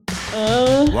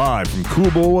Live from Cool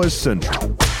Boys Central.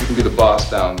 You can be the boss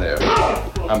down there.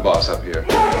 I'm boss up here.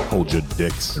 Hold your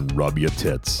dicks and rub your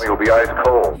tits. You'll be ice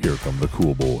cold. Here come the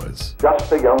Cool Boys.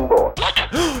 Just a young boy.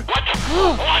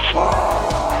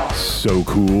 So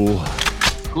cool.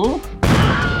 Cool?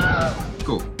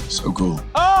 Cool. So cool.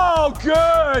 Oh,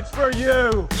 good for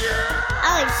you!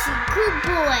 Oh, it's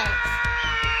cool boy.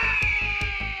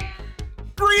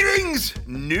 Greetings,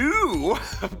 new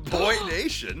Boy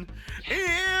Nation,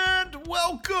 and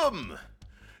welcome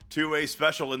to a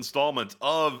special installment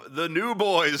of the New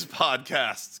Boys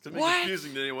podcast. It's going to be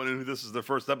confusing to anyone who this is their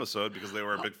first episode because they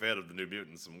were a big fan of the New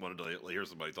Mutants and wanted to hear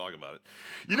somebody talk about it.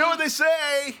 You know what they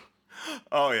say?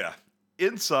 Oh, yeah.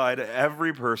 Inside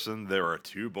every person, there are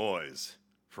two boys,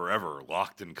 forever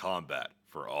locked in combat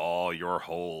for all your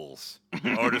holes.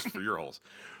 Or just for your holes.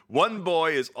 One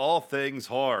boy is all things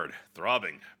hard,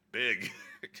 throbbing, big,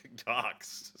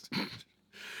 cocks.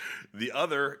 The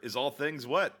other is all things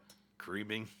wet,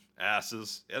 creaming,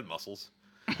 asses, and muscles.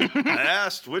 I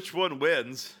asked which one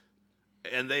wins,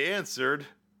 and they answered,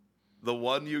 the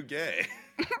one you gay.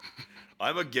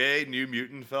 I'm a gay New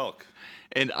Mutant Felk.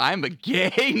 And I'm a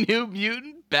gay New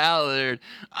Mutant Ballard.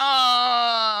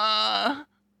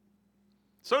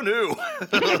 So new.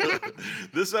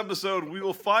 This episode, we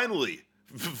will finally,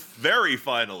 very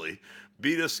finally,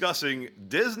 be discussing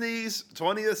Disney's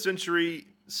 20th Century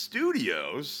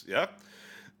Studios,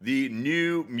 the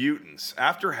New Mutants,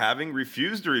 after having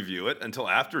refused to review it until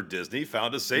after Disney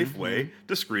found a safe way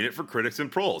to screen it for critics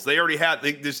and trolls. They already had,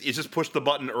 it just pushed the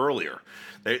button earlier.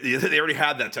 They already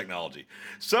had that technology.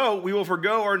 So we will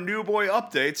forgo our New Boy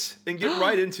updates and get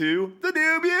right into the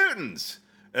New Mutants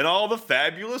and all the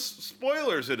fabulous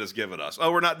spoilers it has given us.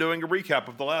 Oh, we're not doing a recap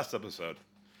of the last episode.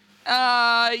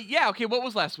 Yeah, okay, what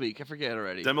was last week? I forget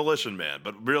already. Demolition Man,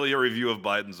 but really a review of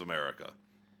Biden's America.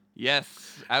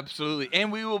 Yes, absolutely.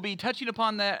 And we will be touching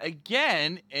upon that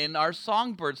again in our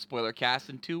Songbird Spoilercast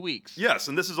in 2 weeks. Yes,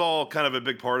 and this is all kind of a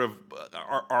big part of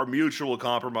our mutual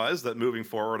compromise that moving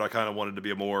forward, I kind of wanted to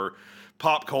be a more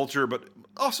pop culture, but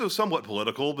also somewhat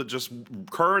political, but just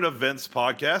current events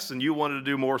podcast, and you wanted to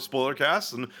do more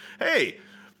Spoilercasts, and hey,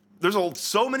 there's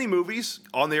so many movies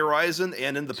on the horizon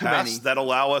and in the past that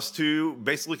allow us to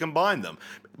basically combine them.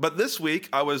 But this week,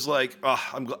 I was like, all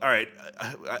right.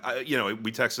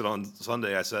 We texted on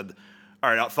Sunday. I said,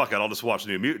 all right, fuck it. I'll just watch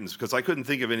New Mutants because I couldn't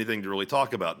think of anything to really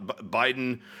talk about.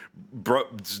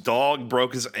 Biden's dog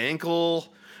broke his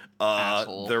ankle.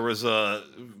 There was a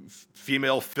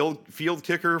female field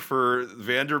kicker for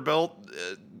Vanderbilt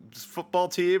football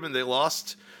team, and they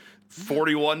lost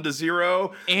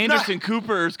 41-0. Anderson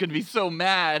Cooper is going to be so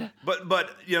mad. But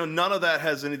none of that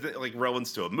has anything like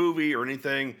relevance to a movie or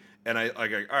anything. And I all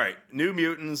right, New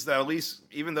Mutants, that at least,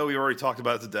 even though we already talked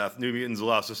about it to death, New Mutants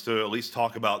allows us to at least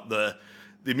talk about the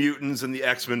Mutants and the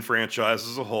X-Men franchise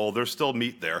as a whole. There's still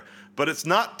meat there. But it's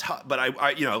not, but I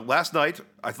last night,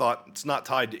 I thought it's not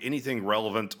tied to anything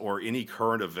relevant or any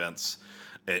current events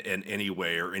in any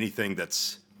way or anything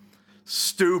that's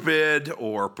stupid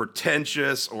or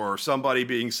pretentious or somebody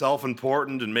being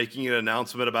self-important and making an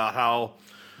announcement about how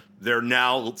they're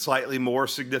now slightly more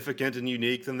significant and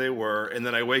unique than they were. And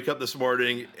then I wake up this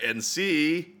morning and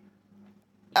see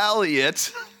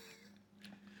Elliot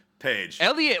Page.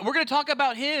 Elliot, we're going to talk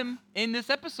about him in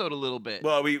this episode a little bit.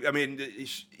 Well, he.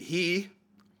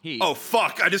 Oh,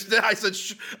 fuck. I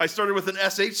started with an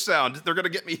SH sound. They're going to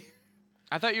get me.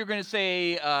 I thought you were going to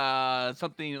say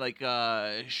something like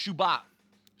Shubat.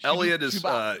 Elliot is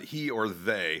he or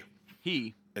they.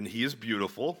 He. And he is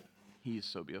beautiful. He is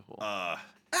so beautiful.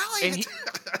 Elliot!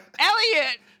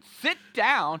 Elliot, sit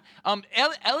down.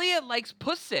 Elliot likes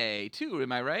pussy, too.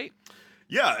 Am I right?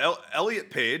 Yeah, Elliot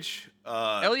Page.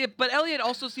 But Elliot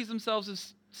also sees himself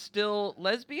as still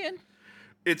lesbian?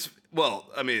 The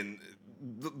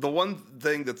one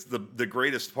thing that's the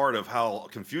greatest part of how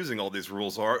confusing all these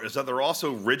rules are is that they're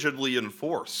also rigidly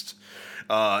enforced.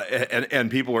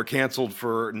 And people are canceled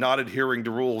for not adhering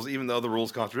to rules, even though the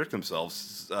rules contradict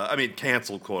themselves.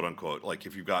 Canceled, quote unquote. Like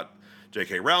if you've got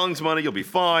J.K. Rowling's money, you'll be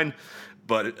fine.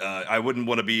 But I wouldn't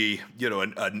want to be,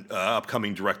 an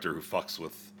upcoming director who fucks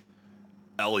with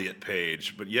Elliot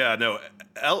Page. But yeah, no,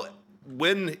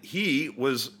 when he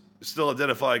was still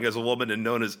identifying as a woman and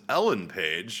known as Ellen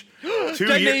Page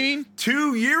 2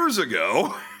 years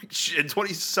ago, in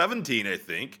 2017, I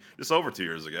think, just over 2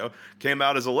 years ago, came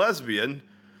out as a lesbian.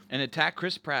 And attacked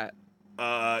Chris Pratt.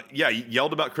 He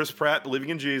yelled about Chris Pratt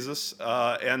believing in Jesus,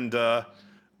 and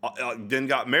then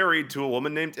got married to a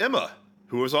woman named Emma,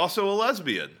 who was also a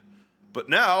lesbian. But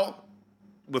now,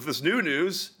 with this new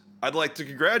news, I'd like to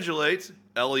congratulate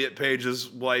Elliot Page's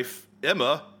wife,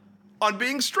 Emma, on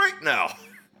being straight now.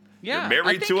 Yeah, You're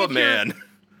married to a man.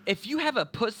 If you have a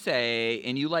pussy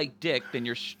and you like dick, then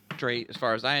you're straight, as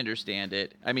far as I understand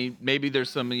it. I mean, maybe there's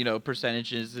some,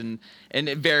 percentages and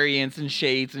variance and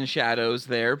shades and shadows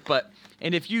there. But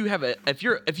if you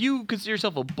consider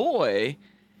yourself a boy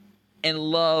and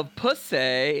love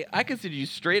pussy, I consider you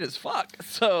straight as fuck.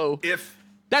 So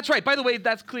that's right. By the way,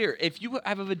 that's clear. If you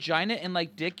have a vagina and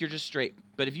like dick, you're just straight.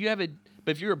 But if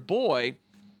you're a boy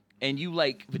and you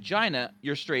like vagina,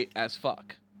 you're straight as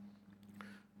fuck.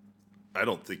 I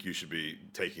don't think you should be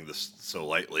taking this so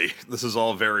lightly. This is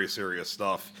all very serious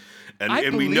stuff. And I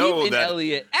we know in that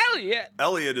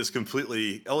Elliot is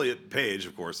completely, Elliot Page,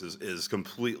 of course, is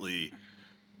completely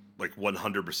like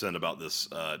 100% about this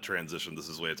transition. This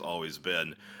is the way it's always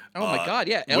been. Oh my God,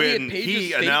 yeah. Elliot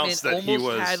Page's statement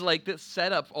almost had like this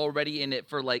setup already in it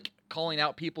for like calling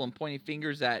out people and pointing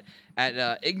fingers at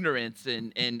ignorance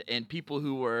and people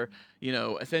who were,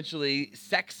 essentially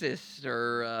sexist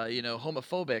or,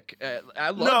 homophobic.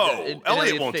 I love it.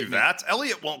 Elliot won't do that.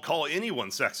 Elliot won't call anyone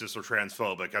sexist or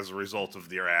transphobic as a result of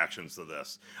their actions to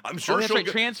this. I'm sure that's right,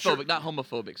 transphobic, not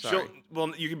homophobic. Sorry.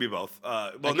 Well, you can be both.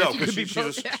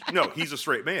 He's a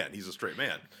straight man. He's a straight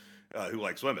man. Who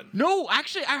likes women. No,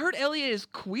 actually, I heard Elliot is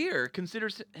queer,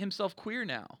 considers himself queer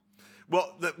now.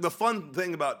 Well, the fun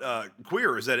thing about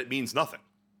queer is that it means nothing.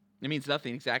 It means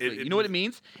nothing, exactly. You know what it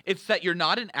means? It's that you're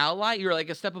not an ally. You're like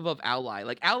a step above ally.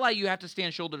 Like ally, you have to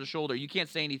stand shoulder to shoulder. You can't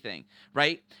say anything,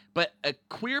 right? But a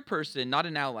queer person, not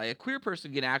an ally, a queer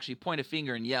person can actually point a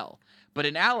finger and yell. But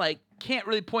an ally can't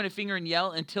really point a finger and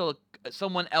yell until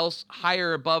someone else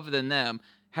higher above than them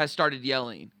has started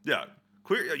yelling. Yeah.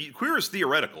 Queer is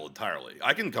theoretical entirely.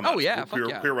 I can come out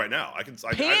queer right now.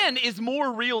 Pan is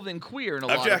more real than queer in a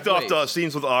lot of ways. I've jacked off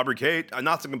scenes with Aubrey Kate,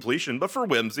 not to completion, but for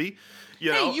whimsy.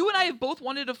 You and I have both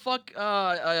wanted to fuck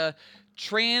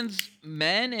trans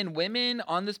men and women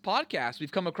on this podcast.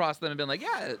 We've come across them and been like,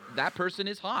 yeah, that person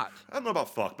is hot. I don't know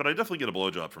about fuck, but I definitely get a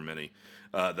blowjob from many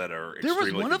that are extremely There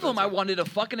was one of them I convincing. wanted to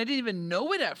fuck, and I didn't even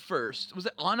know it at first. Was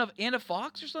it Anna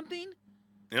Fox or something?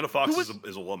 Anna Fox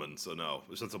is a woman, so no.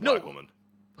 It's a black woman.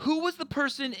 Who was the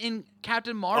person in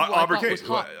Captain Marvel Aubrey I thought was Kate.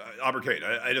 hot? Aubrey Kate.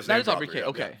 I just That named is Aubrey Kate,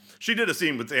 okay. Yeah. She did a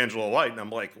scene with Angela White, and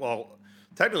I'm like, well,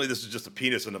 technically this is just a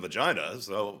penis and a vagina,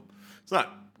 so it's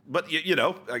not. But,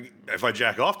 if I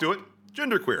jack off to it,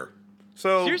 genderqueer.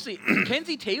 So seriously,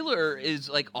 Kenzie Taylor is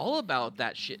like all about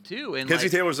that shit too. And Kenzie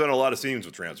Taylor's done a lot of scenes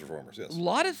with Transformers, yes. A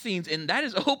lot of scenes, and that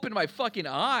has opened my fucking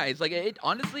eyes. Like,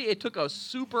 it took a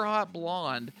super hot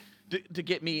blonde to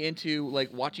get me into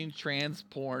like watching trans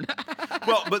porn.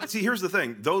 Well, but see, here's the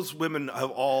thing: those women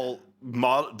have all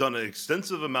done an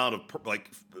extensive amount of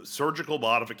surgical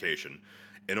modification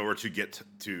in order to get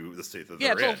to the state that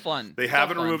they're in. Yeah, it's all fun. They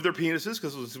haven't removed their penises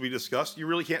because, as we discussed, you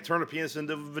really can't turn a penis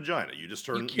into a vagina. You just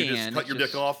cut your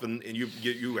dick off, and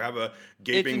you have a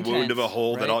gaping wound of a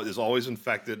hole that is always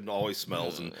infected and always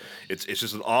smells, and it's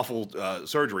just an awful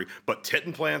surgery. But tit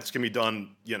implants can be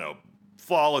done,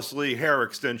 flawlessly, hair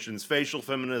extensions, facial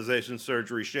feminization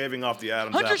surgery, shaving off the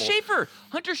Adam's apple.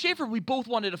 Hunter Schafer. We both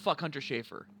wanted to fuck Hunter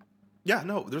Schafer. Yeah,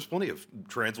 no, there's plenty of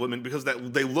trans women because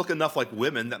they look enough like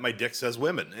women that my dick says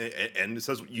women, and it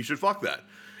says you should fuck that.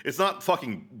 It's not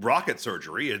fucking rocket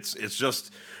surgery. It's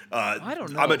just I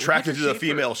don't know. I'm attracted to the Schafer.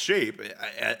 female shape,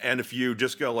 and if you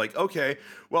just go like, okay,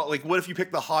 well, like what if you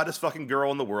pick the hottest fucking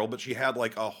girl in the world, but she had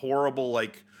like a horrible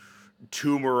like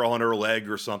tumor on her leg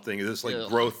or something, this like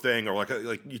growth thing, or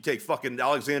like you take fucking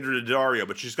Alexandra Daddario,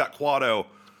 but she's got Quado.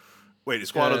 Wait,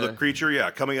 is Quado the creature? Yeah,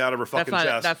 coming out of her fucking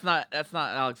chest. That's not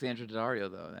Alexandra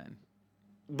Daddario though. Then,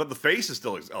 but the face is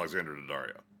still Alexandra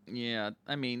Daddario. Yeah,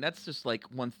 I mean that's just like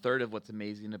 1/3 of what's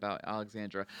amazing about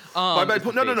Alexandra. No,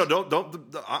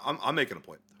 don't. I'm making a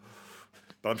point,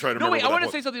 but I'm trying to. No, remember wait, I want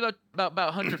to point. say something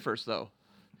about Hunter first though.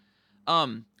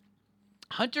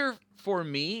 Hunter for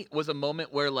me was a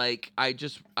moment where like I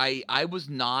was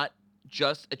not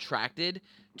just attracted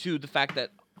to the fact that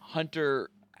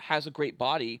Hunter has a great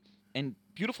body and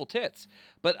beautiful tits,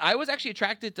 but I was actually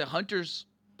attracted to Hunter's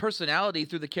personality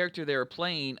through the character they were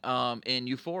playing in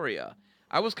Euphoria.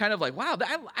 I was kind of like, wow,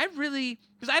 I really,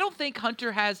 because I don't think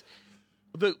Hunter has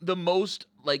the most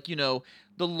like the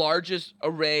largest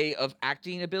array of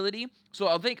acting ability. So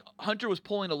I think Hunter was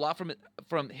pulling a lot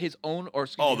from his own her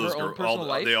own personal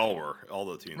life. They all were. All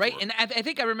the teens right? were. And I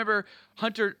think I remember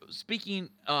Hunter speaking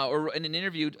or in an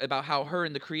interview about how her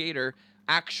and the creator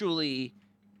actually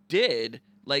did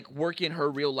like working her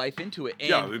real life into it. And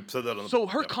yeah, we said that on the so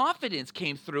her confidence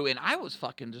came through, and I was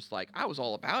fucking just like, I was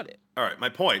all about it. All right, my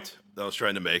point that I was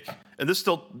trying to make, and this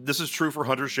is true for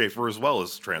Hunter Schafer as well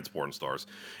as trans porn stars,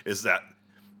 is that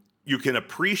you can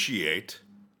appreciate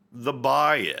the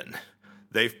buy-in.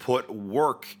 They've put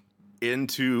work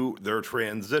into their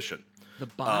transition. The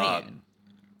buy-in.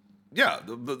 Yeah,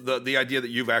 the idea that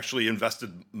you've actually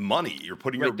invested money, you're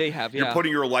putting Right, your they have, you're yeah.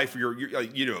 putting your life,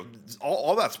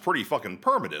 all that's pretty fucking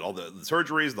permanent. All the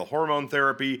surgeries, the hormone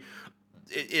therapy,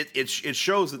 it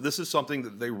shows that this is something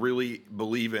that they really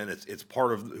believe in. It's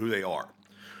part of who they are.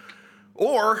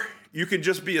 Or you can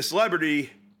just be a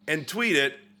celebrity and tweet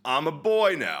it, "I'm a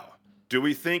boy now." Do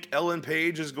we think Ellen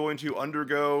Page is going to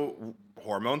undergo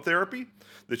hormone therapy?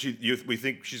 We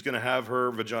think she's going to have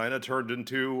her vagina turned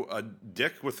into a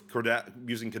dick with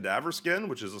using cadaver skin,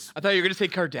 which is I thought you were going to say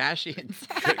Kardashians.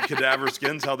 cadaver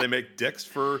skin's how they make dicks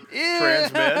for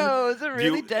trans men. Is it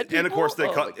really dead people? And of course they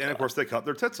Oh cut. my And of course they cut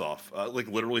their tits off. Like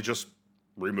literally just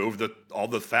remove all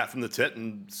the fat from the tit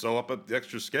and sew up the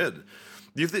extra skin.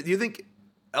 Do you think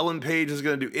Ellen Page is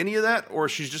going to do any of that, or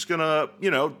she's just going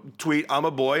to tweet "I'm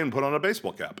a boy" and put on a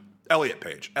baseball cap? Elliot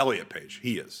Page,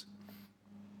 he is.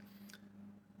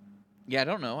 Yeah, I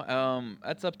don't know.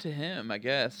 That's up to him, I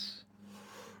guess.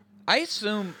 I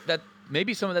assume that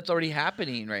maybe some of that's already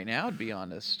happening right now, to be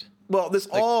honest. Well, this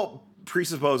all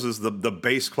presupposes the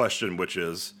base question, which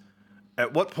is,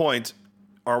 at what point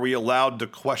are we allowed to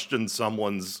question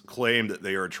someone's claim that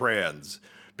they are trans?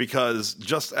 Because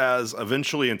just as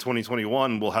eventually in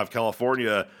 2021 we'll have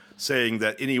California saying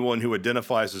that anyone who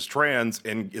identifies as trans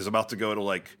and is about to go to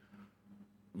like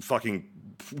fucking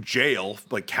jail,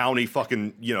 like county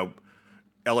fucking,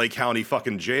 LA County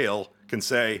fucking jail, can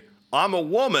say, "I'm a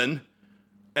woman,"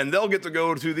 and they'll get to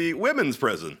go to the women's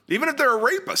prison, even if they're a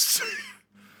rapist.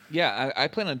 Yeah, I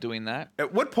plan on doing that.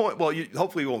 At what point? Well,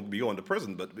 hopefully you won't be going to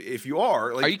prison, but if you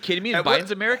are, like, Are you kidding me? In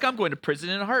Biden's America, I'm going to prison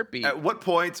in a heartbeat. At what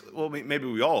point? Well, maybe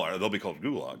we all are. They'll be called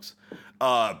gulags.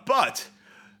 But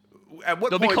at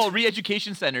what They'll point? be called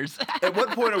re-education centers. At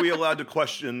what point are we allowed to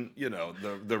question,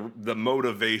 the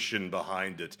motivation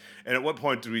behind it? And at what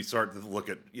point do we start to look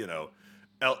at,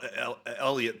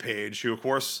 Elliot Page, who of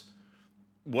course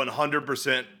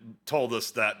 100% told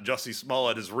us that Jussie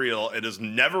Smollett is real and has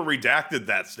never redacted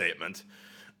that statement.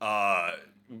 At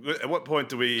what point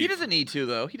do we... He doesn't need to,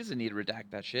 though. He doesn't need to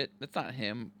redact that shit. That's not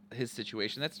his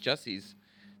situation. That's Jussie's.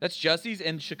 That's Jussie's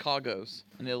and Chicago's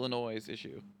and Illinois'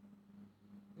 issue.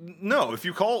 No, if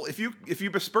you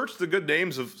besmirch the good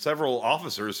names of several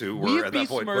officers who were at that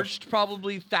point... We've besmirched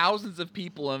probably thousands of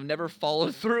people and have never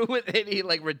followed through with any,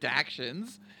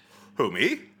 redactions. Who,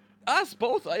 me? Us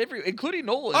both, including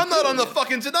Nolan. I'm not on the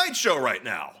fucking Tonight Show right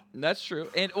now. That's true.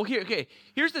 And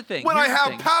here's the thing. When I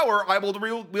have power, I will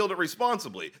wield it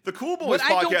responsibly. The Cool Boys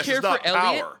podcast is not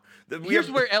power.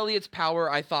 Here's where Elliot's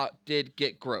power, I thought, did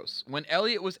get gross. When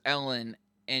Elliot was Ellen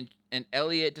and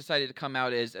Elliot decided to come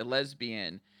out as a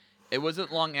lesbian, it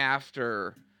wasn't long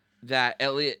after that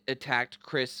Elliot attacked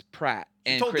Chris Pratt.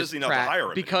 And told Chris Disney not Pratt to hire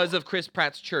him because anymore. of Chris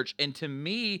Pratt's church. And to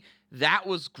me, that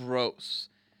was gross.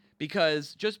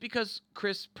 Because just because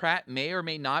Chris Pratt may or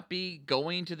may not be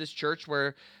going to this church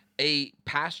where a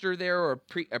pastor there or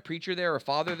a preacher there or a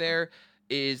father there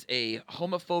is a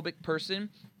homophobic person,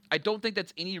 I don't think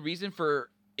that's any reason for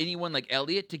anyone like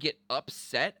Elliot to get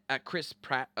upset at Chris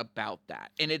Pratt about that.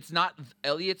 And it's not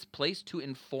Elliot's place to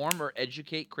inform or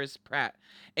educate Chris Pratt.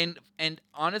 And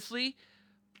honestly,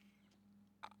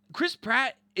 Chris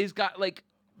Pratt has got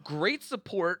great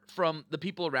support from the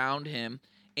people around him,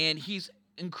 and he's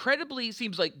incredibly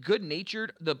seems like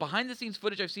good-natured. The behind-the-scenes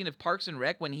footage I've seen of Parks and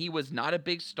Rec when he was not a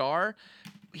big star,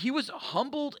 he was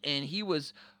humbled and he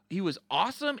was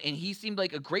awesome, and he seemed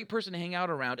like a great person to hang out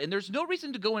around, and there's no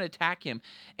reason to go and attack him.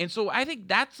 And so I think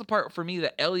that's the part for me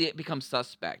that Elliot becomes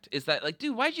suspect, is that,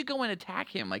 dude, why'd you go and attack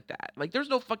him like that? There's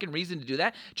no fucking reason to do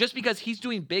that. Just because he's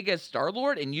doing big as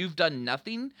Star-Lord and you've done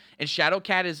nothing, and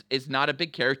Shadowcat is not a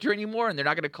big character anymore, and they're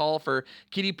not going to call for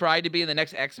Kitty Pryde to be in the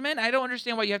next X-Men, I don't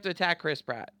understand why you have to attack Chris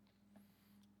Pratt.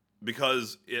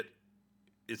 Because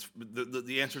it's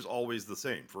the answer's always the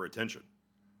same: for attention.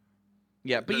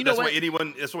 Yeah, but that's why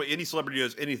any celebrity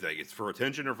does anything. It's for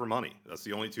attention or for money. That's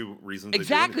the only two reasons.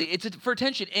 Exactly, it's for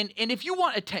attention. And if you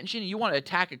want attention, you want to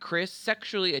attack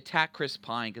sexually attack Chris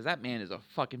Pine, because that man is a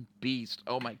fucking beast.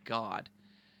 Oh my god.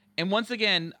 And once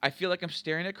again, I feel like I'm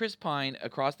staring at Chris Pine.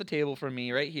 Across the table from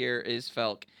me, right here, is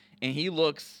Felk, and he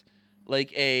looks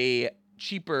like a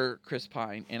cheaper Chris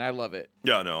Pine, and I love it.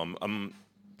 Yeah, no, I'm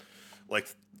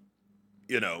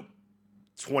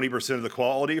 20% of the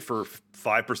quality for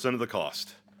 5% of the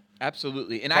cost.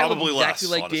 Absolutely. And Probably I look exactly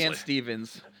less, like Dan honestly.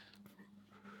 Stevens.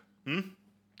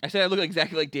 I said I look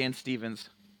exactly like Dan Stevens.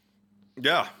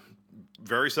 Yeah,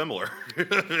 very similar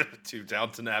to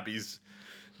Downton Abbey's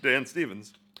Dan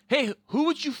Stevens. Hey, who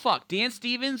would you fuck, Dan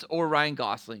Stevens or Ryan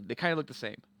Gosling? They kind of look the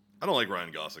same. I don't like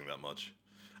Ryan Gosling that much.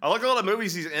 I like a lot of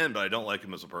movies he's in, but I don't like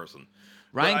him as a person.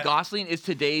 Ryan Gosling is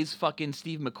today's fucking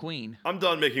Steve McQueen. I'm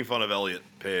done making fun of Elliot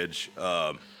Page.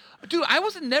 Dude, I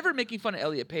was never making fun of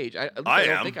Elliot Page. I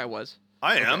don't think I was.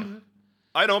 I am.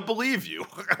 I don't believe you.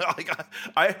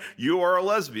 You are a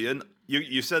lesbian.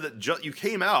 You said that you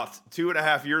came out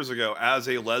 2.5 years ago as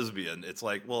a lesbian. It's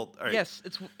like, well, all right. Yes,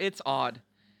 it's odd.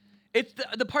 It's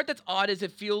the part that's odd is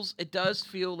it does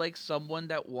feel like someone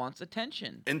that wants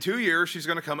attention. In 2 years, she's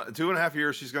going to come. 2.5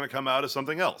 years, she's going to come out as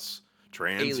something else.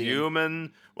 Transhuman.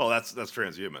 Alien. Well, that's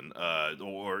transhuman.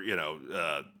 Or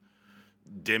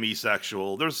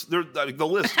demisexual. The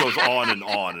list goes on and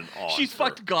on and on. She's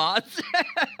fucked gods.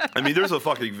 I mean, there's a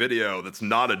fucking video that's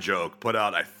not a joke put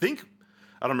out. I don't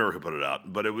remember who put it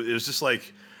out, but it was just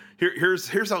like, here's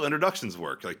how introductions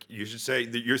work. Like, you should say,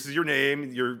 this is your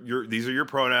name, these are your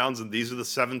pronouns, and these are the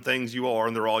 7 things you are,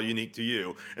 and they're all unique to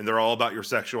you, and they're all about your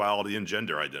sexuality and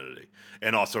gender identity,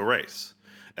 and also race.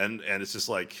 And it's just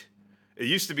like, it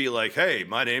used to be like, hey,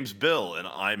 my name's Bill, and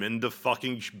I'm into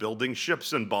fucking building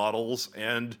ships and bottles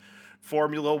and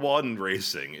Formula One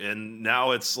racing. And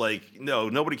now it's like, no,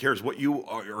 nobody cares what you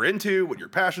are into, what your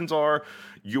passions are.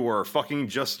 You are fucking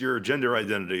just your gender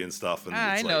identity and stuff. And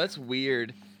I know, that's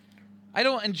weird. I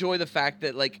don't enjoy the fact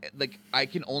that like I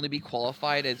can only be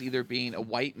qualified as either being a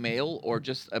white male or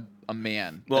just a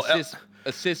man. Well,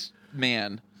 a cis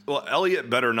man. Well, Elliot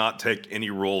better not take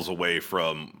any roles away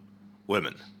from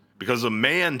women. Because a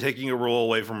man taking a role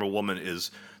away from a woman is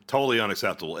totally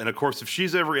unacceptable. And of course, if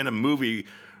she's ever in a movie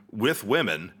with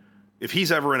women, Elliot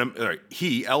is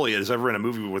ever in a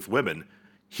movie with women,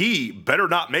 he better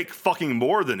not make fucking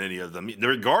more than any of them,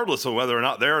 regardless of whether or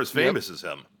not they're as famous as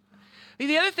him.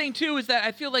 The other thing too is that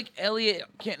I feel like Elliot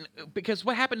can't, because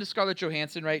what happened to Scarlett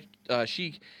Johansson, right?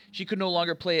 She could no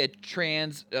longer play a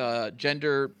trans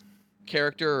gender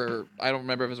character, or I don't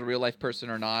remember if it was a real life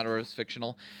person or not, or it was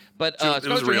fictional. But it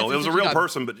was real. It was a real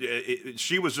person, but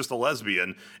she was just a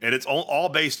lesbian, and it's all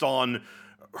based on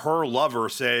her lover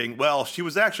saying, well, she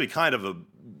was actually kind of a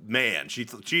man. She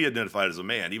identified as a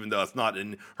man, even though it's not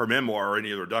in her memoir or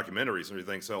any of her documentaries or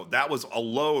anything. So that was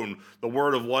alone, the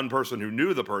word of one person who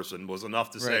knew the person was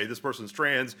enough to say, this person's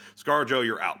trans. ScarJo,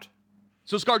 you're out.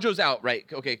 So ScarJo's out, right?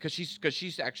 Okay, because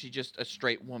she's actually just a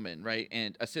straight woman, right,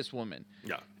 and a cis woman.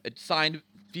 Yeah. A signed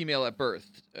female at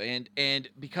birth, and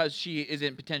because she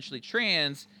isn't potentially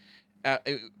trans, I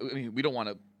mean, we don't want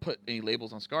to put any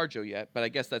labels on ScarJo yet, but I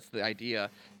guess that's the idea.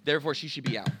 Therefore, she should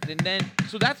be out. And then,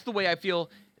 so that's the way I feel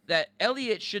that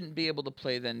Elliot shouldn't be able to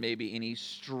play then maybe any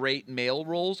straight male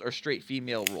roles or straight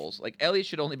female roles. Like Elliot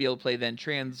should only be able to play then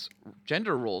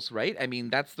transgender roles, right? I mean,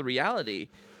 that's the reality.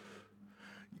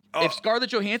 If Scarlett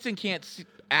Johansson can't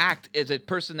act as a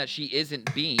person that she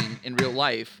isn't being in real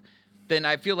life, then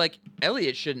I feel like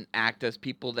Elliot shouldn't act as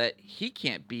people that he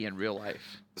can't be in real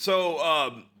life.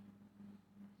 So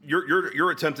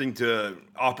you're attempting to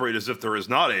operate as if there is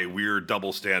not a weird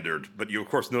double standard, but you of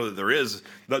course know that there is.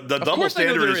 The double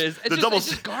standard is it's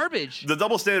just garbage. The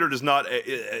double standard is not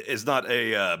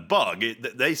a bug.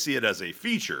 They see it as a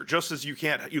feature. Just as you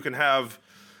can have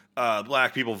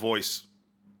black people voice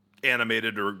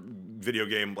animated or video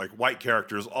game like white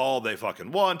characters all they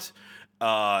fucking want.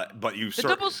 But the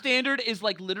double standard is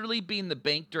like literally being the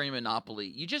bank during Monopoly.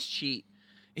 You just cheat.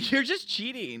 You're just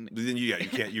cheating. Then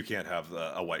you can't have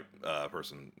a white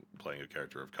person playing a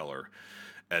character of color,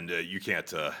 and you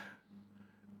can't.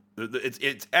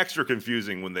 It's extra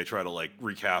confusing when they try to like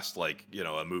recast like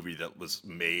a movie that was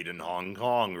made in Hong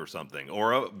Kong or something,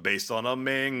 or based on a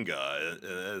manga.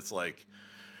 It's like.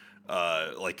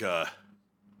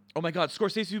 Oh my God,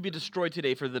 Scorsese would be destroyed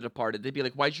today for The Departed. They'd be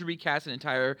like, why'd you recast an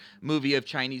entire movie of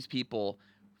Chinese people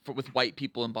with white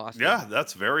people in Boston? Yeah,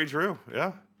 that's very true.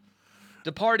 Yeah.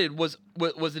 Departed was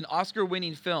an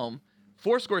Oscar-winning film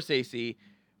for Scorsese,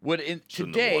 would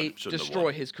today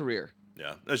destroy his career.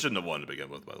 Yeah, it shouldn't have won to begin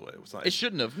with, by the way. It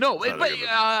shouldn't have. No,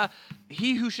 but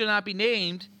he who should not be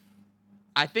named,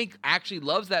 I think, actually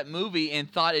loves that movie and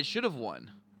thought it should have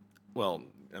won. Well,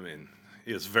 I mean,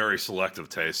 he has very selective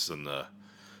tastes in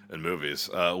movies.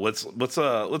 Let's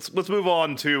move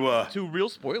on to real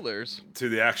spoilers, to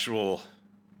the actual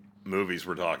movies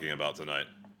we're talking about tonight,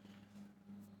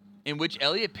 in which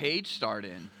Elliot Page starred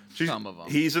in. Some of them.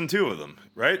 He's in 2 of them,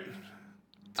 right?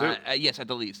 2? Yes, at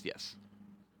the least, yes.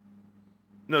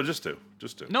 No, just 2.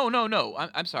 No.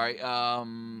 I'm sorry.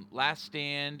 Last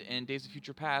Stand and Days of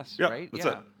Future Past, right? That's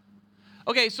it.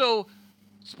 Okay, so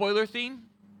spoiler theme,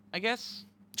 I guess.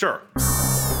 Sure.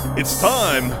 It's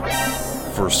time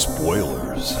for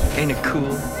spoilers. Ain't it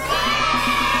cool?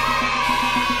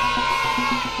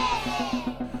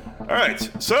 All right,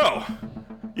 so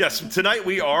yes, tonight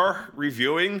we are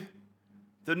reviewing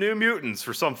The New Mutants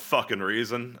for some fucking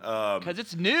reason. Because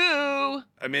it's new.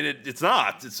 I mean, it's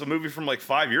not. It's a movie from like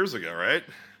 5 years ago, right?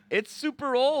 It's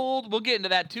super old. We'll get into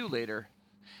that too later.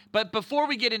 But before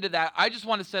we get into that, I just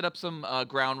want to set up some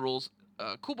ground rules.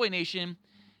 Cool Boy Nation,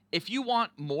 if you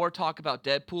want more talk about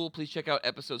Deadpool, please check out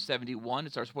episode 71.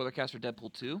 It's our Spoilercast for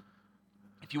Deadpool 2.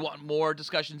 If you want more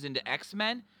discussions into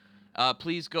X-Men,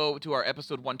 please go to our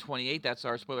episode 128. That's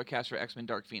our Spoilercast for X-Men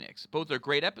Dark Phoenix. Both are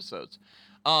great episodes.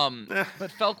 But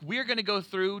Felk, we're going to go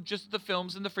through just the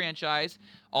films in the franchise,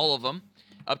 all of them,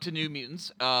 up to New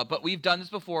Mutants. But we've done this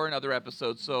before in other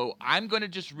episodes, so I'm going to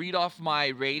just read off my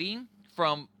rating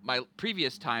from my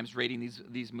previous times rating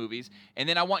these movies, and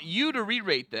then I want you to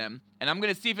re-rate them, and I'm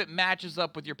going to see if it matches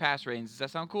up with your past ratings. Does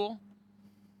that sound cool?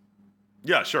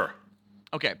 Yeah, sure.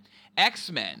 Okay.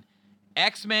 X-Men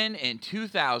in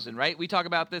 2000, right? We talk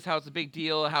about this, how it's a big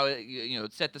deal, how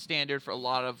it set the standard for a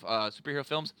lot of superhero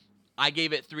films. I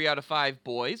gave it 3 out of 5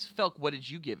 boys. Felk, what did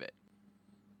you give it?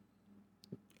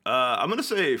 I'm going to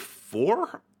say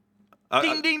 4.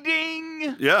 Ding, ding,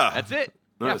 ding. Yeah. That's it.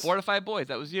 Nice. Yeah, 4 out of 5 boys.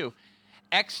 That was you.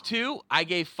 X2, I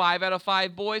gave 5 out of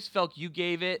 5 boys. Felk, you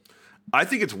gave it? I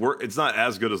think it's not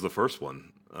as good as the first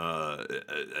one in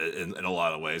a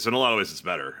lot of ways. In a lot of ways, it's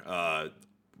better.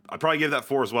 I probably gave that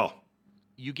 4 as well.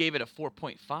 You gave it a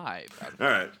 4.5. All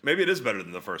right. Maybe it is better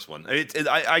than the first one.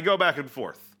 I go back and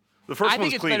forth. The first I one's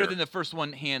think it's cleaner. better than the first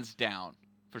one, hands down,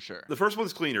 for sure. The first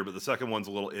one's cleaner, but the second one's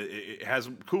a little. It has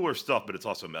cooler stuff, but it's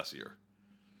also messier.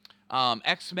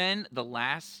 X-Men: The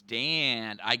Last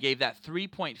Stand. I gave that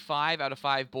 3.5 out of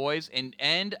 5 boys.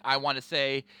 And I want to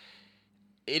say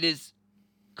it is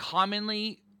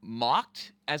commonly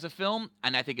mocked as a film,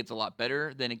 and I think it's a lot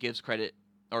better than it gives credit,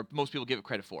 or most people give it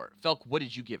credit for. Felk, what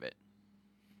did you give it?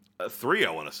 3,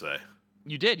 I want to say.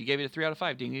 You did. You gave it a 3 out of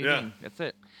 5. Ding, ding, Yeah. ding. That's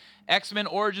it. X-Men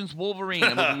Origins Wolverine,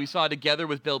 a movie we saw together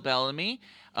with Bill Bellamy.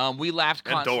 We laughed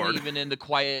constantly, even in the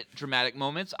quiet, dramatic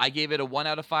moments. I gave it a 1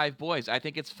 out of 5 boys. I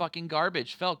think it's fucking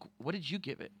garbage. Felk, what did you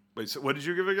give it? Wait, so what did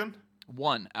you give it again?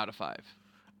 1 out of 5.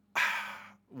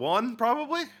 1,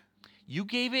 probably? You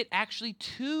gave it actually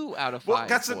 2 out of 5. Well,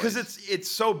 that's because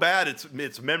it's so bad.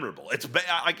 It's memorable.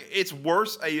 It's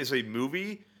worse as a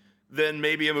movie than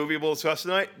maybe a movie we'll discuss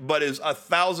tonight, but is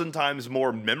 1,000 times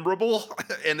more memorable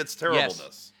in its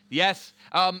terribleness. Yes.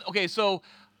 Okay, so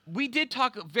we did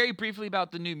talk very briefly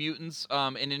about the New Mutants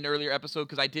in an earlier episode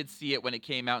because I did see it when it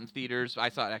came out in theaters. I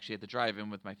saw it actually at the drive-in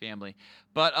with my family.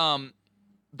 But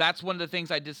that's one of the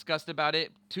things I discussed about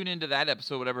it. Tune into that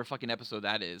episode, whatever fucking episode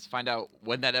that is. Find out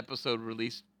when that episode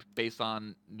released based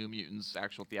on New Mutants'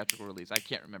 actual theatrical release. I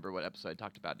can't remember what episode I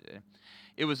talked about it in.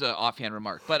 It was an offhand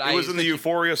remark. But It was in the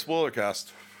Euphoria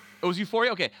Spoilercast. It was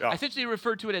Euphoria? Okay. Yeah. I essentially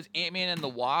referred to it as Ant-Man and the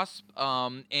Wasp.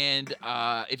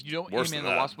 If you don't Worse Ant-Man and than the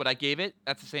that. Wasp, what I gave it,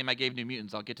 that's the same I gave New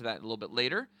Mutants. I'll get to that a little bit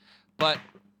later. But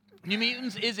New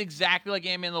Mutants is exactly like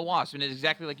Ant-Man and the Wasp, and it's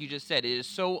exactly like you just said. It is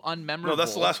so unmemorable. No,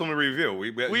 that's the last one we review.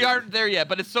 We aren't there yet,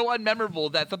 but it's so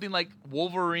unmemorable that something like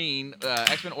Wolverine,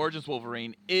 X-Men Origins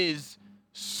Wolverine, is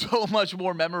so much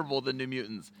more memorable than New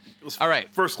Mutants. All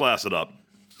right. First class it up.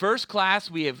 First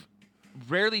Class, we have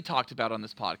rarely talked about on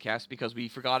this podcast because we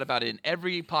forgot about it in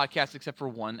every podcast except for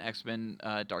one, X-Men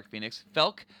Dark Phoenix.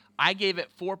 Felk, I gave it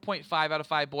 4.5 out of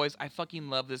 5 boys. I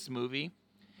fucking love this movie.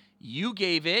 You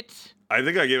gave it... I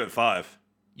think I gave it 5.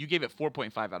 You gave it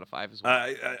 4.5 out of 5 as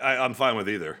well. I'm fine with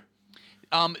either.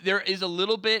 There is a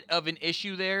little bit of an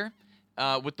issue there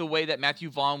with the way that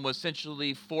Matthew Vaughn was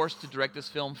essentially forced to direct this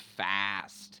film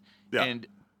fast. Yeah. And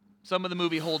some of the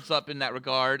movie holds up in that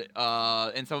regard,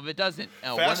 and some of it doesn't.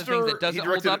 One of the Faster, things that doesn't he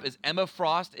hold directed up is Emma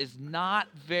Frost is not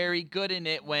very good in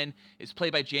it when it's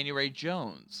played by January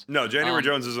Jones. No, January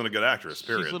Jones isn't a good actress,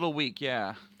 period. She's a little weak,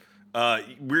 yeah.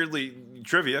 Weirdly,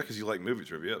 trivia, because you like movie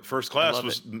trivia, First Class love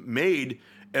was it. made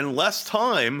in less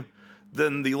time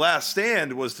than The Last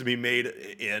Stand was to be made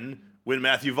in when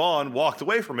Matthew Vaughn walked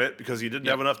away from it because he didn't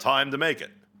have enough time to make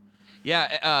it.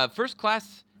 Yeah, First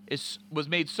Class was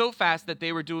made so fast that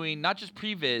they were doing not just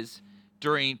previs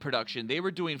during production, they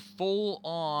were doing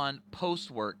full-on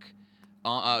post-work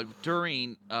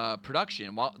during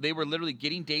production. While they were literally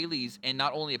getting dailies and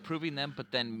not only approving them,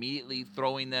 but then immediately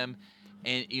throwing them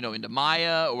into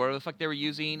Maya or whatever the fuck they were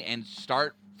using and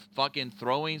start fucking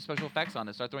throwing special effects on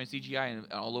it, start throwing CGI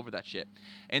and all over that shit.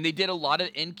 And they did a lot of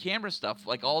in-camera stuff,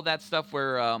 like all that stuff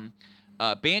where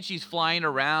Banshee's flying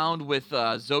around with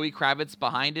Zoe Kravitz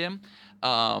behind him.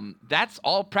 That's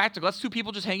all practical. That's 2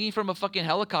 people just hanging from a fucking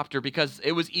helicopter because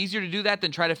it was easier to do that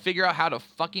than try to figure out how to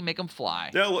fucking make them fly.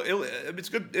 Yeah, well, it's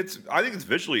good. I think it's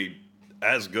visually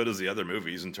as good as the other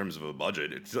movies in terms of a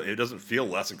budget. It doesn't feel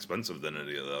less expensive than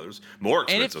any of the others. More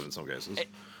expensive in some cases.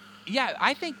 Yeah,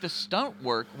 I think the stunt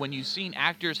work when you've seen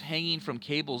actors hanging from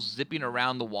cables zipping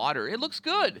around the water, it looks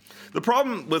good. The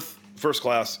problem with First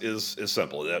Class is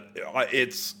simple. That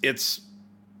it's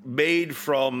made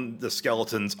from the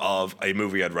skeletons of a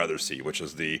movie I'd rather see, which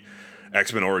is the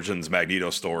X-Men Origins Magneto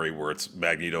story, where it's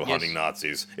Magneto hunting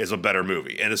Nazis, is a better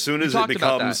movie. And as soon as it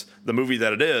becomes the movie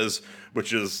that it is,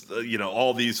 which is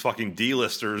all these fucking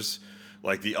D-listers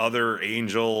like the other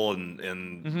Angel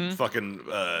and fucking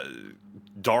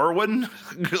Darwin,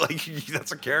 like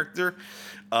that's a character,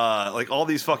 like all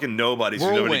these fucking nobodies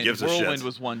who nobody gives a shit. Whirlwind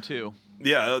was one too.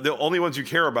 Yeah, the only ones you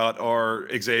care about are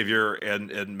Xavier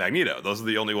and Magneto. Those are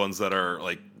the only ones that are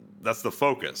like, that's the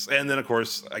focus. And then of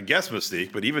course, I guess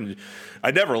Mystique, but even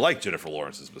I never liked Jennifer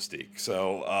Lawrence's Mystique.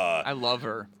 So I love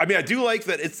her. I mean, I do like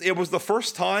that it was the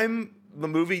first time the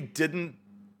movie didn't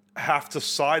have to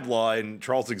sideline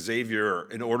Charles Xavier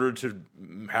in order to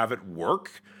have it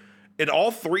work. In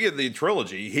all three of the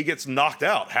trilogy, he gets knocked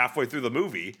out halfway through the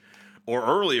movie or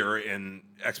earlier in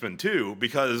X-Men 2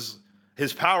 because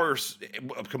his powers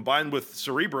combined with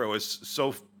Cerebro is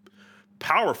so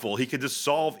powerful, he could just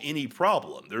solve any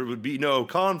problem. There would be no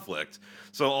conflict.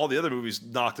 So all the other movies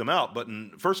knocked him out. But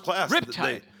in First Class,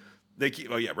 Riptide. They keep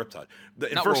Riptide.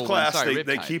 In Not First Whirlwind, Class, sorry,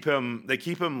 they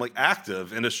keep him like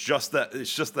active, and it's just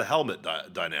the helmet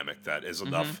dynamic that is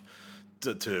enough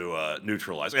to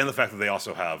neutralize, and the fact that they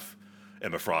also have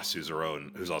Emma Frost,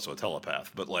 who's also a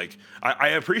telepath. But like, I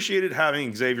appreciated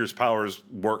having Xavier's powers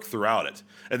work throughout it,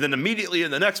 and then immediately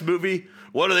in the next movie,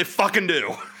 what do they fucking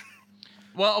do?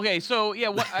 Well, okay, so yeah,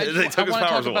 I want to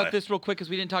talk about this real quick because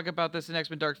we didn't talk about this in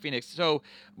X-Men Dark Phoenix. So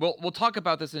we'll talk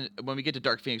about this when we get to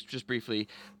Dark Phoenix just briefly.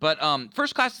 But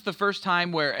First Class is the first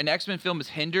time where an X-Men film is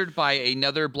hindered by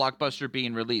another blockbuster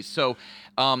being released. So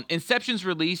Inception's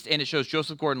released, and it shows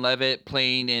Joseph Gordon-Levitt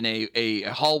playing in a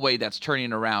hallway that's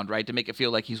turning around, right, to make it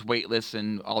feel like he's weightless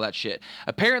and all that shit.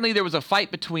 Apparently, there was a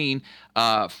fight between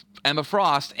Emma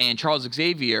Frost and Charles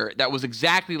Xavier that was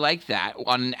exactly like that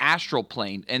on an astral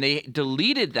plane, and they deleted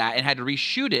that and had to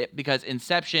reshoot it because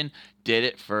Inception did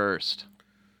it first.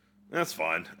 That's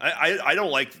fine. I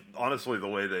don't like, honestly, the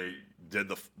way they did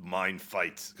the mind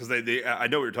fights, because they I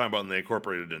know what you're talking about, and they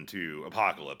incorporated it into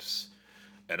Apocalypse,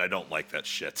 and I don't like that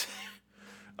shit.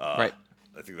 Right.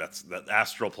 I think that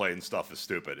astral plane stuff is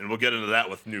stupid, and we'll get into that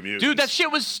with New Mutants. Dude, that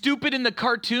shit was stupid in the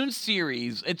cartoon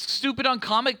series. It's stupid on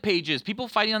comic pages. People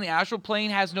fighting on the astral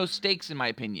plane has no stakes, in my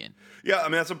opinion. Yeah, I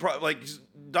mean, that's a like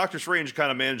Doctor Strange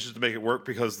kind of manages to make it work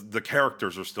because the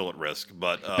characters are still at risk.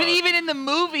 But even in the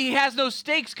movie, he has no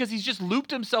stakes because he's just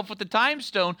looped himself with the Time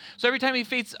Stone. So every time he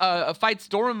fights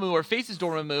Dormammu or faces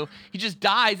Dormammu, he just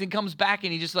dies and comes back,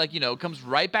 and he just comes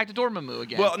right back to Dormammu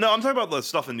again. Well, no, I'm talking about the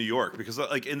stuff in New York because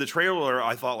like in the trailer,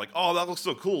 I thought like, oh, that looks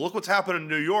so cool. Look what's happening in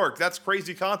New York. That's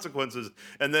crazy consequences.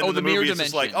 And then in the movie, it's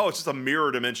just like, oh, it's just a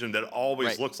mirror dimension that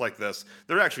always looks like this.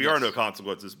 There actually are no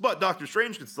consequences, but Doctor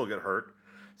Strange can still get hurt.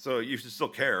 So you should still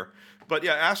care. But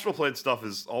yeah, astral plane stuff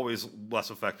is always less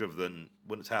effective than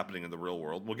when it's happening in the real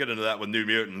world. We'll get into that with New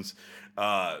Mutants.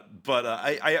 But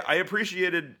I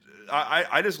appreciated.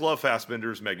 I just love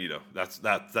Fassbender's Magneto. That's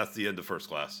the end of First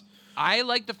Class. I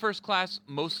like the First Class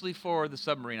mostly for the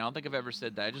submarine. I don't think I've ever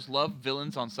said that. I just love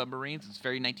villains on submarines. It's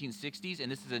very 1960s,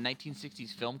 and this is a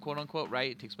 1960s film, quote unquote,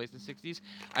 right? It takes place in the 60s.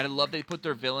 I love they put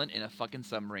their villain in a fucking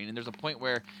submarine. And there's a point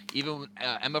where even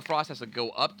Emma Frost has to go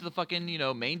up to the fucking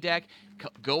main deck,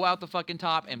 go out the fucking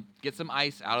top, and get some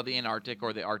ice out of the Antarctic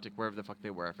or the Arctic, wherever the fuck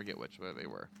they were. I forget which way they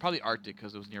were. Probably Arctic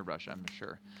because it was near Russia. I'm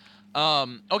sure.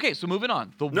 Okay, so moving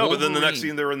on. No, but then the next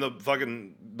scene they're in the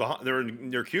fucking they're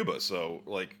near Cuba, so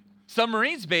like.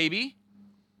 Submarines, baby.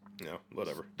 Yeah,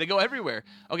 whatever. They go everywhere.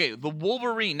 Okay, the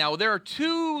Wolverine. Now, there are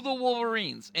two the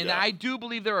Wolverines, and I do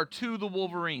believe there are two the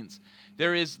Wolverines.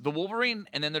 There is the Wolverine,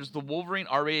 and then there's the Wolverine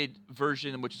R-rated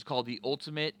version, which is called the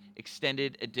Ultimate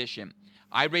Extended Edition.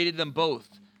 I rated them both.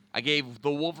 I gave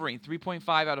the Wolverine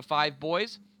 3.5 out of 5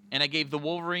 boys, and I gave the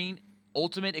Wolverine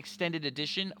Ultimate Extended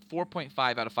Edition 4.5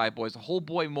 out of 5 boys. A whole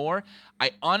boy more.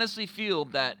 I honestly feel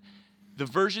that the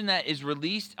version that is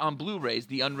released on Blu-rays,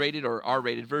 the unrated or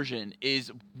R-rated version, is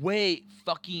way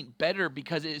fucking better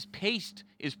because it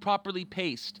is properly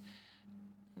paced.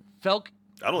 Felk,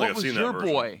 I don't think I've seen that version. What was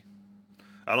your boy?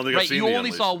 I don't think I've seen you the only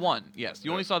Unleashed. saw one. Yes,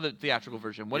 you only saw the theatrical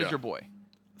version. What is your boy?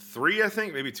 3, I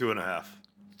think, maybe 2.5.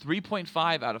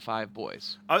 3.5 out of 5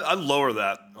 boys. I'd lower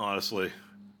that, honestly.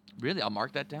 Really? I'll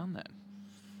mark that down then.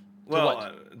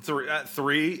 Well,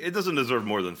 3, it doesn't deserve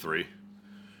more than 3.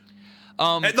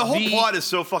 And the whole plot is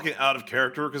so fucking out of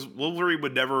character because Wolverine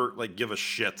would never give a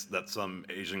shit that some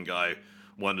Asian guy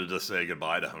wanted to say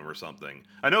goodbye to him or something.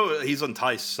 I know he's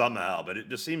enticed somehow, but it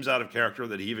just seems out of character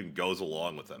that he even goes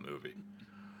along with that movie.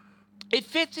 It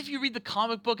fits if you read the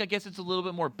comic book. I guess it's a little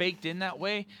bit more baked in that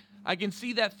way. I can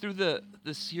see that through the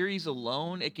series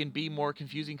alone, it can be more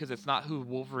confusing because it's not who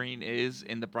Wolverine is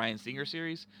in the Bryan Singer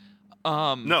series.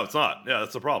 No, it's not. Yeah,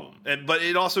 that's the problem. But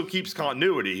it also keeps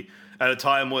continuity at a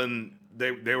time when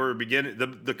they were beginning.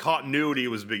 The continuity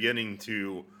was beginning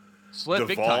to Slip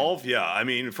big time. devolve. Yeah, I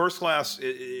mean, First Class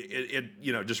it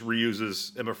just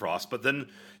reuses Emma Frost, but then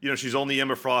she's only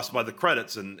Emma Frost by the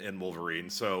credits in Wolverine.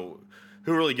 So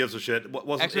who really gives a shit?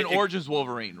 X-Men Origins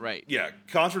Wolverine, right? Yeah,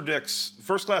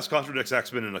 First Class contradicts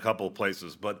X-Men in a couple of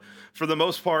places, but for the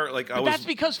most part, that's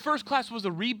because First Class was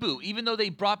a reboot. Even though they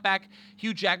brought back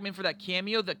Hugh Jackman for that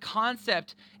cameo, the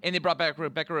concept, and they brought back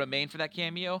Rebecca Romijn for that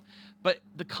cameo, but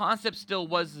the concept still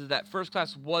was that First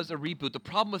Class was a reboot. The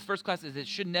problem with First Class is it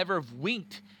should never have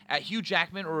winked at Hugh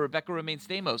Jackman or Rebecca Romijn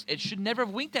Stamos. It should never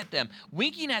have winked at them.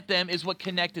 Winking at them is what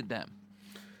connected them.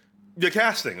 The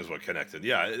casting is what connected.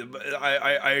 Yeah,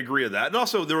 I agree with that. And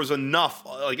also, there was enough.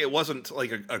 It wasn't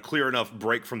like a clear enough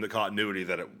break from the continuity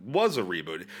that it was a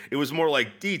reboot. It was more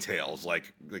like details,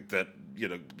 like that.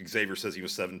 Xavier says he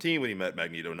was 17 when he met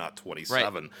Magneto, not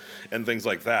 27, right, and things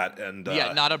like that. And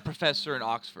not a professor in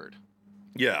Oxford.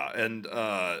 Yeah, and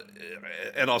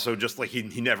also just like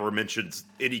he never mentions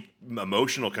any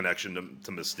emotional connection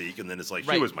to Mystique, and then it's like,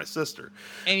 right, she was my sister.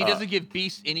 And he doesn't give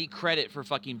Beast any credit for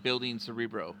fucking building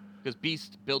Cerebro, because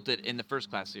Beast built it in the First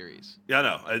Class series. Yeah,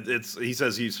 no, he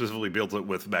says he specifically built it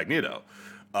with Magneto,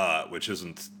 which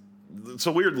isn't.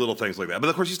 So weird little things like that. But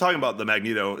of course, he's talking about the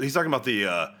Magneto. He's talking about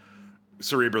the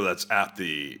Cerebro that's at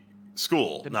the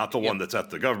school, not the one that's at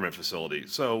the government facility.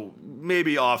 So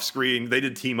maybe off screen they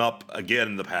did team up again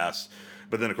in the past,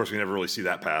 but then of course we never really see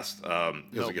that past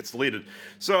because it gets deleted.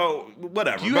 So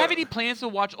whatever. Do you have any plans to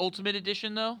watch Ultimate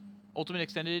Edition though? Ultimate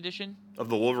Extended Edition of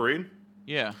the Wolverine?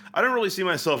 Yeah. I don't really see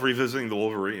myself revisiting the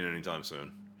Wolverine anytime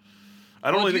soon. I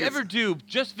don't really think if you ever do,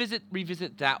 just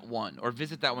revisit that one, or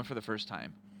visit that one for the first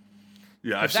time.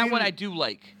 Yeah, one I do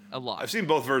like a lot. I've seen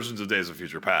both versions of Days of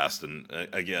Future Past, and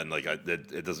again,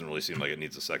 it doesn't really seem like it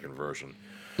needs a second version.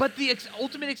 But the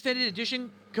Ultimate Extended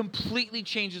Edition completely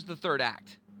changes the third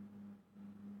act.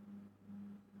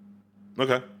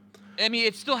 Okay. I mean,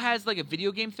 it still has like a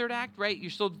video game third act, right?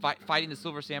 You're still fighting the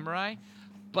Silver Samurai,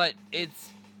 but it's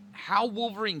how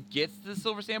Wolverine gets to the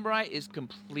Silver Samurai is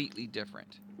completely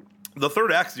different. The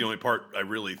third act's the only part I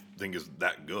really think is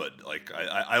that good. Like,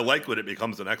 I like when it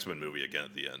becomes an X-Men movie again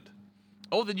at the end.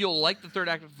 Oh, then you'll like the third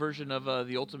act version of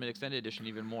the Ultimate Extended Edition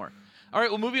even more. All right,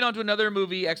 well, moving on to another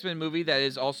movie, X-Men movie, that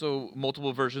is also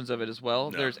multiple versions of it as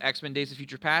well. No. There's X-Men Days of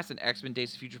Future Past and X-Men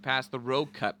Days of Future Past, The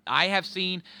Road Cut. I have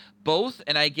seen both,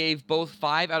 and I gave both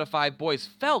 5 out of 5 boys.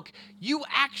 Felk, you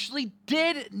actually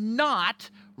did not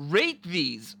rate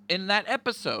these in that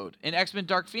episode, in X-Men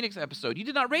Dark Phoenix episode. You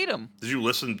did not rate them. Did you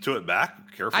listen to it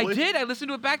back carefully? I did. I listened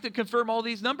to it back to confirm all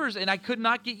these numbers, and I could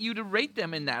not get you to rate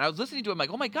them in that. I was listening to it, I'm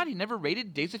like, oh my God, he never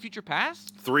rated Days of Future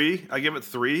Past? 3. I give it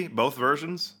 3, both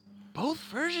versions. Both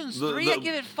versions? 3? I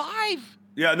give it 5.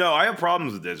 Yeah, no, I have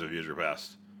problems with Days of Future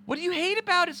Past. What do you hate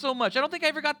about it so much? I don't think I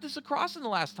ever got this across in the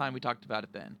last time we talked about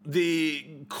it then. The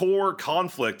core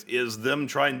conflict is them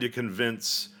trying to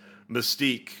convince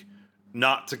Mystique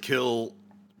not to kill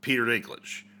Peter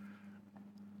Dinklage.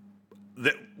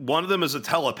 One of them is a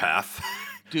telepath.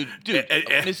 Dude,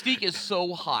 Mystique is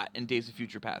so hot in Days of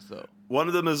Future Past, though. One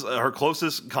of them is her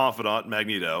closest confidant,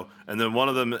 Magneto, and then one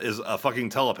of them is a fucking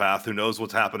telepath who knows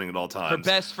what's happening at all times. Her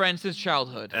best friend since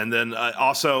childhood. And then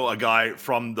also a guy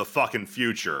from the fucking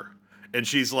future. And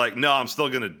she's like, no, I'm still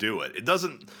going to do it. It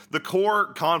doesn't... The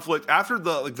core conflict, after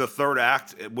the third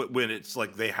act, when it's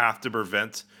like they have to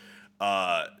prevent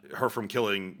her from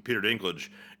killing Peter Dinklage,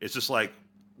 it's just like,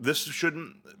 this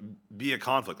shouldn't be a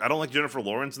conflict. I don't like Jennifer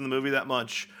Lawrence in the movie that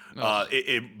much. No.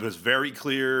 It was very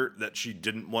clear that she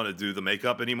didn't want to do the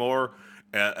makeup anymore,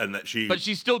 and that she... But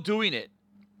she's still doing it.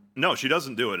 No, she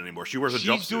doesn't do it anymore. She wears a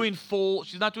jumpsuit.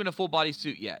 She's not doing a full body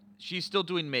suit yet. She's still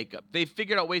doing makeup. They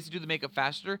figured out ways to do the makeup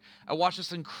faster. I watched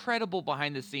this incredible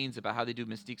behind the scenes about how they do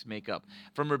Mystique's makeup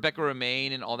from Rebecca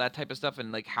Romijn and all that type of stuff,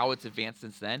 and like how it's advanced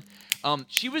since then.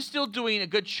 She was still doing a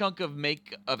good chunk of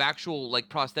actual like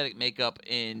prosthetic makeup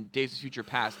in Days of Future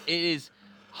Past. It is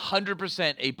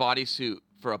 100% a bodysuit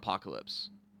for Apocalypse.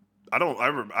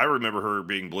 I remember her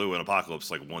being blue in Apocalypse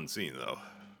like one scene though.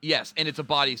 Yes, and it's a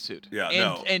bodysuit.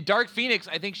 Yeah, and Dark Phoenix,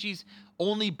 I think she's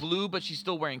only blue, but she's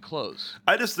still wearing clothes.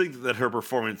 I just think that her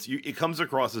performance, it comes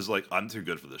across as like, I'm too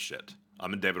good for this shit.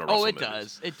 I'm in David O. Russell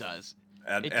movies. It does.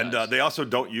 And they also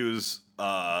don't use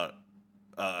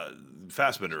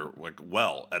Fassbender like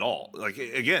well at all. Like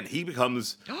again, he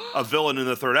becomes a villain in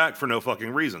the third act for no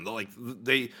fucking reason. Like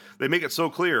they make it so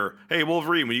clear. Hey,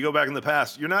 Wolverine, when you go back in the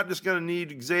past, you're not just gonna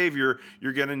need Xavier.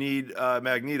 You're gonna need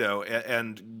Magneto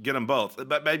and get them both.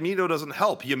 But Magneto doesn't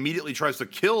help. He immediately tries to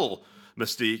kill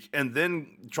Mystique and then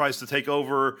tries to take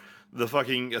over the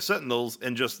fucking Sentinels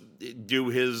and just do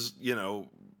his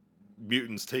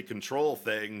mutants take control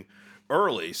thing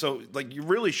early. So like you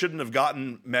really shouldn't have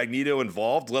gotten Magneto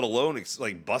involved, let alone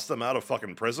like bust them out of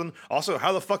fucking prison. Also,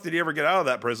 how the fuck did he ever get out of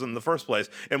that prison in the first place?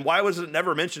 And why was it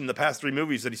never mentioned in the past 3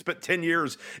 movies that he spent 10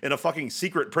 years in a fucking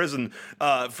secret prison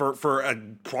for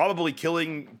probably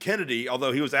killing Kennedy,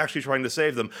 although he was actually trying to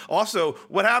save them? Also,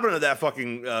 what happened to that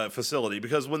fucking facility?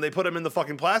 Because when they put him in the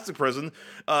fucking plastic prison,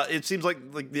 it seems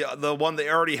like the one they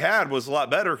already had was a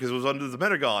lot better because it was under the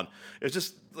Pentagon. It's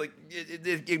just like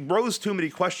it rose too many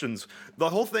questions. The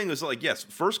whole thing was like, yes,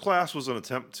 First Class was an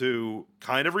attempt to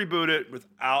kind of reboot it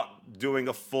without doing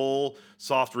a full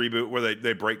soft reboot where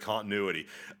they break continuity.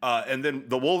 And then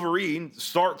the Wolverine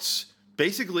starts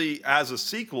basically as a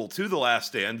sequel to The Last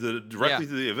Stand, directly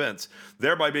to the events,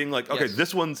 thereby being like, okay,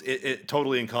 this one's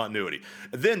totally in continuity.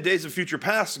 And then Days of Future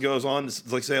Past goes on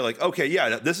to like say like, okay,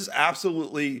 yeah, this is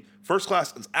absolutely First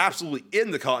Class is absolutely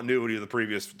in the continuity of the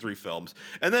previous 3 films.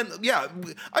 And then, yeah,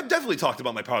 I've definitely talked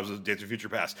about my problems with Days of Future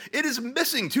Past. It is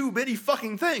missing too many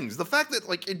fucking things. The fact that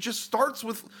like it just starts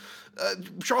with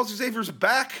Charles Xavier's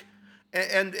back.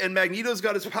 And Magneto's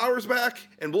got his powers back,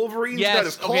 and Wolverine's got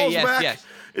his claws back. Yes.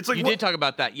 It's like you did talk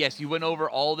about that. Yes, you went over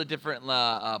all the different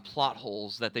plot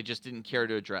holes that they just didn't care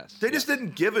to address. They just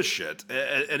didn't give a shit,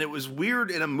 and it was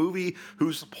weird in a movie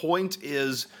whose point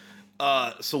is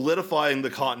solidifying the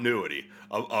continuity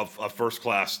of First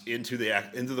Class into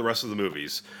the rest of the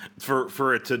movies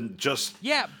for it to just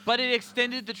but it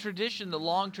extended the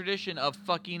long tradition of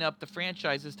fucking up the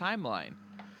franchise's timeline.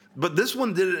 But this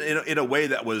one did it in a way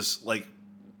that was like,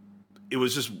 it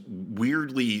was just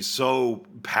weirdly so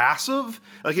passive.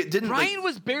 Like it didn't. Brian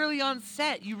was barely on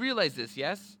set. You realize this,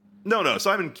 yes? No.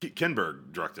 Simon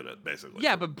Kinberg directed it, basically.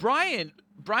 Yeah, but Brian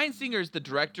Singer is the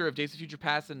director of Days of Future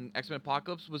Past and X-Men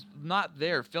Apocalypse, was not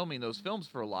there filming those films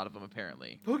for a lot of them,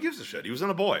 apparently. Who gives a shit? He was in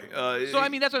A Boy. So I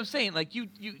mean, that's what I'm saying. Like you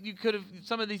could have,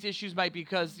 some of these issues might be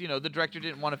because the director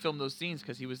didn't want to film those scenes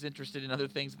because he was interested in other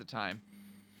things at the time.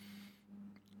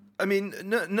 I mean,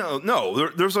 no.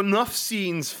 There's enough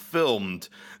scenes filmed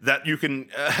that you can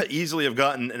easily have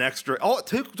gotten an extra. All it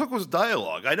took was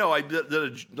dialogue. I know I did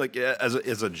it like as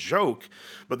a joke,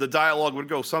 but the dialogue would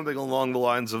go something along the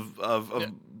lines of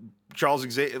Charles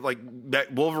Xavier, like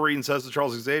Wolverine says to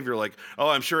Charles Xavier, like, "Oh,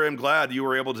 I'm glad you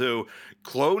were able to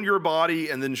clone your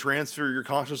body and then transfer your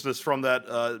consciousness from that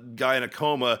guy in a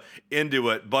coma into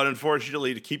it. But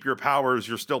unfortunately, to keep your powers,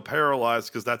 you're still paralyzed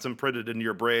because that's imprinted into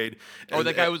your brain." And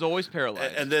that guy was always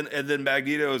paralyzed. And then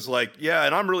Magneto is like, "Yeah,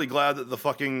 and I'm really glad that the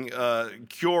fucking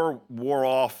cure wore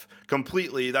off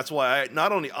completely. That's why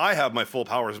not only I have my full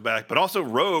powers back, but also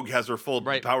Rogue has her full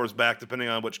powers back, depending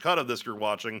on which cut of this you're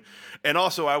watching. And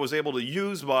also, I was able to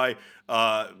use my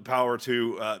power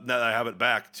to now that I have it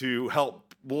back to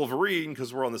help Wolverine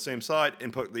because we're on the same side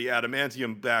and put the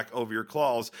adamantium back over your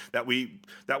claws." That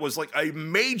was like a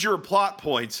major plot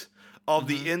point of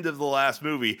the end of the last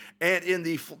movie, and in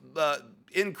the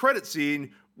end credit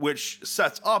scene, which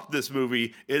sets up this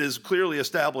movie, it is clearly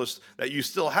established that you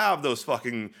still have those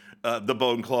fucking the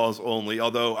bone claws only,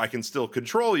 although I can still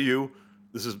control you.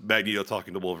 This is Magneto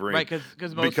talking to Wolverine, right?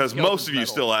 Because most of you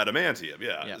still adamantium,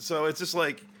 yeah. So it's just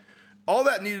like all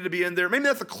that needed to be in there. Maybe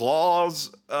not the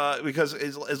claws, because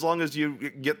as long as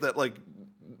you get that, like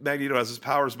Magneto has his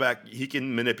powers back, he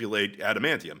can manipulate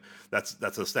adamantium. That's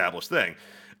an established thing.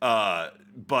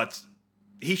 But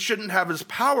he shouldn't have his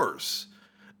powers.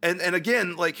 And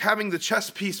again, like having the chess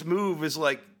piece move is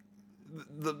like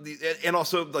and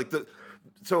also like the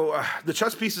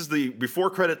chess piece is the before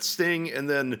credits sting, and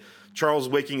then Charles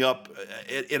waking up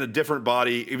in a different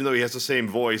body, even though he has the same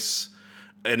voice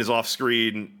and is off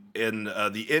screen in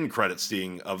the end credits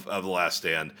sting of The Last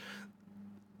Stand.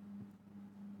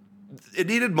 It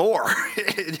needed more.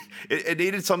 it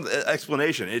needed some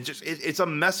explanation. It's a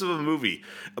mess of a movie,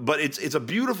 but it's a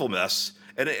beautiful mess.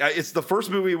 And it's the first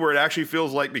movie where it actually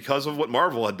feels like, because of what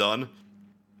Marvel had done,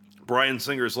 Bryan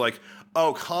Singer's like,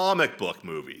 oh, comic book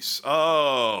movies.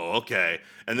 Oh, okay.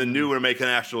 And then knew to make an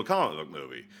actual comic book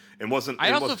movie.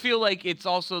 I also feel like it's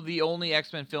also the only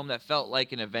X-Men film that felt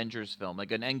like an Avengers film,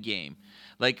 like an Endgame.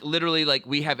 Like literally, like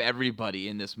we have everybody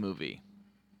in this movie.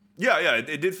 Yeah,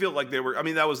 it did feel like they were. I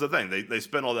mean, that was the thing. They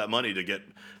spent all that money to get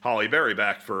Halle Berry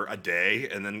back for a day,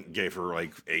 and then gave her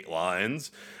like 8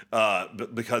 lines,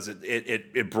 because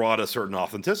it brought a certain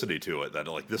authenticity to it. That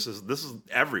like this is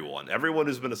everyone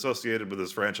who's been associated with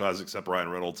this franchise except Ryan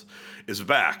Reynolds is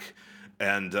back,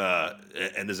 and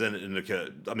is in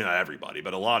the. I mean, not everybody,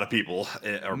 but a lot of people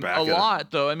are back. A lot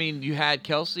though. I mean, you had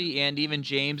Kelsey and even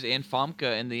James and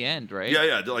Famke in the end, right?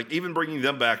 Yeah. Like even bringing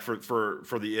them back for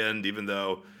the end, even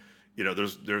though.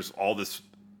 There's all this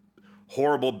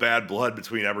horrible bad blood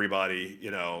between everybody,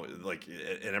 like,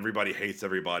 and everybody hates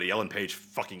everybody. Ellen Page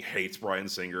fucking hates Bryan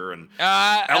Singer, and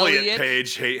Elliot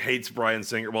Page hates Bryan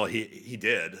Singer. Well, he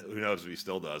did. Who knows if he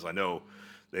still does? I know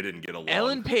they didn't get along.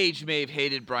 Ellen Page may have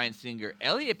hated Bryan Singer.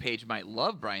 Elliot Page might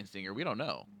love Bryan Singer. We don't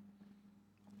know.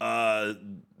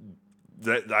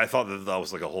 I thought that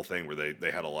was like a whole thing where they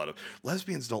had a lot of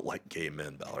lesbians don't like gay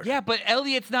men, Ballard. Yeah, but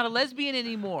Elliot's not a lesbian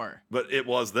anymore. But it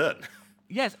was then.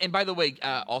 Yes, and by the way,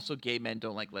 also gay men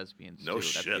don't like lesbians. No too.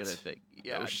 shit. That's the other thing.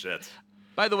 Yeah. No shit.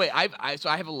 By the way, I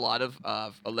have a lot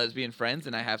of lesbian friends,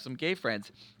 and I have some gay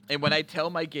friends. And when I tell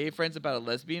my gay friends about a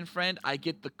lesbian friend, I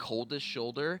get the coldest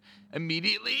shoulder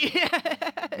immediately.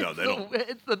 No, they don't.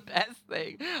 It's the best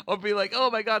thing. I'll be like, oh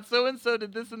my God, so-and-so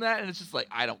did this and that. And it's just like,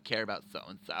 I don't care about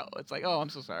so-and-so. It's like, oh, I'm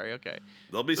so sorry. Okay.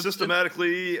 They'll be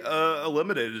systematically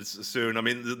eliminated soon. I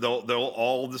mean, they'll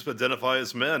all just identify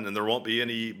as men, and there won't be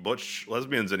any butch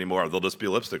lesbians anymore. They'll just be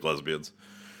lipstick lesbians.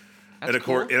 That's and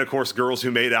cool. of course, girls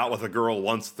who made out with a girl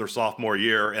once their sophomore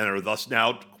year and are thus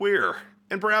now queer,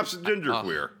 and perhaps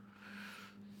genderqueer.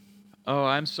 Oh,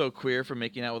 I'm so queer for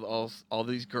making out with all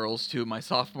these girls too. My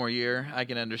sophomore year, I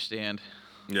can understand.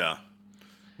 Yeah.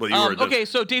 Well, you were okay,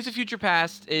 so Days of Future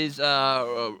Past is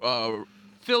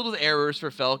filled with errors for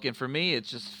Felk, and for me,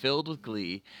 it's just filled with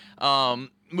glee.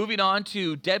 Moving on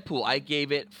to Deadpool, I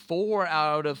gave it 4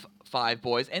 out of 5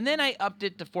 boys, and then I upped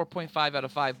it to 4.5 out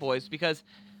of 5 boys because,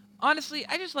 honestly,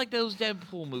 I just like those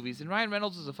Deadpool movies, and Ryan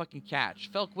Reynolds is a fucking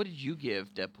catch. Felk, what did you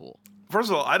give Deadpool? First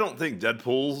of all, I don't think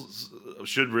Deadpool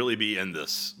should really be in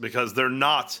this because they're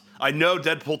not. I know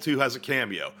Deadpool 2 has a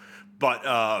cameo, but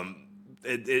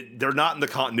they're not in the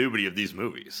continuity of these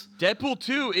movies. Deadpool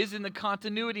 2 is in the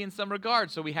continuity in some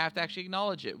regard, so we have to actually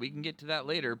acknowledge it. We can get to that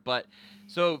later. But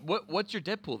so, what's your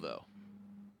Deadpool though?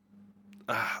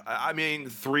 I mean,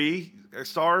 3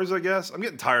 stars, I guess. I'm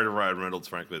getting tired of Ryan Reynolds,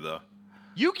 frankly, though.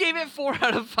 You gave it 4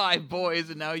 out of 5 boys,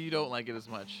 and now you don't like it as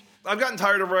much. I've gotten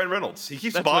tired of Ryan Reynolds. He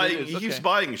keeps buying. He keeps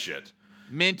buying shit.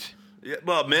 Mint. Yeah,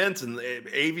 well, mint and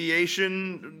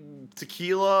aviation,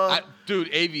 tequila.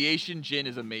 Dude, aviation gin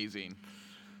is amazing.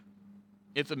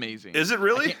 It's amazing. Is it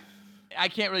really? I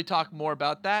can't really talk more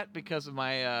about that because of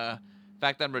my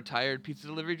fact that I'm a retired pizza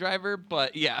delivery driver.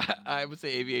 But yeah, I would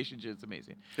say aviation gin is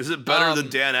amazing. Is it better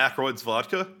than Dan Aykroyd's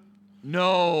vodka?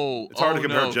 No. It's hard to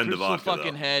compare gin to Crystal vodka,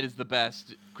 fucking though. Head is the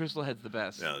best. Crystal Head's the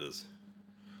best. Yeah, it is.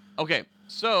 Okay,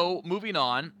 so moving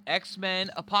on. X-Men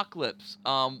Apocalypse.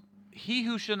 He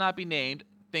who shall not be named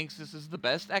thinks this is the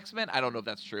best X-Men. I don't know if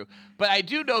that's true, but I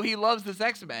do know he loves this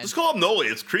X-Men. Just call him Noli.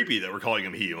 It's creepy that we're calling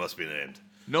him he who must be named.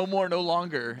 No more, no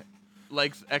longer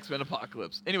likes X-Men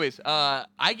Apocalypse. Anyways,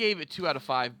 I gave it 2 out of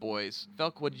 5 boys.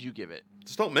 Felk, what did you give it?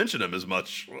 Just don't mention him as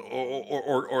much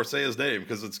or say his name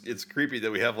because it's creepy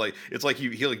that we have like it's like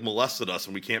he like molested us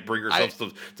and we can't bring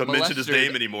ourselves to mention his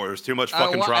name anymore. There's too much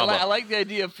fucking drama. I like the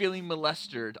idea of feeling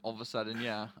molested all of a sudden.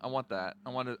 Yeah, I want that.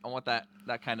 I want that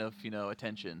kind of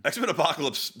attention. X-Men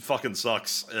Apocalypse fucking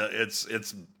sucks.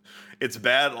 It's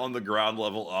bad on the ground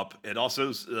level up. It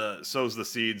also sows the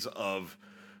seeds of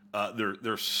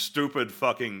their stupid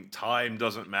fucking time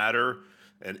doesn't matter.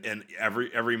 And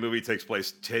every movie takes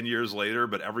place 10 years later,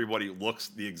 but everybody looks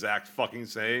the exact fucking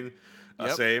same.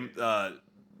 Same.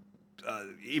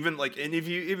 Even like, and if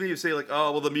you say like,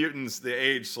 oh well, the mutants they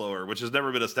age slower, which has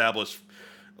never been established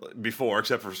before,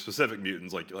 except for specific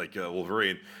mutants like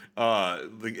Wolverine.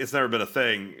 It's never been a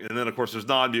thing. And then of course there's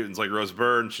non-mutants like Rose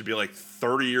Byrne should be like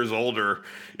 30 years older.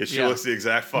 Yet she looks the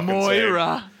exact fucking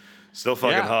Moira. same. Still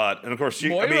fucking hot, and of course she.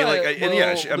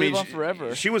 Moira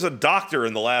she was a doctor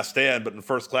in The Last Stand, but in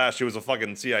First Class she was a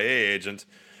fucking CIA agent.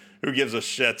 Who gives a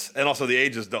shit? And also the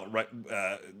ages don't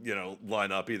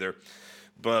line up either.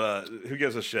 But who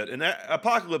gives a shit? And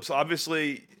Apocalypse,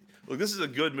 obviously, look, this is a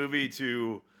good movie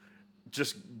to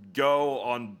just go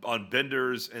on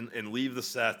benders and leave the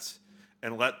set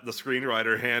and let the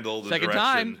screenwriter handle the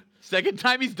direction. Second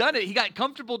time he's done it. He got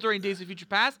comfortable during Days of Future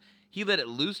Past. He let it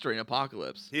loose during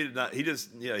Apocalypse. He did not. He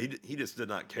just did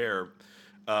not care.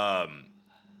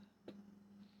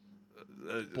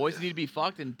 Boys need to be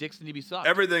fucked and dicks need to be sucked.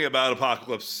 Everything about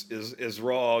Apocalypse is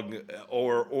wrong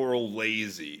or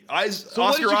lazy. So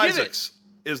Oscar Isaacs.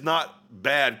 is not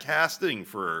bad casting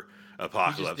for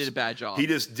Apocalypse. He just did a bad job. He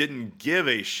just didn't give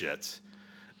a shit.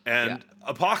 And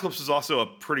Apocalypse is also a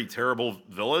pretty terrible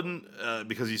villain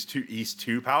because he's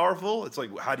too powerful. It's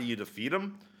like, how do you defeat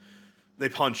him? They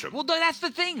punch him. Well, that's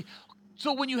the thing.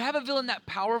 So when you have a villain that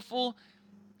powerful,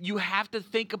 you have to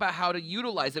think about how to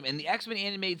utilize him. And the X-Men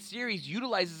animated series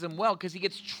utilizes him well because he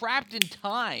gets trapped in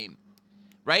time,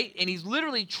 right? And he's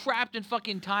literally trapped in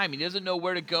fucking time. He doesn't know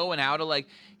where to go and how to, like,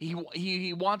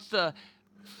 he wants to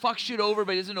fuck shit over,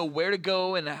 but he doesn't know where to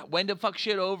go and when to fuck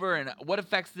shit over and what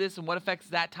affects this and what affects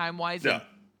that time-wise. Yeah. And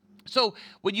so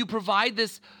when you provide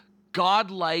this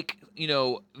godlike,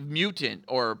 mutant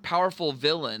or powerful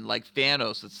villain like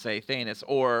Thanos, let's say Thanos,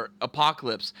 or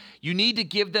Apocalypse, you need to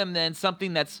give them then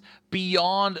something that's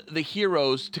beyond the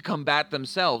heroes to combat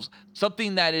themselves.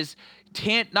 Something that is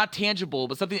not tangible,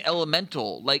 but something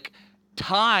elemental, like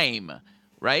time,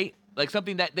 right? Like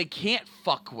something that they can't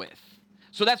fuck with.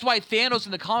 So that's why Thanos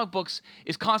in the comic books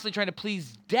is constantly trying to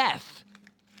please Death.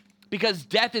 Because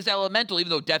Death is elemental, even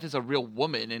though Death is a real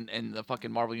woman in the fucking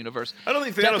Marvel universe. I don't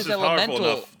think Thanos is powerful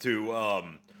enough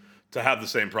to have the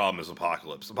same problem as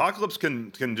Apocalypse. Apocalypse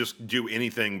can just do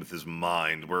anything with his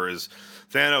mind, whereas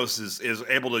Thanos is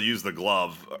able to use the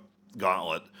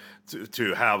gauntlet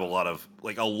to have a lot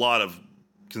of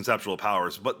conceptual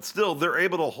powers, but still they're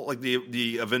able to, like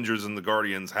the Avengers and the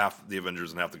Guardians, half the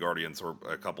Avengers and half the Guardians, or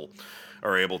a couple,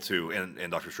 are able to,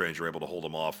 and Doctor Strange are able to hold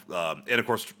them off, and of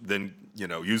course then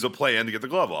use a plan to get the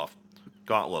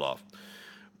gauntlet off.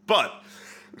 But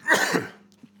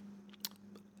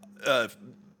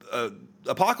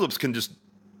Apocalypse can just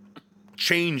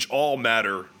change all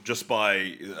matter just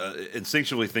by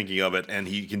instinctively thinking of it, and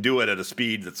he can do it at a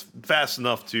speed that's fast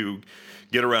enough to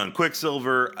get around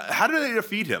Quicksilver. How do they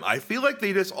defeat him? I feel like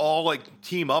they just all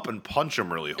team up and punch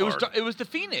him really hard. It was the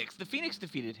Phoenix. The Phoenix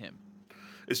defeated him.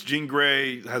 Is Jean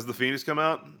Grey, has the Phoenix come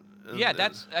out? Yeah,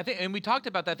 I think, and we talked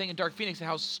about that thing in Dark Phoenix and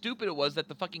how stupid it was that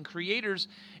the fucking creators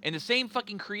and the same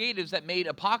fucking creatives that made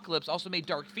Apocalypse also made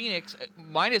Dark Phoenix,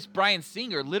 minus Bryan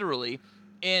Singer, literally,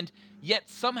 and yet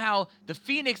somehow the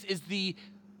Phoenix is the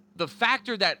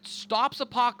factor that stops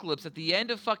Apocalypse at the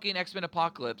end of fucking X-Men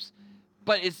Apocalypse,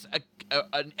 but it's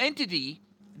an entity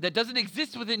that doesn't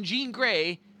exist within Jean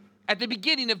Grey at the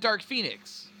beginning of Dark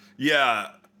Phoenix.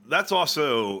 Yeah, that's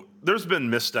also, there's been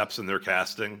missteps in their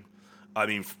casting. I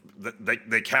mean,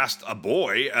 they cast a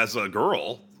boy as a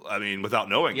girl, I mean, without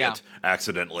knowing it,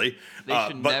 accidentally. They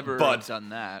should never have done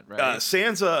that, right?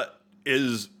 Sansa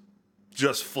is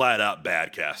just flat out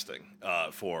bad casting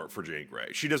for Jean Grey.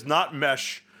 She does not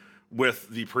mesh with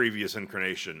the previous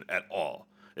incarnation at all.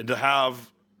 And to have,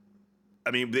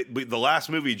 I mean, the last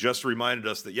movie just reminded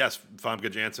us that, yes, Famke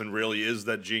Janssen really is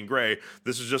that Jean Grey.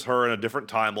 This is just her in a different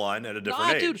timeline at a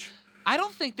different age. Dude, I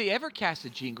don't think they ever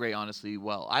casted Jean Grey, honestly,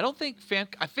 well. I don't think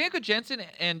Famke Janssen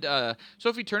and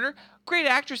Sophie Turner, great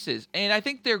actresses. And I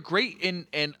think they're great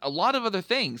in a lot of other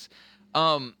things.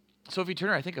 Sophie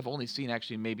Turner, I think I've only seen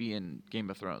actually maybe in Game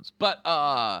of Thrones. But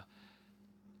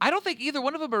I don't think either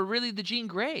one of them are really the Jean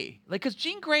Grey. Like, because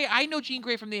Jean Grey, I know Jean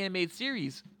Grey from the animated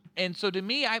series. And so to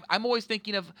me, I'm always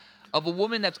thinking of a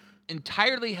woman that's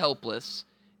entirely helpless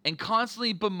and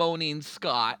constantly bemoaning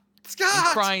Scott. And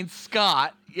crying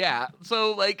Scott. Yeah.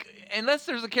 So, like, unless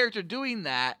there's a character doing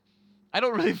that, I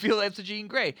don't really feel that's a Jean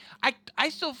Grey. I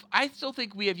still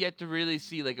think we have yet to really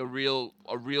see like a real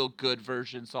good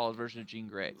version, solid version of Jean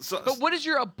Grey. But what is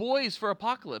your boys for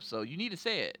Apocalypse though? You need to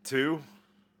say it. 2?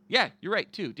 Yeah, you're right.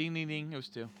 2. Ding ding ding. It was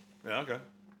 2. Yeah. Okay.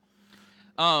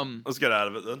 Let's get out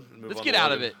of it then. Let's get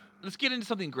out of it. Let's get into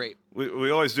something great.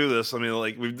 We always do this. I mean,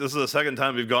 like, this is the second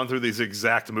time we've gone through these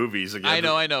exact movies again.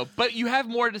 I know. But you have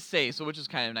more to say, so which is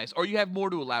kind of nice. Or you have more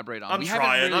to elaborate on. I'm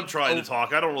trying to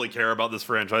talk. I don't really care about this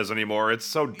franchise anymore. It's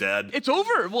so dead. It's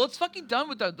over. Well, it's fucking done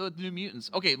with the New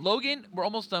Mutants. Okay, Logan, we're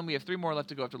almost done. We have 3 more left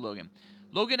to go after Logan.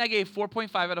 Logan, I gave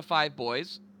 4.5 out of 5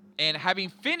 boys. And having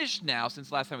finished now,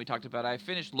 since last time we talked about it, I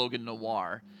finished Logan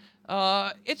Noir.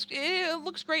 It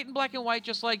looks great in black and white,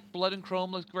 just like Blood and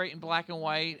Chrome looks great in black and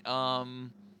white.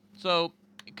 So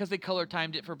because they color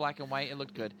timed it for black and white, it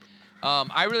looked good.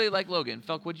 I really like Logan.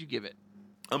 Felk, what'd you give it?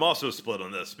 I'm also split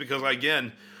on this because,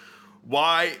 again,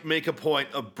 why make a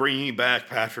point of bringing back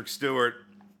Patrick Stewart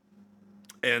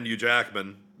and Hugh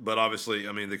Jackman? But obviously,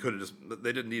 I mean, they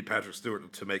didn't need Patrick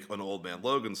Stewart to make an Old Man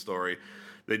Logan story.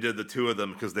 They did the 2 of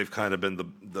them because they've kind of been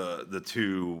the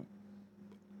 2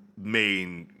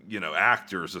 main,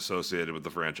 actors associated with the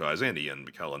franchise, and Ian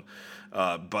McKellen.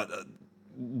 But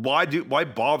why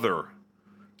bother?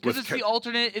 Because it's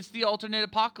the alternate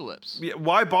Apocalypse. Yeah,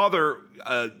 why bother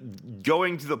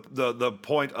going to the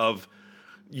point of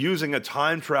using a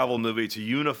time travel movie to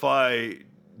unify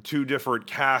two different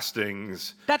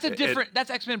castings. That's that's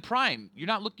X-Men Prime. You're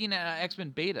not looking at X-Men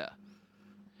Beta.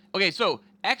 Okay, so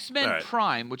X-Men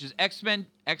Prime, which is X-Men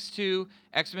X2,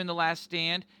 X-Men The Last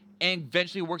Stand, and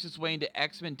eventually works its way into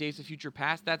X-Men Days of Future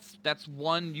Past. That's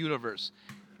one universe.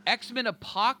 X-Men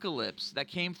Apocalypse that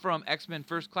came from X-Men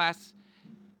First Class,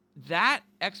 that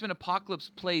X-Men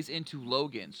Apocalypse plays into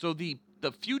Logan. So the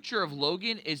future of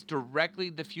Logan is directly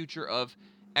the future of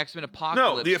X-Men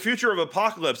Apocalypse. No, the future of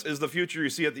Apocalypse is the future you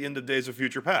see at the end of Days of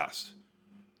Future Past.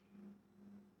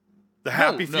 The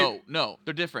happy No,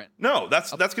 they're different. No,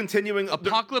 that's continuing.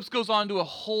 Apocalypse goes on to a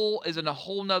whole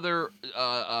nother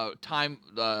time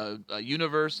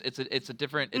universe. It's a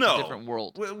different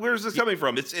world. Where's this coming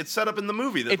from? It's set up in the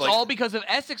movie. It's all because of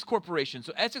Essex Corporation.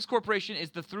 So Essex Corporation is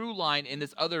the through line in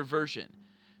this other version.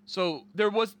 So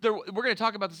we're going to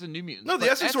talk about this in New Mutants. No,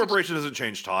 the Essex Corporation doesn't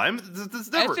change time.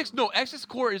 It's never. Essex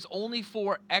Corp is only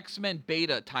for X-Men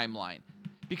Beta timeline.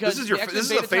 Because this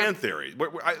is a fan theory.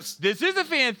 This is a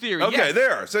fan theory. Okay, yes.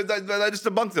 There. So I just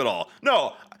debunked it all.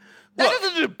 No. That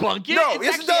doesn't debunk it. No,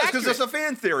 yes, it does, because it's a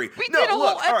fan theory. We did a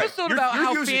whole episode about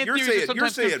how fan theories are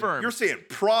sometimes confirmed. You're saying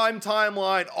prime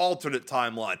timeline, alternate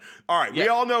timeline. All right, we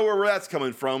all know where that's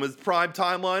coming from. It's prime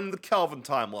timeline and the Kelvin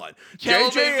timeline.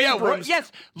 J.J. Abrams.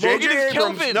 Yes, Logan is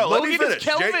Kelvin. No, Logan let me is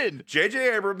Kelvin.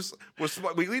 J.J. Abrams was.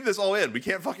 We leave this all in. We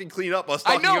can't fucking clean up us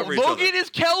talking over each other. Logan is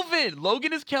Kelvin.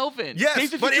 Logan is Kelvin.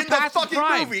 Yes, but in the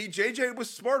fucking movie, J.J. was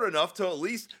smart enough to at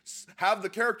least have the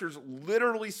characters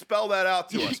literally spell that out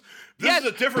to us. This is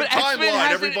a different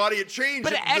timeline, everybody. It changed.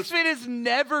 But X-Men has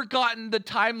never gotten the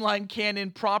timeline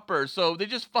canon proper, so they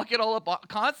just fuck it all up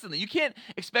constantly. You can't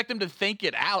expect them to think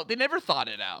it out. They never thought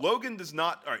it out. Logan does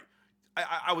not. All right,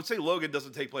 I would say Logan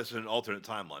doesn't take place in an alternate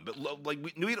timeline, but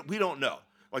we don't know.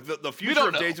 Like the future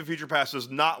of Days of Future Past does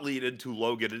not lead into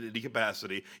Logan in any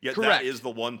capacity, yet that is the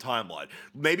one timeline.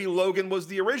 Maybe Logan was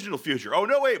the original future. Oh,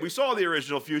 no, wait, we saw the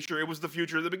original future. It was the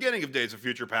future at the beginning of Days of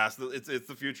Future Past. It's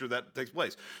the future that takes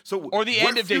place. So or the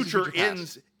end of Days of Future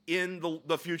ends in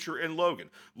the future in Logan.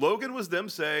 Logan was them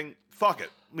saying, fuck it.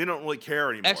 We don't really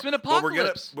care anymore. X-Men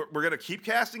Apocalypse. But we're gonna keep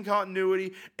casting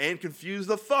continuity and confuse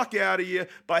the fuck out of you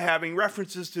by having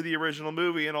references to the original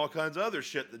movie and all kinds of other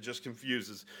shit that just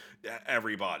confuses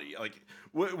everybody. Like,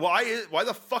 why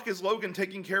the fuck is Logan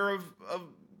taking care of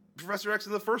Professor X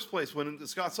in the first place when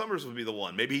Scott Summers would be the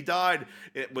one? Maybe he died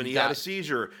when he had a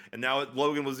seizure, and now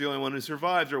Logan was the only one who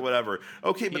survived or whatever.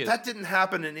 Okay, but that didn't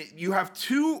happen, and you have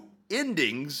two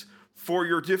endings for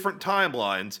your different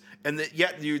timelines, and that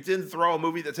yet you didn't throw a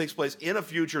movie that takes place in a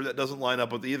future that doesn't line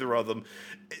up with either of them.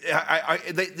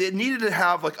 They needed to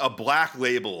have like a black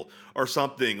label or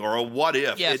something, or a what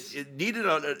if. Yes. It needed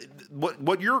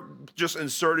what you're just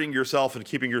inserting yourself and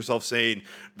keeping yourself sane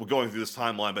going through this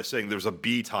timeline by saying there's a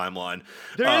B timeline.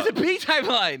 There is a B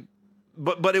timeline.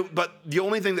 But the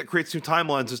only thing that creates new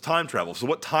timelines is time travel. So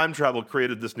what time travel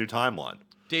created this new timeline?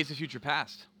 Days of Future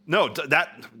Past. No.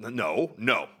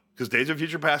 Because Days of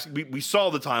Future Past, we saw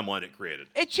the timeline it created.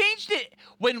 It changed it.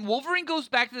 When Wolverine goes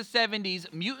back to the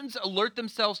 70s, mutants alert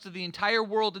themselves to the entire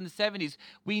world in the 70s.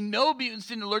 We know mutants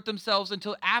didn't alert themselves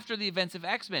until after the events of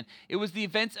X-Men. It was the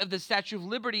events of the Statue of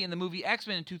Liberty in the movie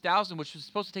X-Men in 2000, which was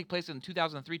supposed to take place in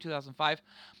 2003, 2005.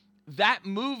 That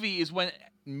movie is when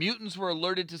mutants were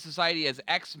alerted to society as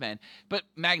X-Men. But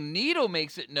Magneto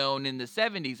makes it known in the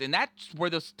 70s, and that's where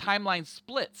this timeline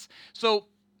splits. So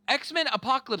X-Men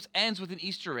Apocalypse ends with an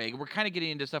Easter egg. We're kind of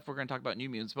getting into stuff we're going to talk about New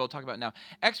Mutants, but we'll talk about it now.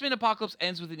 X-Men Apocalypse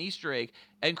ends with an Easter egg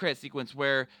end credit sequence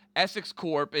where Essex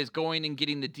Corp is going and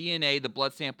getting the DNA, the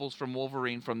blood samples from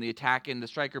Wolverine from the attack in the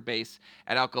Stryker base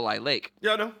at Alkali Lake.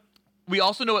 Yeah, I know. We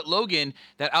also know at Logan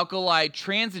that Alkali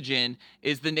Transigen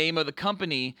is the name of the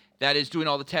company that is doing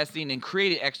all the testing and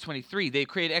created X-23. They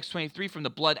created X-23 from the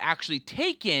blood actually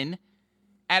taken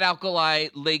at Alkali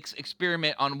Lake's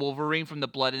experiment on Wolverine from the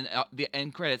blood in the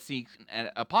end credit scene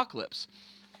at Apocalypse.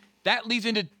 That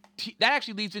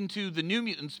actually leads into the New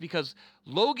Mutants because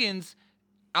Logan's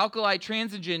Alkali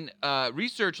Transigen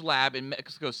research lab in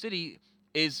Mexico City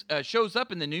shows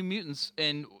up in the New Mutants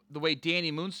in the way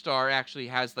Danny Moonstar actually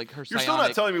has like her. You're still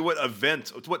not telling me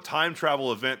what time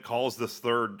travel event calls this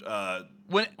third.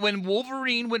 When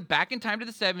Wolverine went back in time to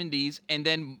the 70s, and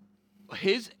then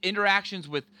his interactions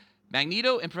with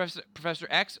Magneto and Professor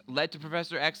X led to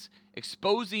Professor X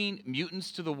exposing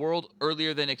mutants to the world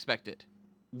earlier than expected.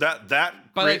 By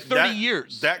like 30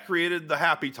 years. That created the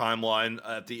happy timeline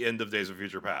at the end of Days of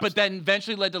Future Past. But then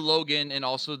eventually led to Logan and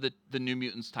also the New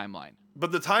Mutants timeline.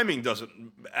 But the timing doesn't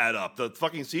add up. The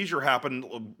fucking seizure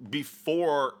happened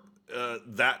before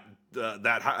that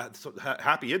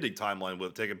happy ending timeline would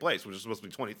have taken place, which is supposed to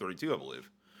be 2032, I believe.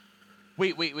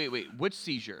 Wait. Which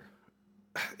seizure?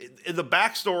 in the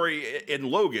backstory in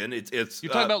Logan, it's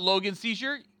You're talking about Logan's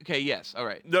seizure? Okay, yes, all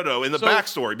right. No, in the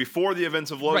backstory before the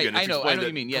events of Logan. Right, it's I know explained what that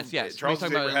you mean. Yes. Charles We're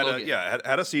talking Xavier about Logan.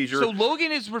 had a seizure. So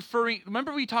Logan is referring.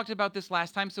 Remember we talked about this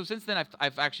last time. So since then,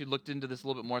 I've actually looked into this a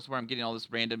little bit more. So where I'm getting all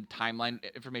this random timeline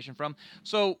information from.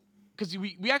 So because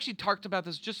we actually talked about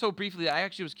this just so briefly, I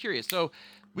actually was curious. So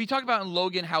we talked about in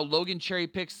Logan how Logan cherry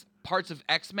picks parts of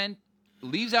X-Men,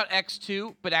 leaves out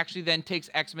X2, but actually then takes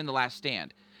X-Men: The Last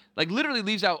Stand. Like literally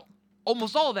leaves out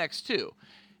almost all of X2.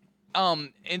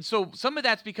 And so some of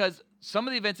that's because some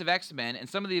of the events of X-Men and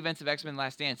some of the events of X-Men: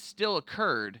 Last Stand still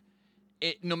occurred,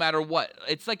 no matter what.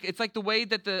 It's like the way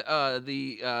that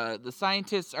the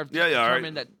scientists are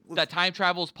determined that time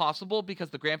travel is possible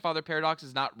because the grandfather paradox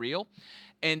is not real,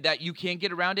 and that you can't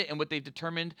get around it. And what they've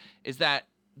determined is that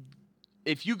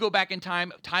if you go back in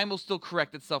time, time will still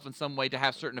correct itself in some way to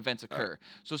have certain events occur. Right.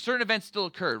 So certain events still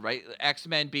occurred, right?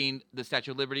 X-Men being the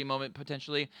Statue of Liberty moment,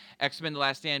 potentially. X-Men: The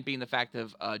Last Stand being the fact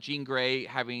of Jean Grey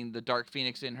having the Dark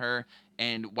Phoenix in her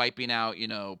and wiping out,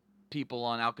 people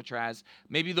on Alcatraz.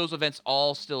 Maybe those events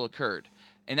all still occurred.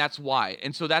 And that's why.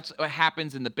 And so that's what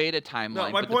happens in the beta timeline. No,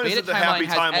 my point is that the happy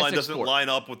timeline doesn't line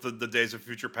up with the Days of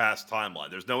Future Past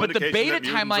timeline. There's no indication that mutants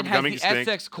are becoming extinct. But the beta timeline has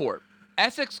the SX Corp.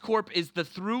 SX Corp is the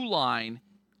through line.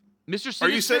 Mr. Sinister. Are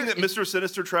you saying that Mr.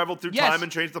 Sinister traveled through time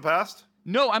and changed the past?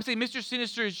 No, I'm saying Mr.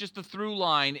 Sinister is just the through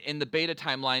line in the beta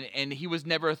timeline, and he was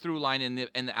never a through line in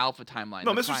the alpha timeline.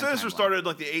 No, Mr. Sinister started in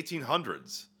like the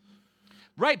 1800s.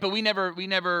 Right, but we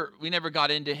never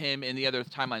got into him in the other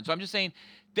timeline. So I'm just saying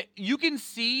that you can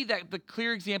see that the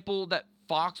clear example that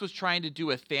Fox was trying to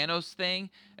do a Thanos thing,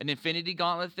 an Infinity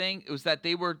Gauntlet thing. It was that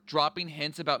they were dropping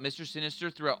hints about Mr. Sinister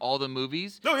throughout all the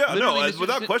movies. No, yeah, literally,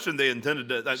 without question, they intended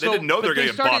to. They didn't know they were going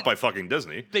to get bought by fucking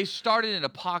Disney. They started in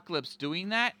Apocalypse doing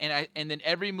that, and then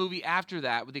every movie after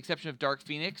that, with the exception of Dark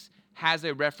Phoenix, has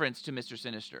a reference to Mr.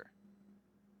 Sinister.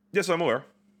 Yes, I'm aware.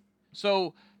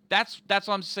 So that's what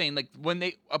I'm saying. Like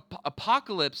when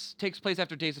Apocalypse takes place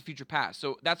after Days of Future Past,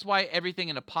 so that's why everything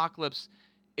in Apocalypse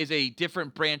is a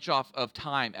different branch off of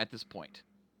time at this point.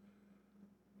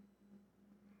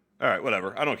 All right,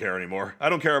 whatever. I don't care anymore. I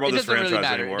don't care about this franchise really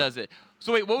matter, anymore. Does it?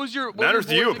 So wait, what was your matters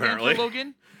to you apparently? For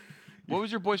Logan? What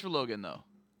was your voice for Logan though?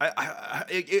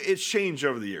 It's changed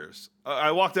over the years.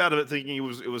 I walked out of it thinking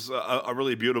it was a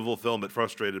really beautiful film, but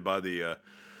frustrated by the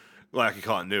lack of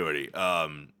continuity.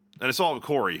 And it's all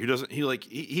Corey, who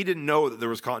he didn't know that there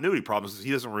was continuity problems.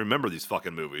 He doesn't remember these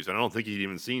fucking movies, and I don't think he'd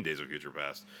even seen Days of Future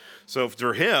Past. So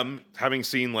for him, having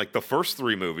seen like the first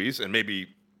three movies and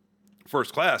maybe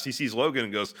First Class, he sees Logan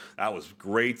and goes, "That was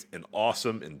great and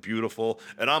awesome and beautiful."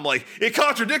 And I'm like, it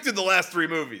contradicted the last three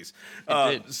movies.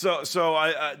 It did. So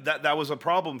that was a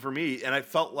problem for me, and I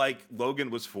felt like Logan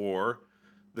was for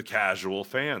the casual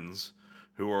fans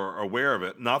who are aware of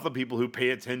it, not the people who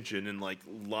pay attention and like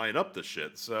line up the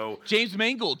shit. So James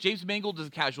Mangold is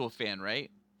a casual fan, right?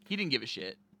 He didn't give a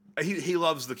shit. He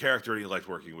loves the character and he liked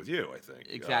working with you, I think.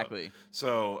 Exactly.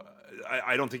 So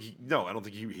I don't think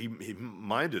he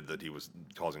minded that he was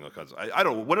causing all kinds of. I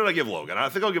don't. What did I give Logan? I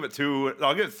think I'll give it 2.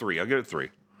 I'll give it 3. I'll give it 3.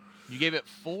 You gave it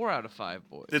 4 out of 5,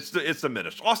 boys. It's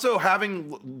diminished. Also,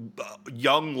 having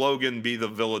young Logan be the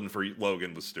villain for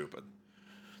Logan was stupid.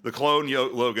 The clone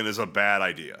Logan is a bad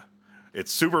idea.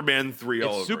 It's Superman 3 all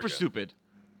over again. It's super stupid.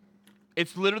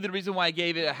 It's literally the reason why I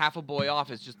gave it a half a boy off.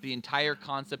 Is just the entire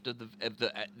concept of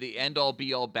the end all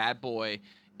be all bad boy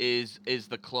is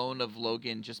the clone of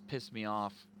Logan just pissed me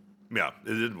off. Yeah,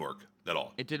 it didn't work at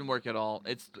all. It didn't work at all.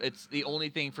 It's the only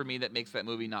thing for me that makes that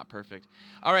movie not perfect.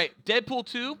 All right, Deadpool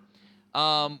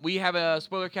 2. We have a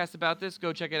spoiler cast about this.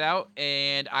 Go check it out,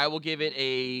 and I will give it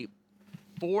a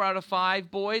 4 out of 5,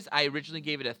 boys. I originally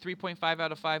gave it a 3.5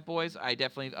 out of 5, boys. I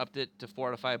definitely upped it to 4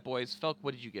 out of 5, boys. Felk,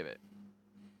 what did you give it?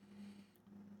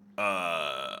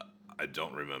 I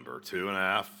don't remember.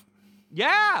 2.5.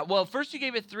 Yeah. Well, first you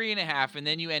gave it 3.5, and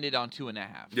then you ended on 2.5.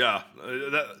 Yeah.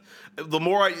 The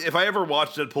more if I ever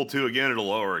watch Deadpool 2 again, it'll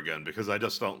lower again because I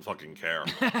just don't fucking care.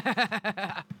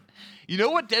 You know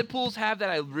what Deadpools have that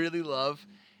I really love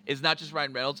is not just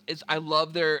Ryan Reynolds. I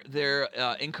love their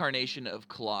incarnation of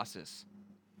Colossus.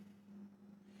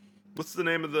 What's the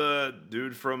name of the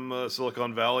dude from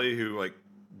Silicon Valley who like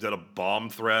did a bomb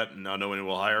threat and now no one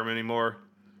will hire him anymore?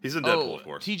 He's in Deadpool, of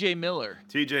course. T.J. Miller.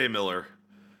 T.J. Miller.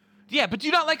 Yeah, but do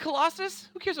you not like Colossus?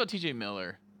 Who cares about T.J.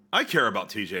 Miller? I care about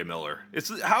T.J. Miller.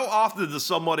 It's how often does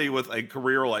somebody with a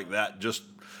career like that just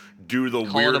do the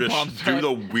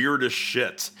weirdest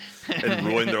shit and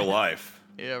ruin their life?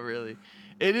 Yeah, really.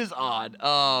 It is odd.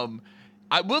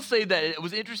 I will say that it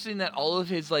was interesting that all of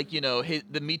his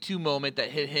the Me Too moment that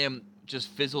hit him just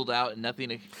fizzled out and nothing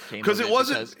came. Because of it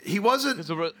wasn't. because He wasn't.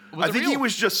 it I think he real.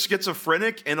 was just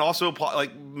schizophrenic and also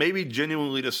like maybe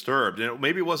genuinely disturbed. And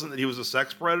maybe it wasn't that he was a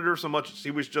sex predator so much as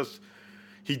he was just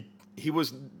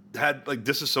had like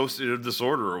dissociative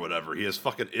disorder or whatever. He has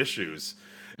fucking issues,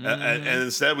 and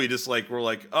instead we just like we're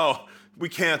like, oh, we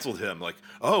canceled him. Like,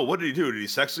 oh, what did he do? Did he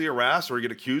sexually harass or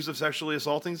get accused of sexually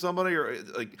assaulting somebody? Or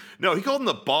like, no, he called him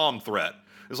the bomb threat.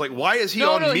 It's like, why is he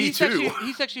on Me Too?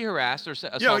 He sexually harassed or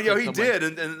assaulted Yeah, he someone.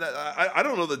 did, and I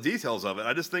don't know the details of it.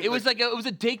 I just think It was like it was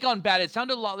a take on bad. It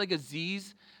sounded a lot like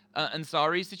Aziz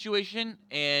Ansari situation.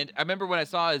 And I remember when I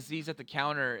saw Aziz at the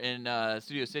counter in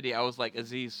Studio City, I was like,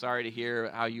 Aziz, sorry to hear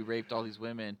how you raped all these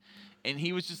women. And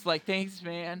he was just like, thanks,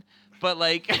 man. But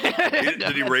like,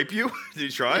 did he rape you? Did he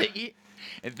try?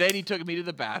 And then he took me to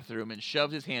the bathroom and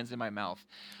shoved his hands in my mouth.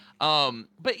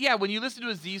 But yeah, when you listen to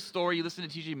Aziz's story, you listen to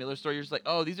TJ Miller's story, you're just like,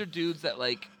 oh, these are dudes that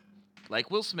like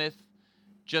Will Smith,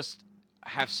 just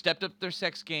have stepped up their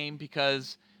sex game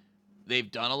because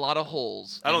they've done a lot of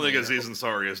holes. I don't think Aziz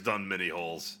Ansari has done many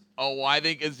holes. Oh, I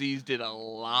think Aziz did a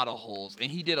lot of holes, and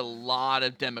he did a lot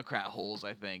of Democrat holes,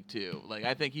 I think, too. Like,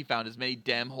 I think he found as many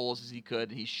Dem holes as he could,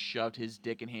 and he shoved his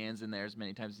dick and hands in there as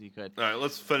many times as he could. All right,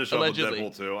 let's finish Allegedly. up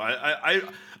with Deadpool 2.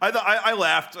 I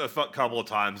laughed a couple of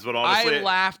times, but honestly, I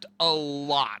laughed a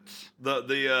lot.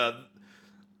 The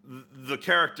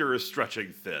character is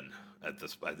stretching thin in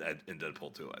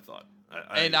Deadpool 2. I thought.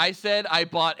 I said I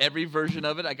bought every version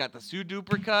of it. I got the Sue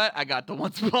Duper cut. I got the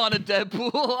Once Upon a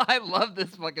Deadpool. I love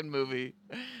this fucking movie.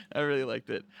 I really liked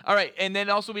it. All right, and then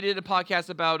also we did a podcast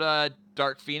about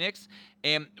Dark Phoenix,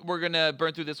 and we're gonna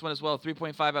burn through this one as well.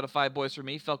 3.5 out of 5 boys for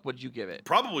me. Felk, what did you give it?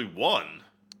 Probably 1.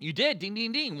 You did. Ding,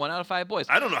 ding, ding. 1 out of 5 boys.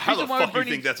 I don't know how Reason the why fuck we're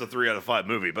you think that's a 3 out of 5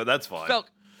 movie, but that's fine. Felk,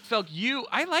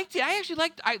 I liked it. I actually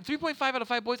liked 3.5 out of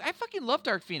 5 boys. I fucking love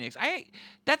Dark Phoenix.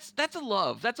 That's a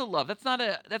love. That's a love. That's not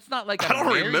like I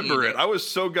don't remember it. I was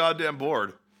so goddamn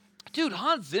bored. Dude,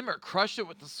 Hans Zimmer crushed it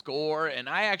with the score, and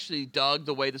I actually dug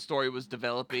the way the story was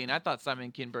developing. I thought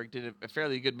Simon Kinberg did a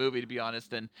fairly good movie, to be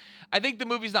honest. And I think the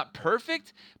movie's not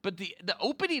perfect, but the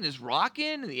opening is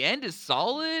rocking, and the end is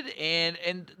solid, and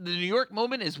the New York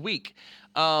moment is weak.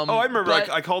 I remember.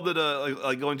 I called it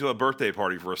like going to a birthday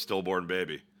party for a stillborn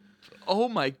baby. Oh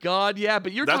my God, yeah,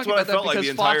 but you're That's talking what about I felt that like because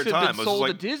the entire Fox time. had been It was sold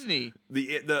like- to Disney.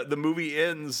 The movie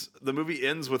ends. The movie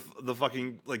ends with the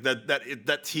fucking like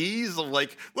that tease of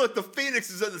like, look, the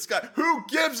Phoenix is in the sky. Who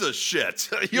gives a shit?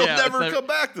 You'll Yeah, never it's come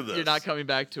back to this. You're not coming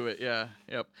back to it, yeah.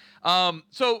 Yep.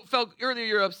 So, Felk, earlier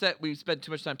you're upset we spent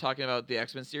too much time talking about the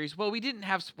X-Men series. Well, we didn't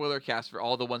have spoiler cast for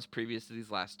all the ones previous to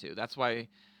these last two. That's why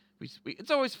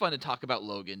it's always fun to talk about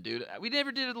Logan, dude. We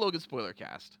never did a Logan spoiler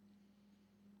cast.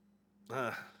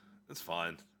 It's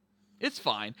fine. It's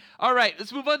fine. All right,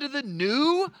 let's move on to the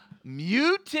New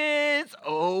Mutants.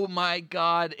 Oh my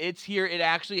God, it's here. It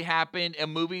actually happened. A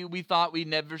movie we thought we'd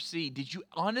never see. Did you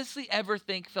honestly ever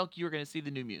think, Felk, you were going to see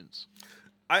the New Mutants?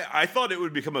 I thought it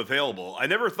would become available. I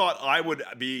never thought I would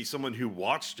be someone who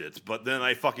watched it, but then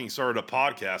I fucking started a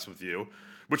podcast with you,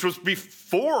 which was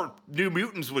before New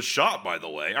Mutants was shot, by the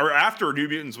way, or after New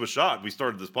Mutants was shot. We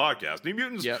started this podcast. New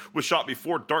Mutants was shot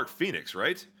before Dark Phoenix,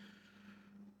 right?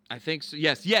 I think so.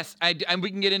 Yes. And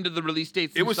we can get into the release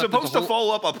dates. It was supposed to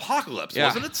follow up Apocalypse,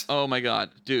 wasn't it? Oh my God,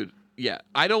 dude. Yeah,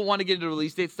 I don't want to get into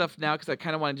release date stuff now because I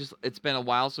kind of want to it's been a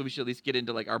while, so we should at least get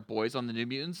into like our boys on the New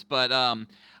Mutants. But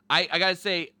I gotta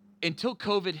say, until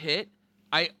COVID hit,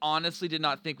 I honestly did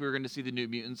not think we were going to see the New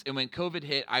Mutants. And when COVID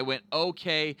hit, I went,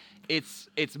 okay, it's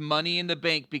money in the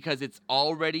bank because it's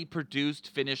already produced,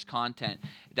 finished content.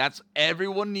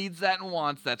 Everyone needs that and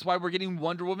wants. That's why we're getting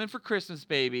Wonder Woman for Christmas,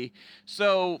 baby.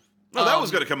 So no, that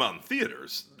was going to come out in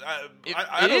theaters.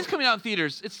 It is coming out in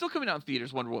theaters. It's still coming out in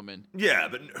theaters, Wonder Woman. Yeah,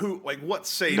 but what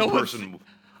sane person?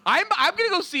 I'm going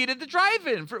to go see it at the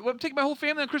drive-in. I'm taking my whole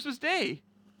family on Christmas Day.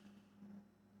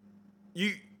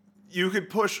 You could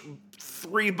push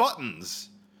 3 buttons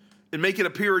and make it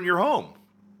appear in your home.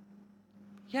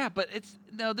 Yeah, but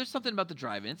there's something about the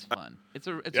drive-in. It's fun. It's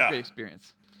a great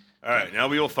experience. All right, now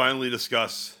we will finally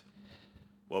discuss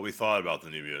what we thought about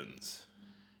the New Mutants.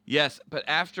 Yes, but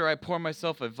after I pour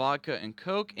myself a vodka and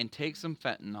Coke and take some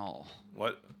fentanyl.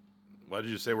 What? Why did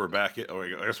you say we're back?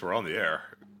 I guess we're on the air.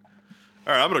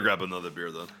 All right, I'm going to grab another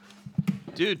beer then.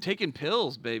 Dude, taking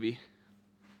pills, baby.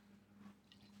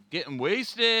 Getting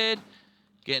wasted,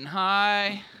 getting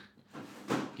high,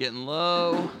 getting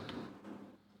low,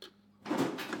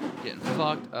 getting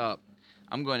fucked up.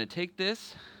 I'm going to take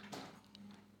this.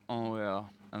 Oh, yeah.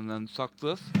 And then suck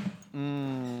this. Are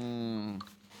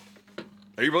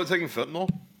you really taking fentanyl?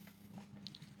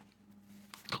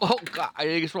 Oh, God. I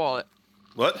need to swallow it.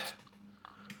 What?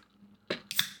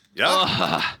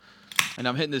 Yeah? And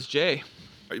I'm hitting this J.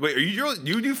 Wait,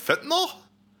 you do fentanyl?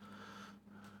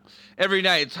 Every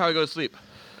night. It's how I go to sleep.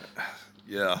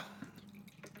 Yeah.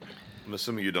 I'm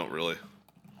assuming you don't really.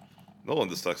 Nolan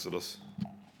just texted us.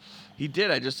 He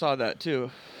did. I just saw that too.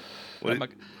 What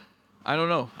I don't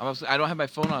know. I don't have my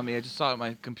phone on me. I just saw it on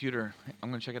my computer. I'm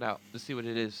going to check it out. Let's see what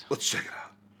it is. Let's check it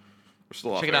out. We're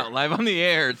still off Check it air. out live on the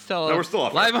air. It's No, we're still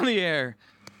off live air. on the air.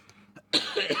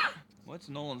 What's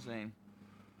Nolan saying?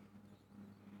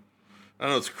 I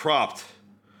don't know, it's cropped.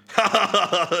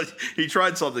 He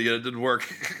tried something and it didn't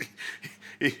work.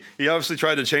 he obviously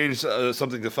tried to change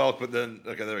something to Felk, but then,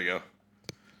 okay, there we go.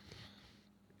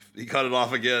 He cut it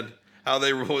off again. How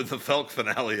they ruined the Felk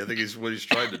finale, I think is what he's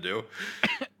trying to do.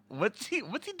 What's he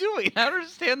doing? I don't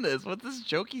understand this. What's this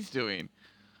joke he's doing?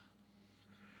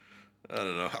 I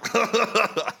don't know.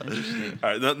 Interesting. All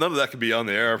right, none of that could be on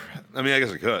the air. I mean, I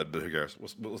guess it could, but who cares?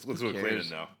 Let's do it clean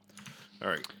now. All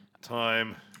right,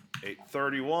 time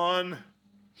 8:31.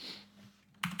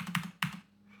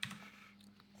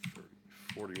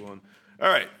 41. All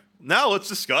right, now let's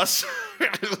discuss.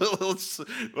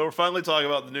 We're finally talking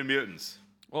about the New Mutants.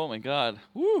 Oh my God.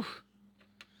 Woo.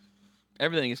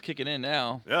 Everything is kicking in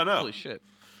now. Yeah, I know. Holy shit.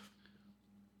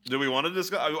 Do we want to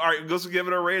discuss? All right, let's give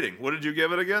it a rating. What did you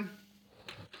give it again?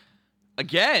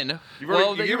 Again? You've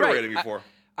already given it a rating before.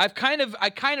 I kind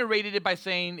of rated it by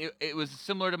saying it was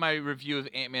similar to my review of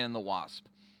Ant-Man and the Wasp.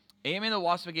 Ant-Man and the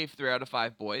Wasp I gave 3 out of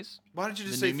 5 boys. Why did you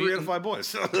just say 3 out of 5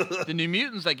 boys? The New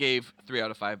Mutants I gave 3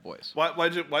 out of 5 boys.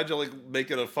 Why'd you like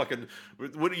make it a fucking?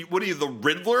 What are you, the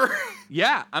Riddler?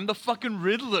 Yeah, I'm the fucking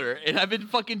Riddler, and I've been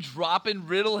fucking dropping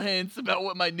riddle hints about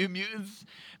what my New Mutants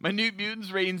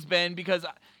ratings been because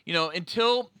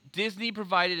until Disney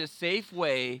provided a safe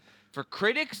way for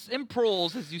critics and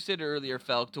pros, as you said earlier,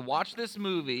 Felk, to watch this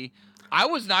movie, I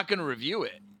was not going to review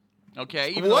it.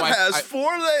 Okay. What has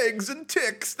 4 legs and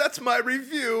ticks? That's my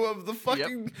review of the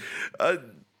fucking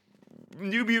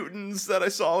New Mutants that I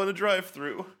saw in a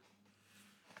drive-thru.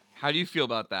 How do you feel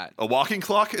about that? A walking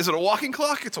clock? Is it a walking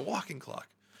clock? It's a walking clock.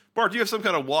 Bart, do you have some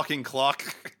kind of walking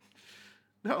clock?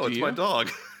 No, it's my dog.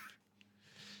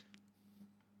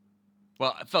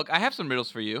 Well, Felk, I have some riddles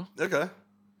for you. Okay.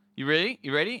 You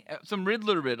ready? Some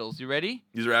Riddler riddles. You ready?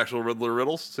 These are actual Riddler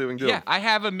riddles? See if we can do them. I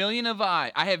have millions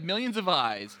of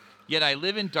eyes, yet I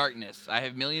live in darkness. I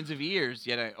have millions of ears,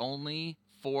 yet I only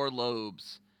 4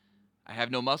 lobes. I have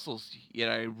no muscles,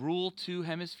 yet I rule 2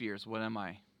 hemispheres. What am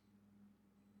I?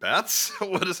 Bats?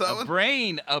 What is that one? A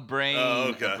brain. Oh,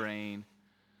 okay. A brain.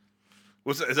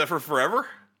 Is that for forever?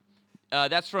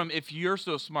 That's from If You're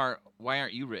So Smart, Why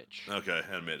Aren't You Rich? Okay,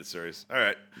 animated series. All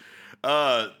right.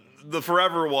 The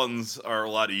forever ones are a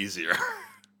lot easier.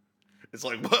 It's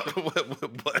like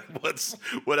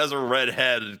what has a red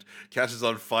head and catches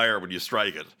on fire when you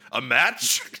strike it? A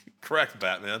match? Correct,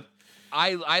 Batman.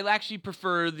 I actually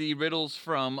prefer the riddles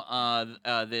from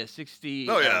the 60.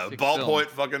 Oh yeah, 6 ballpoint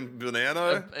film. fucking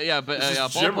banana.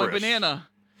 Ballpoint gibberish. banana.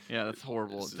 Yeah, that's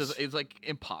horrible. It's like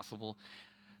impossible.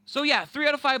 So yeah, 3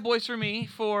 out of 5 boys for me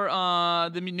for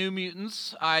the New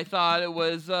Mutants. I thought it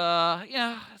was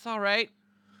it's all right.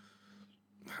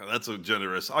 That's a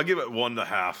generous. I'll give it 1.5.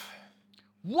 1.5.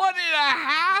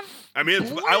 I mean,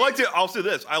 I liked it. I'll say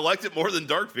this: I liked it more than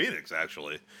Dark Phoenix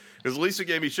actually, because at least it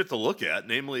gave me shit to look at,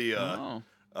 namely the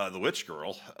Witch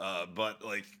Girl. But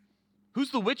like, who's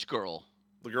the Witch Girl?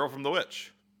 The girl from The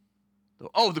Witch.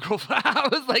 Oh, the girl. I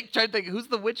was like trying to think, who's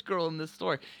the Witch Girl in this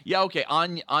story? Yeah, okay,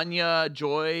 Anya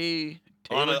Joy.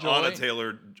 Anna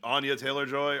Taylor-Joy,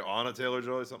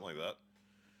 something like that.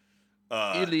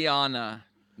 Ileana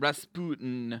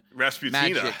Rasputina. Rasputina.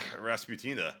 Magic.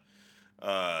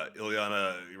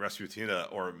 Ileana Rasputina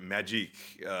or Magic.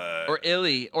 Or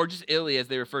Illy, or just Illy as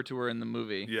they refer to her in the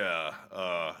movie. Yeah.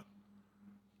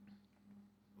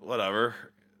 Whatever.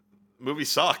 Movie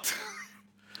sucked.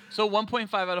 So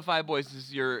 1.5 out of 5 boys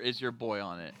is your boy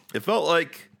on it. It felt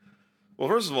like, well,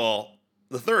 first of all,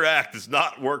 the third act does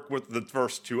not work with the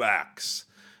first 2 acts.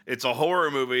 It's a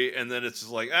horror movie, and then it's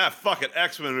just like, fuck it,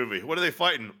 X-Men movie. What are they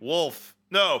fighting? Wolf?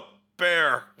 No,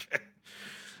 bear.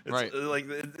 Right. Like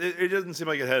it doesn't seem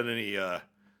like it had any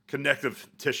connective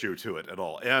tissue to it at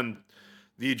all. And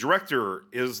the director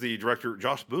is the director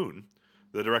Josh Boone,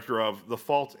 the director of The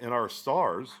Fault in Our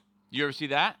Stars. You ever see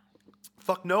that?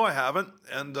 Fuck no, I haven't.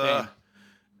 And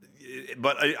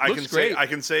but I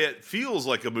can say it feels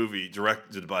like a movie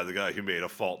directed by the guy who made A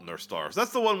Fault in Our Stars.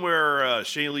 That's the one where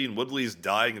Shailene Woodley's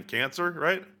dying of cancer,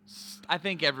 right? I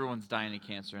think everyone's dying of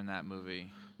cancer in that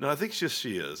movie. No, I think she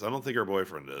is. I don't think her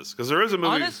boyfriend is. Because there is a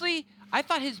movie. Honestly, I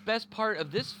thought his best part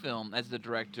of this film as the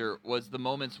director was the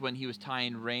moments when he was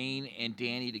tying Rain and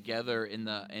Danny together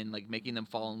and like making them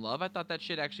fall in love. I thought that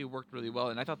shit actually worked really well,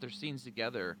 and I thought their scenes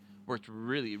together worked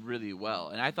really, really well.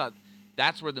 And I thought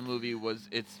that's where the movie was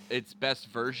its best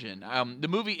version. The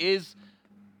movie is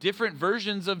different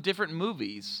versions of different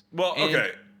movies. Well, and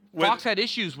okay. Fox had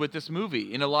issues with this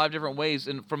movie in a lot of different ways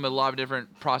and from a lot of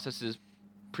different processes,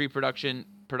 pre-production,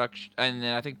 production, and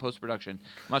then I think post-production.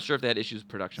 I'm not sure if they had issues with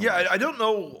production. Yeah, I don't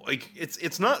know. Like,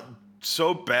 it's not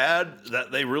so bad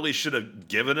that they really should have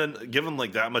given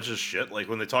like that much of shit. Like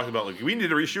when they talk about like we need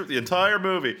to reshoot the entire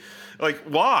movie. Like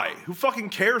why? Who fucking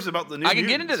cares about the new? I can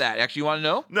Mutants? get into that. Actually, you want to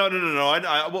know? No.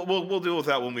 We'll deal with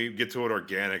that when we get to it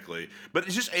organically. But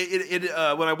it's just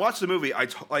when I watch the movie,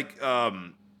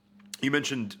 you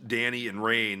mentioned Danny and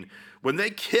Rain when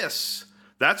they kiss.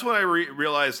 That's when I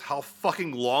realized how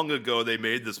fucking long ago they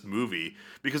made this movie,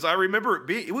 because I remember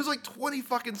it was like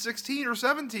 2016 or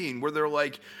 17 where they're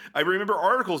like, I remember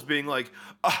articles being like,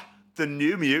 the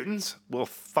New Mutants will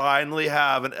finally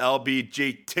have an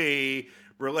LBGT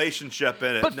relationship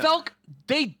in it. But Felk,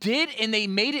 they did, and they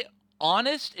made it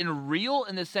honest and real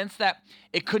in the sense that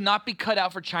it could not be cut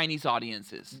out for Chinese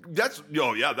audiences. That's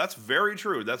very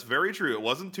true. That's very true. It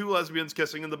wasn't two lesbians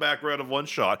kissing in the background of one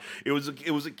shot. It was the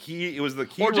key Or just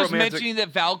romantic... mentioning that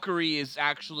Valkyrie is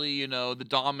actually, the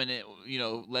dominant,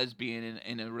 lesbian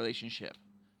in a relationship.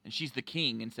 And she's the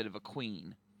king instead of a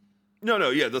queen.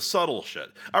 Yeah, the subtle shit.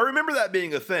 I remember that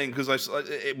being a thing because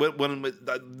when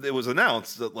it was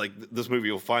announced that like this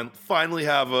movie will finally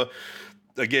have a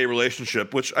gay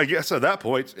relationship, which I guess at that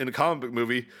point in a comic book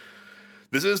movie,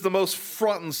 this is the most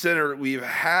front and center we've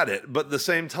had it. But at the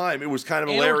same time, it was kind of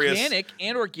hilarious.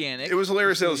 Organic. It was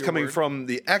hilarious that it was coming from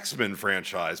the X-Men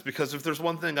franchise, because if there's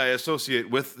one thing I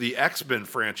associate with the X-Men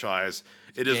franchise,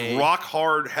 it is rock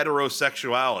hard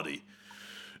heterosexuality.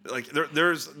 Like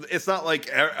it's not like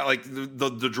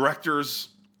the directors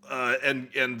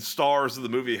and stars of the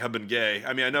movie have been gay.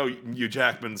 I mean, I know Hugh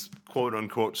Jackman's quote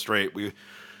unquote straight.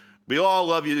 We all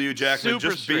love you, Hugh Jackman.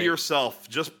 Super Just straight. be yourself.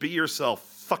 Just be yourself.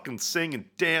 Fucking sing and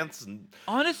dance and.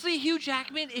 Honestly, Hugh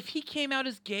Jackman, if he came out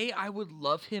as gay, I would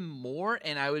love him more,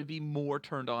 and I would be more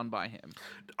turned on by him.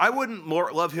 I wouldn't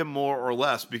love him more or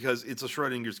less because it's a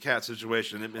Schrodinger's cat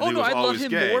situation. And I'd love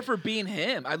him gay. more for being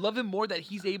him. I'd love him more that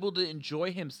he's able to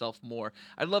enjoy himself more.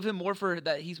 I'd love him more for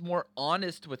that he's more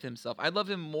honest with himself. I'd love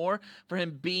him more for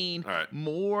him being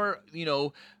more,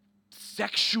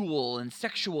 sexual and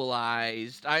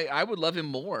sexualized. I would love him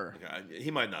more. Yeah,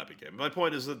 he might not be gay. My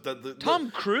point is that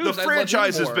Tom Cruise, the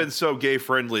franchise has been so gay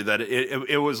friendly that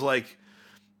it was like,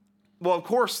 well, of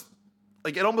course,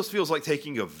 like it almost feels like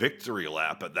taking a victory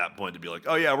lap at that point to be like,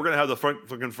 oh yeah, we're gonna have the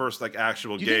fucking first like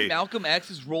actual Do you gay. think Malcolm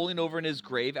X is rolling over in his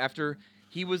grave after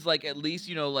he was like at least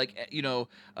analog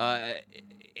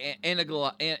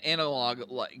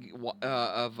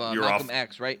of Malcolm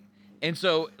X, right? And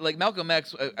so, like, Malcolm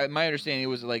X, my understanding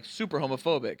was, like, super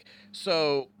homophobic.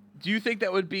 So, do you think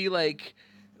that would be, like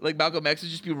Malcolm X would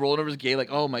just be rolling over as gay, like,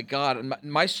 oh, my God,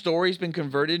 my story's been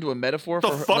converted into a metaphor for...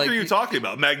 What the fuck like, are you talking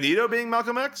about? Magneto being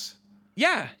Malcolm X?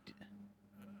 Yeah.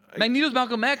 Magneto's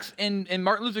Malcolm X, and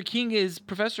Martin Luther King is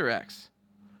Professor X.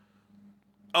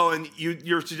 Oh, and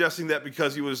you're suggesting that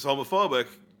because he was homophobic,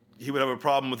 he would have a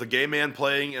problem with a gay man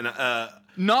playing an...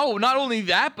 No, not only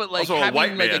that, but like also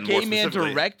having like a gay man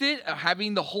specifically. direct it,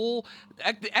 having the whole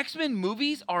the X-Men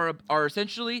movies are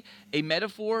essentially a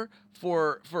metaphor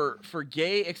for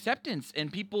gay acceptance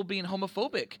and people being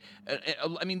homophobic.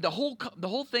 I mean, the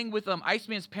whole thing with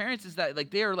Iceman's parents is that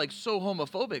like they are like so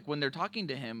homophobic when they're talking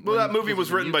to him. Well, that movie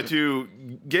was written by two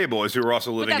gay boys who were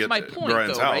also living at my point,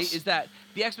 Brian's though, house. right? Is that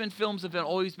the X-Men films have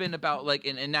always been about like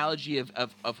an analogy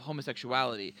of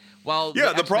homosexuality, while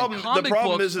the problem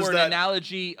is were that an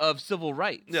analogy of civil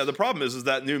rights. Yeah, the problem is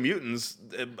that New Mutants,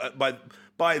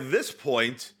 by this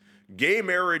point, gay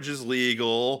marriage is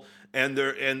legal, and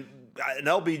an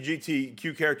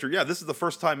LGBTQ character. Yeah, this is the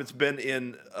first time it's been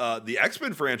in the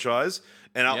X-Men franchise,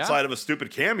 and outside of a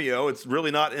stupid cameo, it's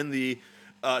really not in the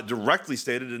directly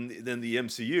stated in the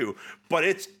MCU. But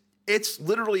it's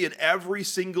literally in every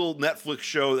single Netflix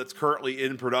show that's currently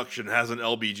in production has an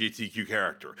LGBTQ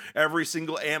character. Every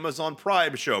single Amazon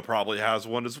Prime show probably has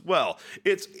one as well.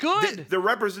 It's good. The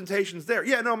representation's there.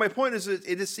 Yeah, no, my point is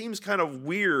it just seems kind of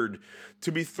weird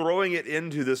to be throwing it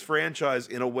into this franchise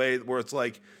in a way where it's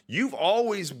like, you've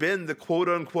always been the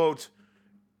quote-unquote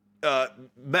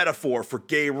metaphor for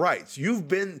gay rights. You've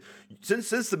been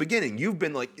since the beginning. You've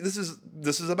been like this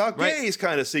is about gays,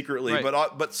 kind of secretly,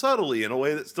 but subtly in a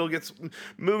way that still gets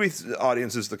movie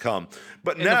audiences to come.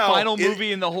 But in now the final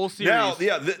movie in the whole series.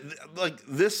 Now, like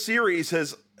this series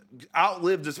has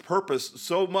outlived its purpose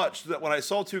so much that when I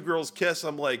saw Two Girls Kiss,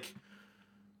 I'm like,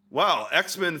 wow,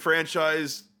 X-Men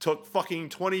franchise took fucking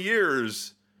 20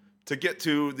 years to get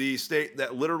to the state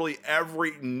that literally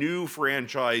every new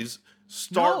franchise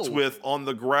starts with on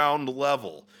the ground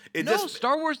level.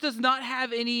 Star Wars does not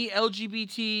have any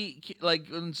LGBT like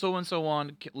and so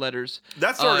on letters.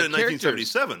 That started in characters.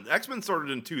 1977. X-Men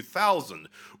started in 2000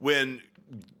 when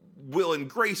Will and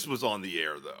Grace was on the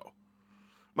air, though.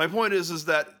 My point is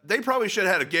that they probably should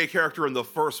have had a gay character in the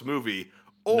first movie,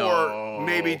 or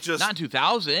maybe just not in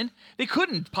 2000. They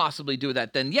couldn't possibly do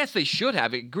that then. Yes, they should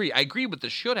have. I agree with the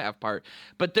should have part.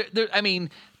 But I mean,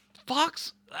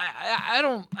 Fox.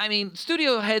 I mean,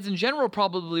 studio heads in general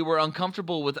probably were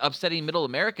uncomfortable with upsetting Middle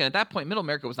America. At that point, Middle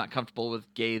America was not comfortable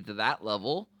with gay to that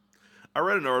level. I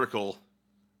read an article,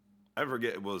 I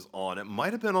forget it was on, it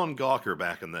might have been on Gawker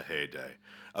back in the heyday,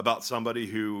 about somebody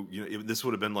who, this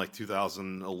would have been like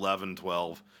 2011,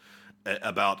 12,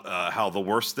 about how the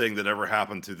worst thing that ever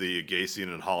happened to the gay scene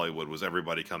in Hollywood was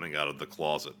everybody coming out of the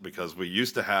closet, because we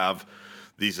used to have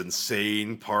these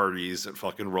insane parties at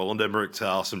fucking Roland Emmerich's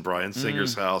house and Bryan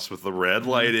Singer's house with the red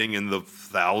lighting and the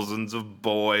thousands of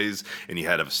boys, and you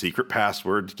had to have a secret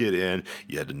password to get in.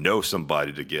 You had to know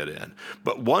somebody to get in.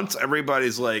 But once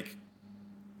everybody's like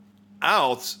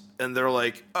out and they're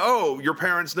like, oh, your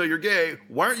parents know you're gay,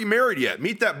 why aren't you married yet?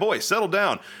 Meet that boy, settle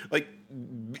down. Like,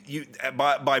 you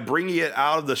by bringing it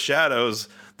out of the shadows,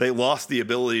 they lost the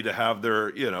ability to have their,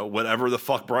 whatever the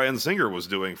fuck Bryan Singer was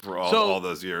doing for all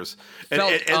those years. And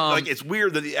like, it's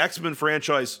weird that the X-Men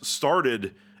franchise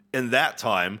started in that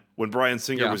time when Bryan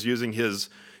Singer was using his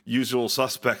Usual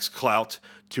Suspects clout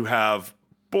to have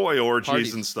boy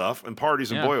orgies and stuff, and parties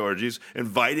and boy orgies,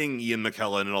 inviting Ian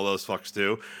McKellen and all those fucks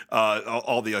too,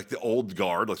 all the the old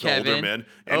guard, like the older men,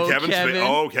 and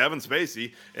Kevin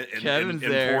Spacey, and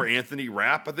poor Anthony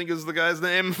Rapp, I think is the guy's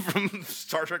name from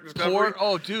Star Trek Discovery.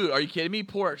 Dude, are you kidding me?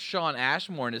 Poor Sean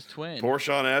Ashmore and his twin. Poor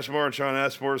Sean Ashmore and Sean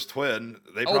Ashmore's twin.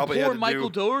 They probably had to Michael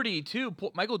Dougherty too.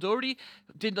 Michael Dougherty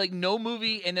did like no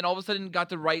movie, and then all of a sudden got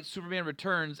to write Superman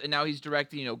Returns, and now he's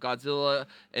directing Godzilla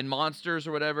and Monsters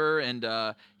or whatever,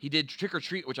 and he did Trick or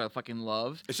Treat, which I fucking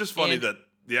love. It's just funny that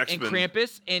the X-Men and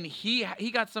Krampus, and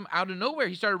he got some out of nowhere.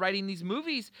 He started writing these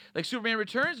movies like Superman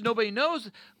Returns. Nobody knows.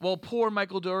 Well, poor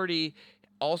Michael Dougherty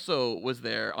also was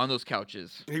there on those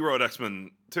couches. He wrote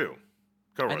X-Men too.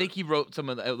 I think he wrote some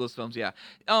of those films, yeah.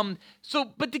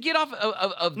 But to get off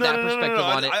of that perspective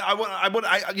on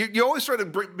it, you always try to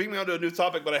bring me onto a new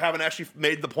topic, but I haven't actually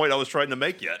made the point I was trying to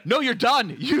make yet. No, you're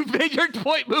done. You've made your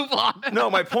point. Move on. No,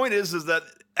 my point is that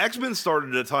X-Men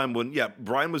started at a time when,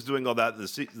 Brian was doing all that in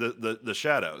the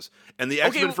shadows, and the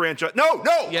X-Men franchise. No,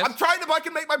 yes. I'm trying to. I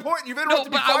can make my point. You've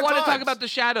interrupted me 5 times. I want to talk about the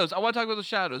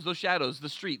shadows. Those shadows, the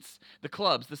streets, the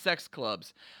clubs, the sex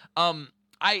clubs.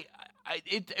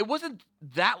 It wasn't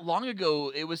that long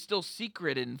ago. It was still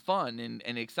secret and fun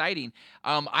and exciting.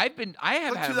 I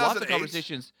have had lots of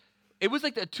conversations. It was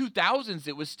like the 2000s.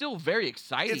 It was still very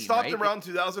exciting. It stopped around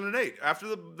 2008 after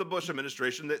the Bush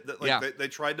administration. They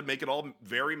tried to make it all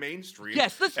very mainstream.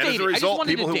 Yes, let's date it. And as a result,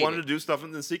 people who wanted to do stuff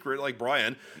in the secret, like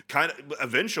Brian, kind of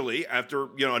eventually after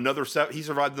he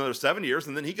survived another 7 years,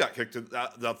 and then he got kicked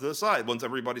out to the side once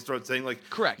everybody started saying like,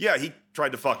 correct. Yeah, he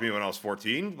tried to fuck me when I was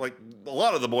 14. Like a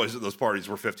lot of the boys at those parties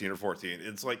were 15 or 14.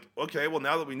 It's like, okay, well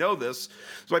now that we know this,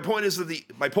 so my point is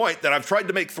my point that I've tried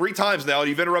to make 3 times now, and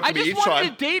you've interrupted me each time. I just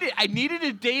wanted to date it. I needed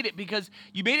to date it because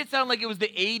you made it sound like it was the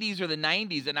 80s or the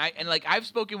 90s, and I've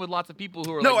spoken with lots of people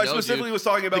who are I specifically was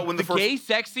talking about when the first gay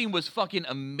sex scene was fucking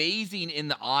amazing in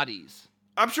the oddies.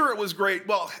 I'm sure it was great.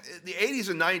 Well, the 80s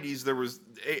and 90s, there was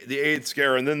the AIDS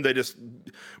scare, and then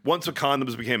once the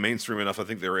condoms became mainstream enough, I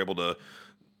think they were able to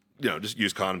just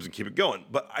use condoms and keep it going.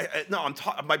 But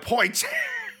my point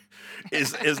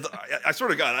is I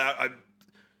sort of got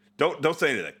don't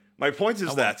say anything. My point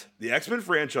is that the X-Men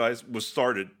franchise was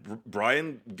started.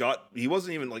 Brian he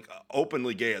wasn't even like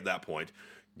openly gay at that point.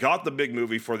 Got the big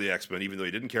movie for the X-Men, even though he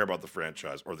didn't care about the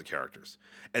franchise or the characters.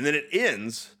 And then it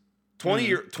ends 20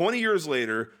 years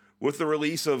later with the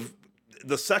release of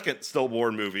the second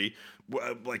stillborn movie,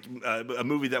 a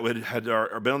movie that had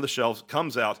been on the shelves,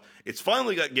 comes out. It's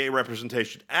finally got gay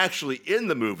representation actually in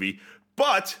the movie,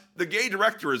 but the gay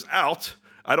director is out.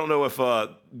 I don't know if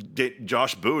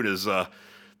Josh Boone is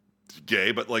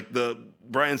gay, but like the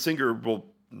Bryan Singer will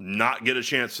not get a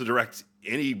chance to direct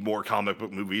any more comic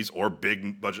book movies or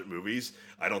big budget movies.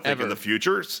 I don't think Ever. in the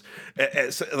future.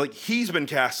 So, like, he's been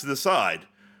cast to the side.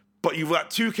 But you've got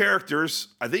two characters.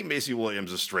 I think Maisie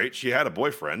Williams is straight. She had a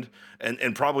boyfriend,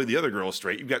 and probably the other girl is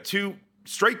straight. You've got two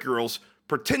straight girls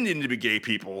pretending to be gay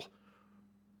people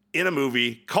in a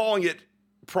movie, calling it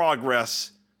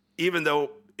progress, even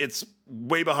though it's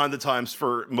way behind the times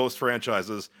for most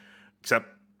franchises, except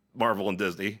Marvel and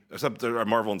Disney, except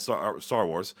Marvel and Star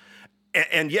Wars.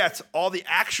 And yet, all the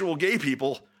actual gay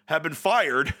people have been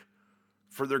fired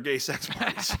for their gay sex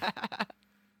parties.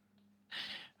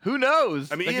 Who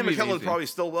knows? I mean, That Ian could be McKellen's amazing. probably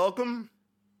still welcome,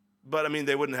 but I mean,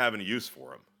 they wouldn't have any use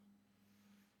for him.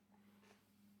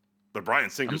 But Bryan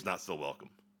Singer's not still welcome.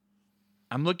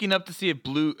 I'm looking up to see if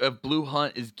Blue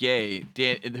Hunt is gay.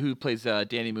 Who plays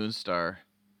Danny Moonstar?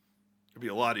 It'd be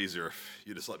a lot easier if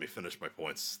you just let me finish my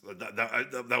points.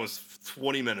 That was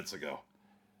 20 minutes ago.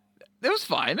 It was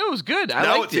fine. It was good. I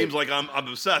Now liked it seems like I'm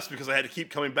obsessed because I had to keep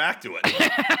coming back to it.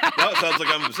 Now it sounds like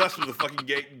I'm obsessed with the fucking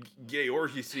gay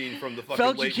orgy scene from the fucking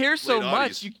Felk, late, you care so late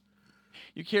much. 80s.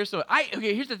 You care so.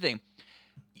 Okay, here's the thing.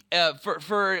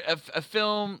 For a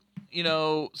film,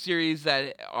 series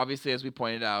that obviously, as we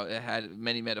pointed out, it had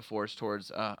many metaphors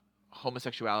towards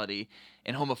homosexuality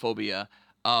and homophobia.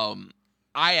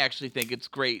 I actually think it's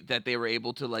great that they were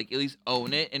able to at least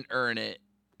own it and earn it.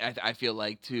 I feel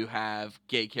like to have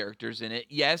gay characters in it.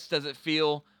 Yes, does it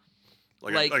feel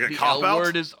like a the cop L out?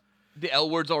 word the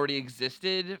L word's already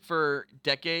existed for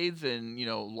decades, and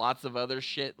lots of other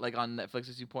shit like on Netflix,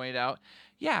 as you pointed out.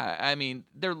 Yeah, I mean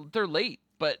they're late,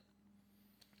 but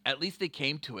at least they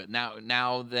came to it.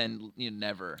 Now then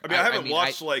never. I mean, I haven't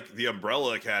watched the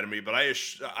Umbrella Academy, but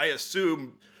I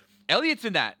assume Elliot's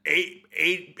in that.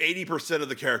 80% of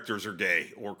the characters are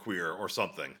gay or queer or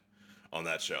something on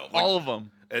that show. All of them.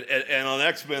 And on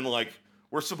X-Men,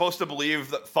 we're supposed to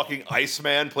believe that fucking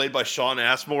Iceman, played by Sean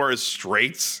Ashmore, is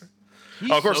straight.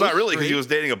 He's Of course, so not really, because he straight. was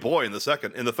dating a boy in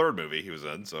the third movie he was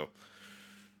in. So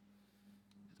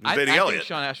he was dating I Elliot. think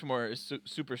Sean Ashmore is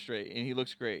super straight, and he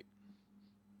looks great.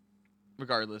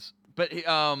 Regardless, but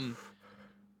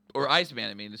or Iceman,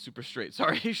 I mean, is super straight.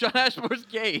 Sorry, Sean Ashmore's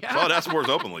gay. Sean Ashmore's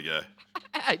openly gay.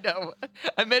 I know.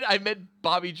 I meant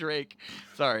Bobby Drake.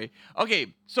 Sorry.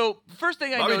 Okay, so first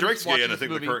thing I Bobby noticed Drake's gay, watching and I this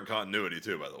think movie, the current continuity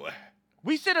too. By the way,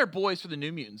 we said our boys for the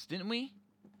New Mutants, didn't we?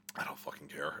 I don't fucking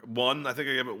care. One, I think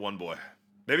I give it one boy.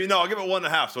 Maybe no, I'll give it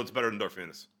 1.5, so it's better than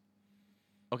Dorfinus.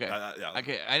 Okay. Yeah.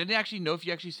 Okay. I didn't actually know if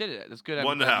you actually said it. That's good.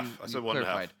 1.5. I said 1.5.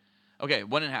 clarified. Okay,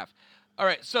 1.5. All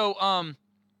right. So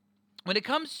when it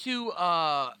comes to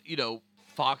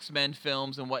Foxmen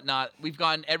films and whatnot, we've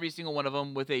gotten every single one of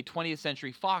them with a 20th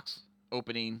Century Fox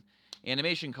opening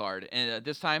animation card, and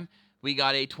this time we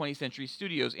got a 20th Century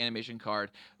Studios animation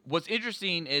card. What's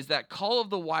interesting is that Call of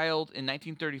the Wild in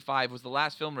 1935 was the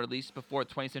last film released before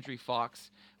 20th Century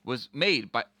Fox was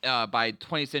made by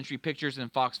 20th Century Pictures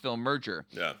and Fox Film merger.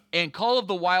 Yeah. And Call of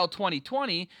the Wild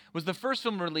 2020 was the first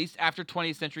film released after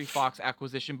 20th Century Fox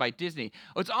acquisition by Disney.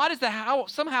 What's odd is that how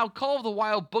somehow Call of the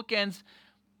Wild bookends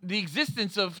the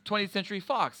existence of 20th Century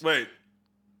Fox. Wait,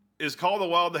 is Call of the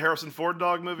Wild the Harrison Ford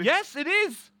dog movie? Yes, it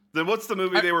is. Then what's the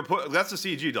movie they were that's the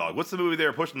CG dog. What's the movie they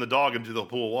were pushing the dog into the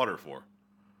pool of water for?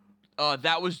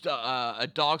 That was A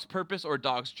Dog's Purpose or A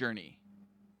Dog's Journey.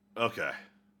 Okay.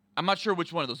 I'm not sure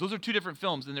which one of those. Those are two different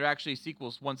films, and they're actually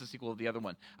sequels. One's a sequel of the other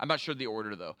one. I'm not sure the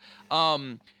order though.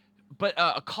 But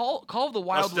Call of the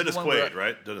Wild That's was Dennis the one Quaid, where,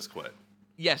 right? Dennis Quaid.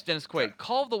 Yes, Dennis Quaid. Okay.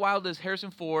 Call of the Wild is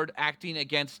Harrison Ford acting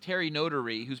against Terry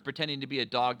Notary, who's pretending to be a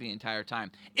dog the entire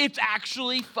time. It's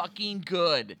actually fucking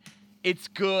good. It's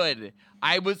good.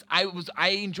 I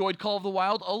enjoyed Call of the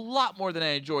Wild a lot more than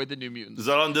I enjoyed the New Mutants. Is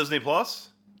that on Disney Plus?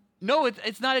 No,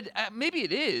 it's not. Maybe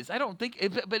it is. I don't think.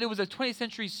 But it was a 20th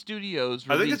Century Studios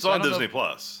release. I think it's on Disney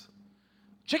Plus.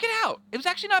 Check it out. It was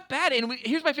actually not bad. And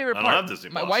here's my favorite I part. don't have Disney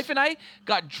My Plus. wife and I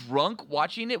got drunk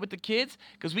watching it with the kids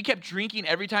because we kept drinking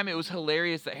every time. It was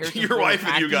hilarious that Harrison Your Ford wife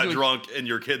was and you acting got to a- drunk, and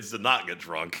your kids did not get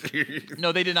drunk.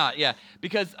 No, they did not. Yeah,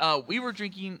 because we were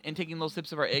drinking and taking little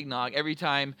sips of our eggnog every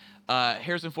time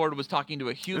Harrison Ford was talking to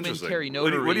a human Interesting. Terry What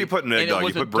Notary. do you put in and eggnog? It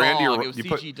was You a put brandy dog. or It was you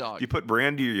CG dog. You put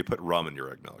brandy or you put rum in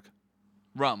your eggnog?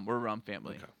 Rum. We're a rum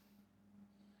family. Okay.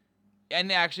 And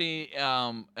actually,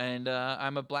 I'm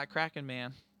a Black Kraken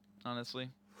man. Honestly,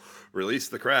 Release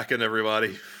the Kraken,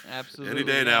 everybody. absolutely. Any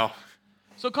day yeah. now.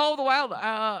 So Call of the Wild,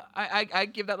 I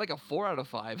give that like a 4 out of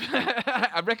 5.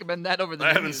 I recommend that over the. I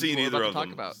haven't Mutants seen we're either about of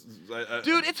to them. talk about.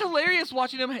 Dude, it's hilarious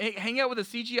watching him hang out with a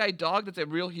CGI dog that's a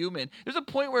real human. There's a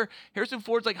point where Harrison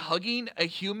Ford's like hugging a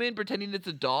human, pretending it's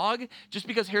a dog, just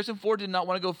because Harrison Ford did not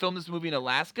want to go film this movie in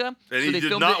Alaska. And so he they did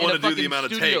filmed not it in want a to do the fucking amount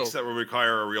of studio. takes that would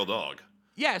require a real dog.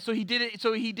 Yeah, so he did it.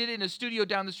 So he did it in a studio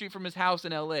down the street from his house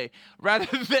in L.A.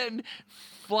 rather than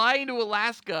flying to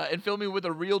Alaska and filming with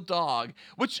a real dog.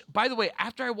 Which, by the way,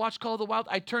 after I watched Call of the Wild,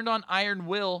 I turned on Iron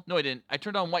Will. No, I didn't. I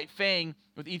turned on White Fang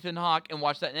with Ethan Hawke and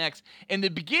watched that next. And the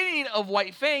beginning of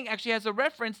White Fang actually has a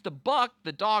reference to Buck,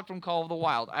 the dog from Call of the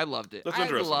Wild. I loved it. That's I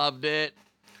interesting. loved it.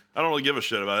 I don't really give a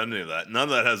shit about any of that. None of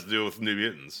that has to do with New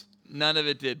Mutants. None of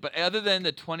it did, but other than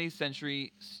the 20th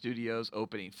Century Studios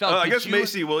opening. I guess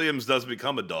Macy Williams does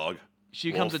become a dog.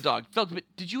 She becomes a dog. Felk, but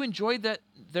did you enjoy that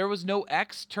there was no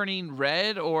X turning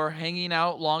red or hanging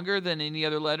out longer than any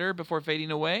other letter before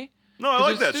fading away? No, I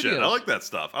like that shit. I like that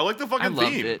stuff. I like the fucking I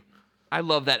loved theme. it. I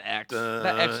love that X.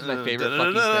 That X is my favorite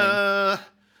fucking thing.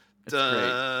 It's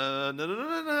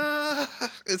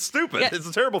great. It's stupid. Yeah. It's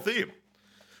a terrible theme.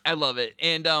 I love it.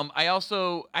 And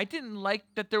I didn't like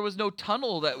that there was no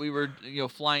tunnel that we were,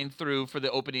 flying through for the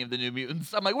opening of the New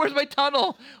Mutants. I'm like, where's my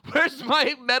tunnel? Where's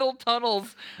my metal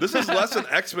tunnels? This is less an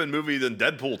X-Men movie than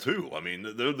Deadpool 2. I mean,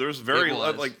 there's very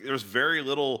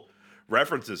little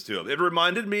references to it. It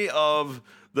reminded me of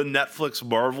the Netflix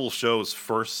Marvel show's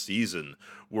first season,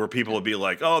 where people would be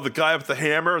like, "Oh, the guy with the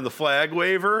hammer and the flag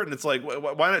waver," and it's like,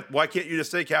 why can't you just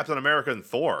say Captain America and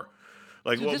Thor?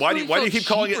 Like, Dude, why do you keep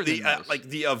calling it cheaper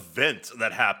the event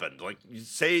that happened? Like, you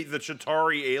say the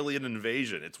Chitauri alien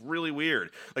invasion. It's really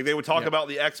weird. Like, they would talk about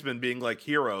the X-Men being like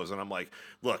heroes, and I'm like,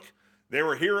 look, they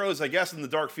were heroes, I guess, in the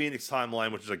Dark Phoenix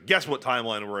timeline, which is, I guess, what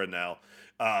timeline we're in now.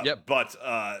 But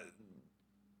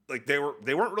like, they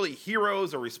weren't really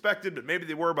heroes or respected, but maybe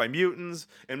they were by mutants,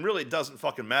 and really it doesn't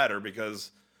fucking matter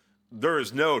because there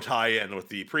is no tie-in with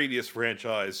the previous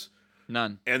franchise.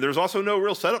 None. And there's also no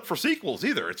real setup for sequels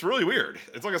either. It's really weird.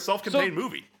 It's like a self-contained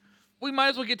movie. We might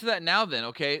as well get to that now then,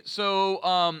 okay?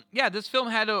 So, this film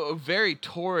had a very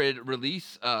torrid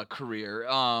release career.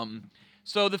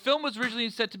 So the film was originally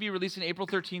set to be released on April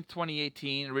 13th,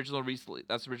 2018.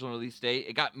 That's the original release date.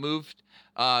 It got moved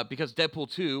because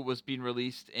Deadpool 2 was being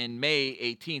released in May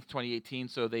 18th, 2018.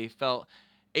 So they felt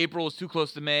April was too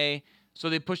close to May. So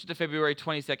they pushed it to February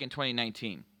 22nd,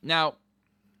 2019. Now,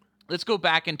 let's go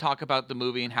back and talk about the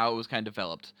movie and how it was kind of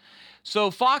developed.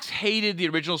 So Fox hated the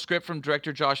original script from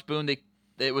director Josh Boone.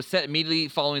 It was set immediately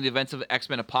following the events of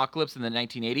X-Men Apocalypse in the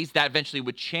 1980s. That eventually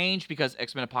would change because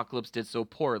X-Men Apocalypse did so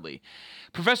poorly.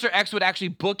 Professor X would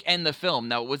actually bookend the film.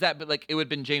 Now, was that like it would have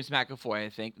been James McAvoy, I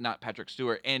think, not Patrick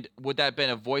Stewart. And would that have been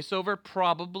a voiceover?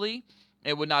 Probably.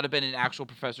 It would not have been an actual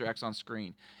Professor X on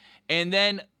screen. And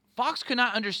then Fox could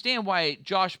not understand why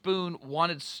Josh Boone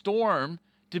wanted Storm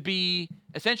to be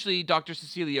essentially Dr.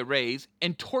 Cecilia Reyes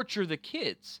and torture the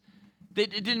kids.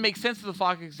 It didn't make sense to the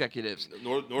Fox executives.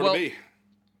 Nor to me.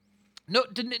 No,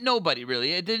 nobody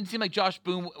really. It didn't seem like Josh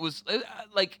Boone was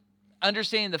like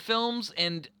understanding the films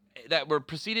and that were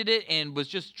preceded it and was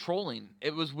just trolling.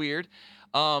 It was weird.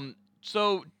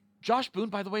 So Josh Boone,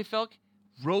 by the way, Felk,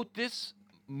 wrote this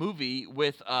movie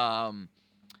with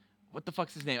what the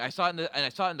fuck's his name? I saw it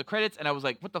in the credits and I was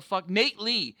like, what the fuck? Nate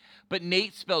Lee, but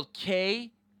Nate spelled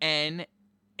Knate. Knate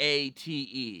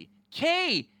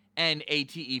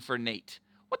for Nate.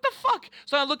 What the fuck?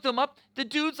 So I looked him up. The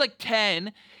dude's like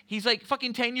 10. He's like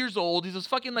fucking 10 years old. He's this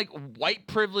fucking like white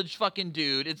privileged fucking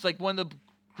dude. It's like one of the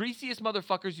greasiest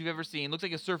motherfuckers you've ever seen. Looks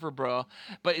like a surfer bro.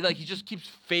 But like he just keeps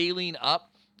failing up.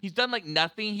 He's done like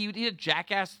nothing. He did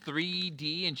Jackass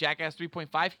 3D and Jackass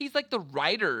 3.5. He's like the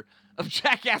writer of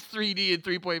Jackass 3D and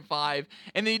 3.5.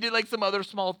 And then he did like some other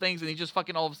small things and he just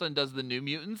fucking all of a sudden does the New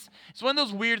Mutants. It's one of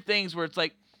those weird things where it's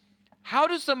like, how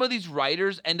do some of these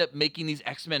writers end up making these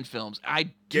X-Men films? I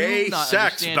do not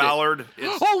sex, understand Ballard.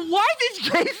 Oh, what? It's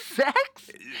gay sex?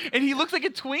 And he looks like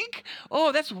a twink?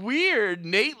 Oh, that's weird.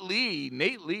 Nate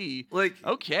Lee. Like,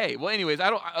 okay. Well, anyways,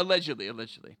 allegedly.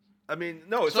 I mean,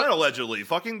 no, it's not allegedly.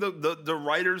 Fucking the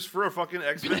writers for a fucking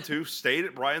X-Men 2 stayed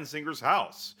at Bryan Singer's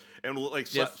house and like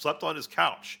slept on his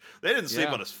couch. They didn't sleep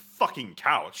on his fucking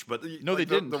couch, but no, they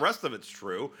didn't. The rest of it's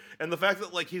true. And the fact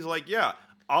that like he's like, yeah,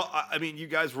 I mean, you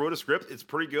guys wrote a script. It's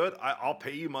pretty good. I'll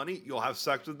pay you money. You'll have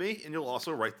sex with me, and you'll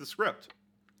also write the script.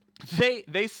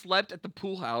 They slept at the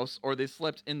pool house, or they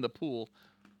slept in the pool.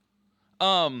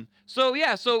 So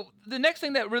the next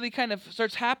thing that really kind of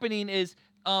starts happening is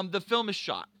the film is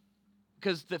shot.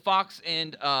 Because the Fox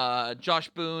and Josh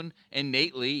Boone and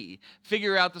Nate Lee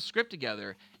figure out the script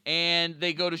together. And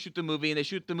they go to shoot the movie, and they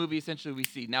shoot the movie essentially we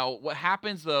see. Now, what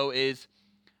happens, though, is,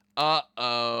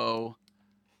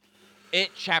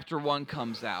 It Chapter 1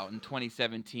 comes out in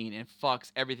 2017 and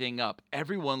fucks everything up.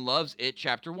 Everyone loves It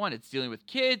Chapter 1. It's dealing with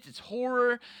kids, it's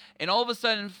horror, and all of a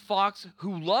sudden Fox,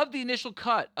 who loved the initial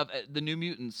cut of the New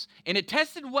Mutants, and it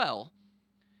tested well,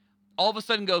 all of a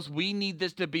sudden goes, we need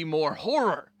this to be more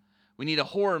horror. We need a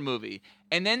horror movie.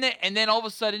 And then all of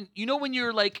a sudden, you know when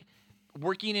you're like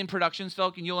working in productions,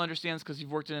 Falcon, you'll understand this because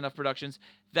you've worked in enough productions,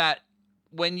 that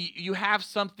when you have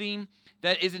something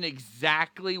that isn't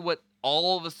exactly what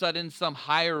all of a sudden some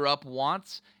higher up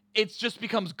wants, it just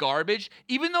becomes garbage.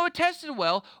 Even though it tested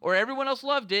well or everyone else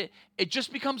loved it, it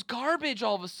just becomes garbage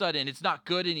all of a sudden. It's not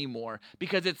good anymore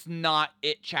because it's not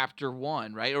it chapter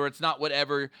 1, right? Or it's not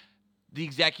whatever the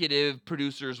executive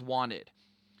producers wanted.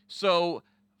 So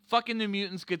fucking New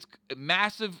Mutants gets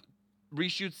massive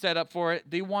reshoot set up for it.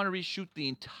 They want to reshoot the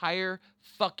entire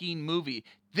fucking movie.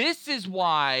 This is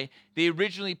why they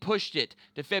originally pushed it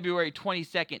to February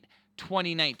 22nd,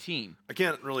 2019. I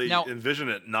can't really envision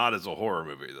it not as a horror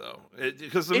movie, though.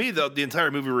 Because to me, the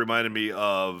entire movie reminded me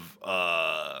of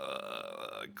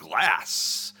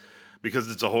Glass.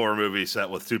 Because it's a horror movie set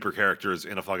with super characters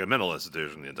in a fucking mental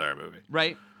institution, the entire movie.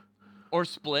 Right. Or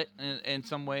Split in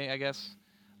some way, I guess.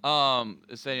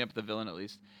 Setting up the villain, at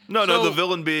least. No, the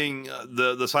villain being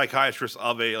the psychiatrist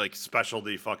of a like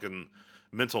specialty fucking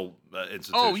mental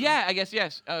institution. Oh yeah, I guess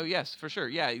yes. Oh yes, for sure.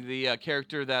 Yeah, the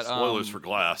character that spoilers for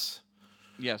Glass.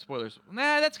 Yeah, spoilers.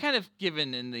 Nah, that's kind of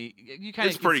given in the. You kind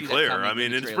of. It's pretty clear. I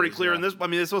mean, it's pretty clear in this. I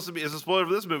mean, it's supposed to be. It's a spoiler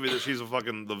for this movie that she's a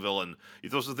fucking the villain.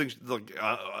 You're supposed to think like,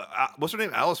 what's her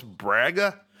name? Alice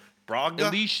Braga.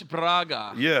 Alice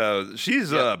Braga. Yeah,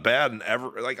 she's bad in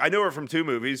like I know her from 2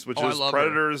 movies, which is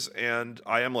Predators and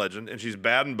I Am Legend, and she's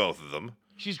bad in both of them.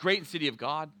 She's great in City of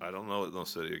God. I don't know what no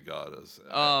City of God is.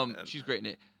 She's great in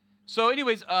it. So,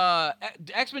 anyways,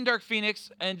 X-Men Dark Phoenix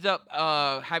ends up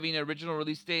having an original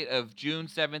release date of June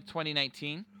 7th,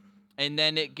 2019, and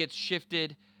then it gets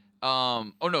shifted.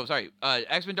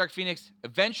 X-Men Dark Phoenix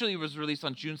eventually was released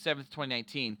on June 7th,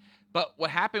 2019. But what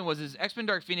happened was X-Men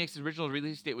Dark Phoenix's original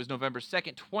release date was November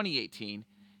 2nd, 2018,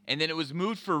 and then it was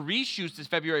moved for reshoots to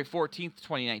February 14th,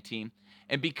 2019.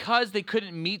 And because they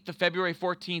couldn't meet the February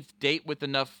 14th date with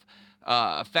enough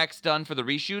effects done for the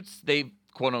reshoots, they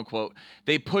quote unquote,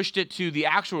 they pushed it to the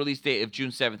actual release date of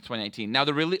June 7th, 2019. Now,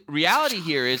 the reality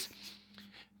here is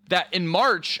that in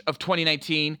March of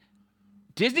 2019,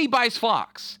 Disney buys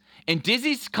Fox, and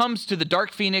Disney comes to the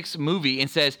Dark Phoenix movie and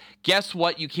says, guess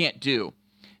what you can't do?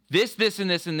 This, and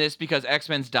this, and this because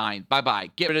X-Men's dying.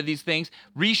 Bye-bye. Get rid of these things.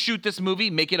 Reshoot this movie.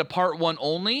 Make it a part 1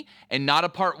 only and not a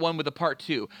part 1 with a part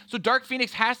 2. So Dark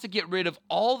Phoenix has to get rid of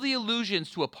all the allusions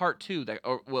to a part 2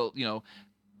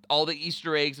 all the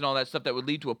Easter eggs and all that stuff that would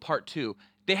lead to a part 2.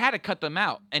 They had to cut them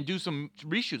out and do some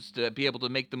reshoots to be able to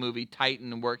make the movie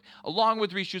tighten and work, along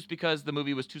with reshoots because the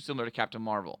movie was too similar to Captain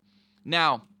Marvel.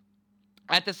 Now,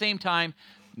 at the same time,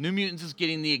 New Mutants is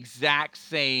getting the exact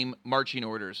same marching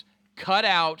orders. Cut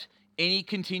out any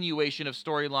continuation of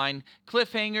storyline,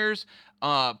 cliffhangers,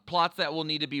 plots that will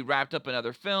need to be wrapped up in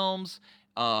other films,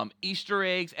 Easter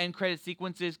eggs, end credit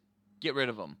sequences. Get rid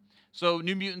of them. So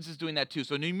New Mutants is doing that too.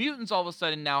 So New Mutants all of a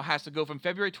sudden now has to go from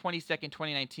February 22nd,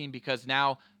 2019, because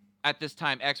now at this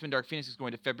time X-Men Dark Phoenix is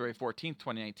going to February 14th,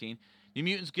 2019. New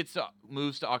Mutants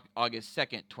moves to August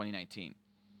 2nd, 2019.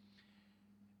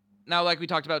 Now, like we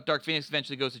talked about, Dark Phoenix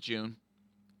eventually goes to June.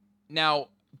 Now,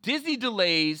 Disney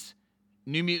delays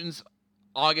New Mutants'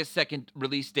 August 2nd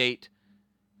release date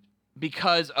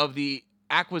because of the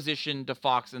acquisition to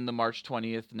Fox in the March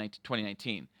 20th,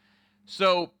 2019.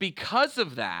 So because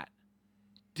of that,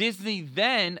 Disney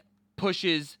then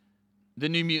pushes the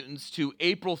New Mutants to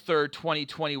April 3rd,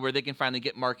 2020, where they can finally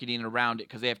get marketing around it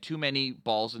because they have too many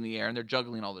balls in the air and they're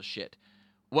juggling all this shit.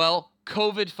 Well,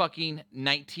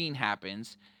 COVID-19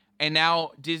 happens, and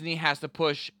now Disney has to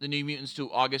push the New Mutants to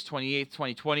August 28th,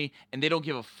 2020, and they don't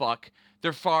give a fuck.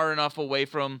 They're far enough away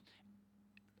from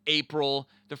April.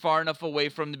 They're far enough away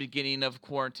from the beginning of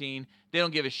quarantine. They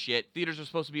don't give a shit. Theaters are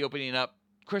supposed to be opening up.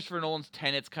 Christopher Nolan's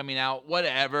Tenet's coming out.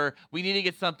 Whatever. We need to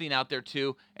get something out there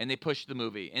too, and they push the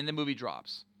movie, and the movie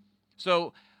drops.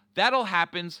 So that all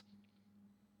happens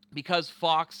because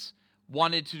Fox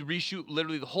wanted to reshoot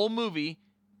literally the whole movie,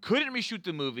 couldn't reshoot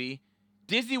the movie.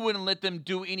 Disney wouldn't let them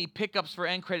do any pickups for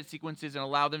end credit sequences and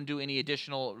allow them to do any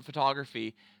additional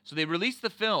photography. So they released the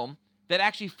film that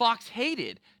actually Fox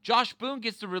hated. Josh Boone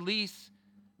gets to release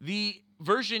the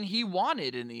version he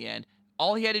wanted in the end.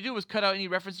 All he had to do was cut out any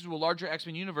references to a larger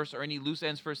X-Men universe or any loose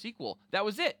ends for a sequel. That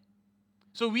was it.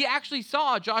 So we actually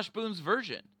saw Josh Boone's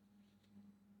version.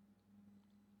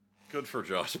 Good for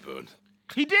Josh Boone.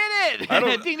 He did it!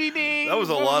 Ding, ding, ding. That was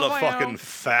a lot of fucking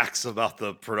facts about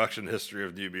the production history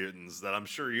of New Mutants that I'm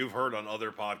sure you've heard on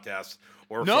other podcasts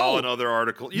or saw in other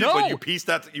articles. But you pieced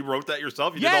that, you wrote that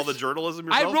yourself? You did all the journalism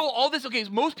yourself? I wrote all this. Okay, so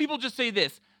most people just say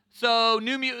this. So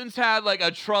New Mutants had like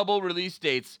a trouble release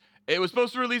dates. It was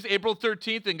supposed to release April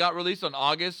 13th and got released on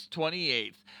August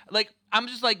 28th. Like, I'm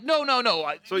just like, no.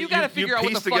 So you got to figure out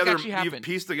what the fuck actually happened. You've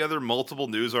pieced together multiple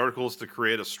news articles to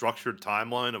create a structured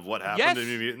timeline of what happened to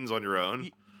New Mutants on your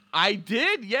own. I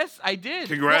did. Yes, I did.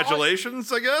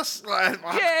 Congratulations, I guess.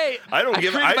 Yay!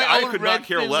 I could not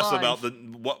care less lines.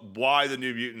 about why the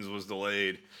New Mutants was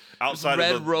delayed. Outside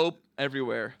red of the rope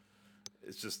everywhere.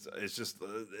 It's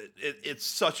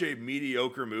such a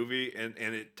mediocre movie, and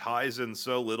it ties in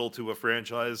so little to a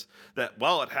franchise that,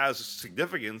 while it has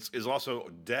significance, is also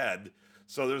dead.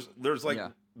 So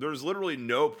there's literally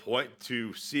no point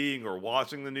to seeing or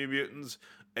watching the New Mutants.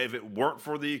 If it weren't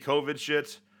for the COVID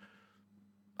shit,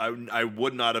 I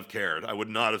would not have cared. I would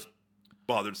not have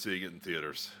bothered seeing it in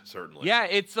theaters. Certainly. Yeah,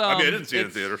 it's. I didn't see it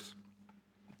in theaters.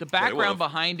 The background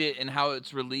behind it and how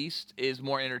it's released is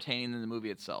more entertaining than the movie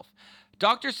itself.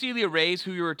 Dr. Celia Reyes,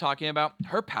 who you were talking about,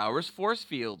 her power is force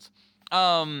fields.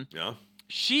 Yeah.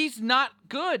 She's not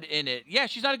good in it. Yeah,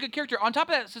 she's not a good character. On top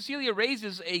of that, Cecilia Reyes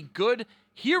is a good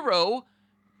hero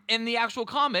in the actual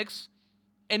comics,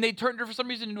 and they turned her for some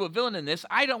reason into a villain in this.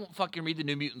 I don't fucking read the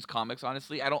New Mutants comics,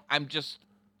 honestly.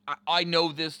 I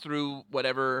know this through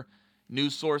whatever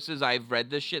news sources I've read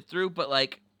this shit through, but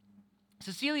like,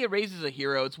 Cecilia Reyes is a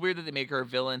hero. It's weird that they make her a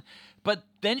villain. But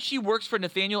then she works for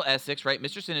Nathaniel Essex, right?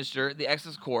 Mr. Sinister, the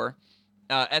Essex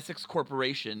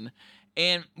Corporation.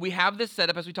 And we have this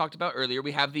setup, as we talked about earlier.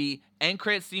 We have the end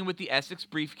credit scene with the Essex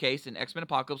briefcase in X-Men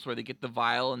Apocalypse, where they get the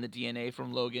vial and the DNA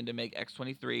from Logan to make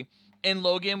X-23. In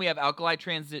Logan, we have Alkali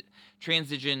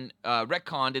Transition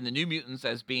retconned in the New Mutants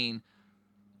as being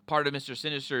part of Mr.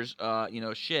 Sinister's,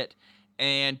 shit.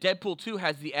 And Deadpool 2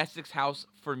 has the Essex House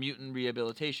for Mutant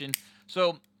Rehabilitation.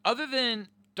 So, other than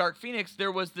Dark Phoenix,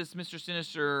 there was this Mr.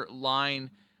 Sinister line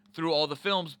through all the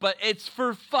films, but it's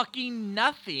for fucking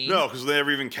nothing. No, because they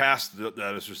never even cast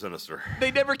Mr. Sinister.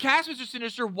 They never cast Mr.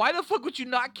 Sinister. Why the fuck would you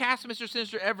not cast Mr.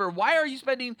 Sinister ever? Why are you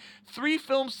spending 3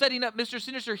 films setting up Mr.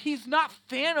 Sinister? He's not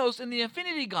Thanos in the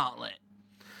Infinity Gauntlet.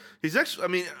 He's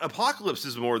actually, Apocalypse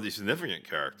is more the significant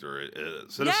character.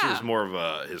 Sinister is more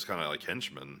of his kind of like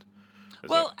henchman.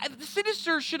 Well, the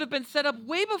Sinister should have been set up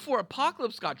way before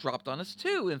Apocalypse got dropped on us,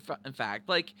 too, in fact.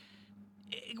 Like,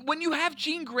 when you have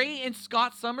Jean Grey and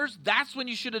Scott Summers, that's when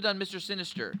you should have done Mr.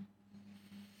 Sinister.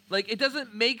 Like, it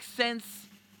doesn't make sense.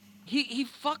 He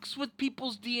fucks with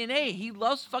people's DNA. He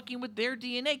loves fucking with their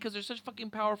DNA because they're such fucking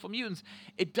powerful mutants.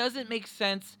 It doesn't make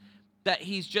sense that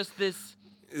he's just this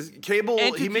Cable.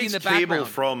 He makes Cable background.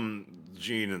 From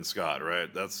Jean and Scott,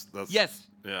 right? That's yes.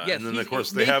 Yeah, yes, and then of course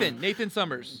they have Nathan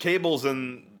Summers. Cable's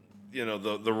in,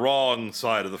 the wrong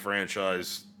side of the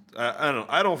franchise.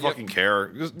 I don't fucking care.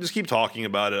 Just keep talking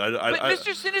about it. But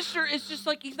Mr. Sinister is just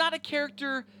like, he's not a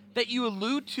character that you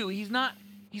allude to. He's not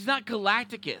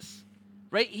Galacticus,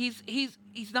 right?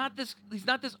 He's not this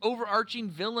overarching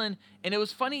villain. And it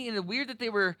was funny and weird that they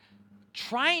were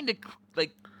trying to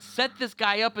like set this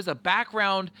guy up as a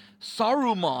background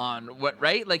Saruman,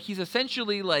 right? Like, he's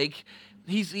essentially like.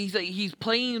 He's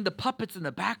playing the puppets in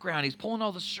the background. He's pulling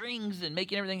all the strings and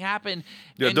making everything happen.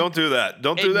 Yeah, and don't do that.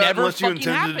 Don't do that unless you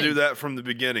intended to do that. that from the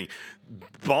beginning.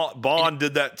 Bond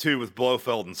did that too with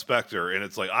Blofeld and Spectre, and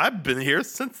it's like, I've been here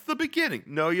since the beginning.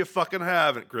 No, you fucking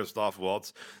haven't, Christoph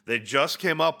Waltz. They just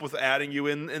came up with adding you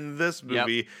in this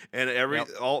movie, and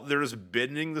they're just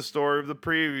bending the story of the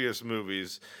previous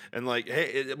movies, and like,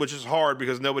 which is hard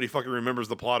because nobody fucking remembers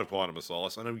the plot of Quantum of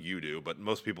Solace. I know you do, but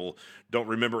most people don't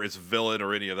remember its villain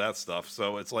or any of that stuff.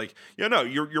 So it's like, you're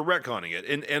retconning it,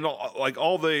 and like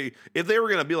if they were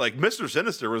gonna be like, Mr.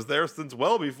 Sinister was there since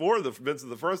well before the events of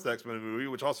the first X-Men movie,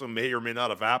 which also may or may not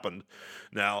have happened.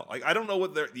 Now, like, I don't know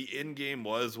what the end game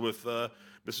was with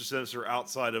Mr. Sinister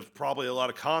outside of probably a lot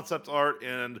of concept art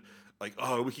and like,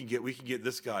 oh, we can get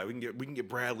this guy, we can get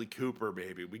Bradley Cooper,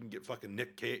 baby, we can get fucking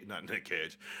Nick Cage.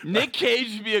 Nick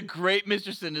Cage would be a great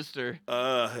Mr. Sinister.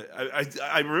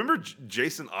 I remember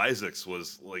Jason Isaacs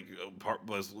was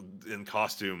in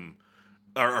costume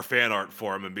or fan art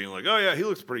for him and being like, oh yeah, he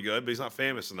looks pretty good, but he's not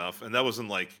famous enough, and that wasn't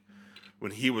like. When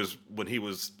he was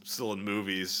still in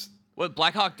movies. What,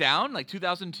 Black Hawk Down, like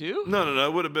 2002? No.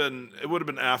 It would have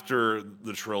been after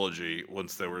the trilogy,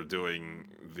 once they were doing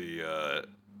the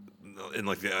in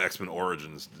like the X-Men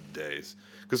Origins days,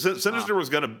 because Sinister was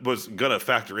gonna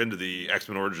factor into the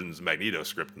X-Men Origins Magneto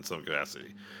script in some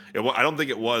capacity. I don't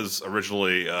think it was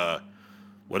originally.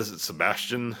 What is it,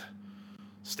 Sebastian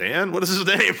Stan? What is his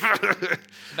name?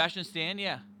 Sebastian Stan,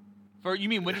 yeah. You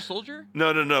mean Winter Soldier?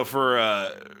 No.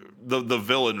 For the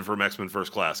villain from X-Men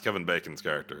First Class, Kevin Bacon's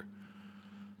character.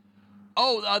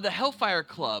 Oh, the Hellfire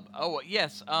Club. Oh,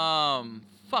 yes.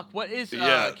 What is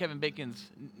Kevin Bacon's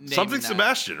name? Something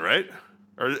Sebastian, right?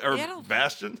 or Yeah, I don't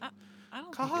Bastion. I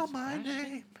don't Call think it's my Bastion.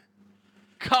 name.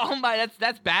 Call my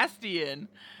that's Bastion.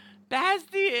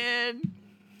 Bastion.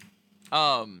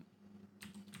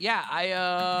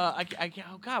 Yeah,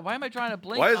 oh God, why am I trying to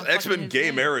blink? Why on does fucking X-Men his gay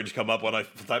name? marriage come up when I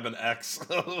type in X?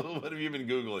 What have you been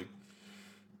Googling?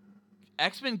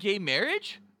 X-Men gay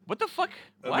marriage? What the fuck?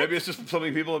 What? Maybe it's just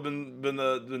something people have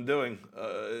been doing.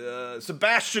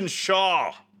 Sebastian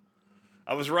Shaw.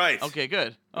 I was right. Okay, good.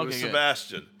 It Okay, was good.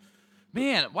 Sebastian.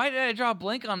 Man, why did I draw a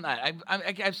blank on that?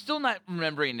 I'm still not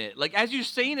remembering it. Like as you're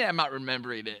saying it, I'm not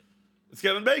remembering it. It's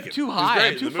Kevin Bacon. Too He's high. great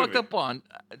I'm in too the fucked movie. up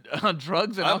on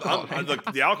drugs and alcohol.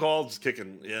 Look, the alcohol's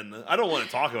kicking in. I don't want to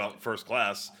talk about First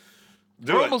Class.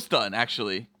 We're almost done,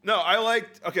 actually. No, I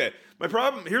liked. Okay, my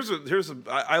problem I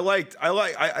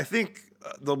think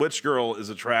the witch girl is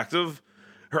attractive.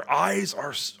 Her eyes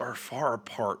are far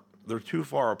apart. They're too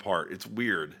far apart. It's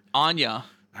weird. Anya.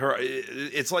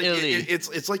 It's like Illy.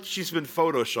 it's like she's been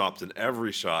photoshopped in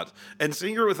every shot. And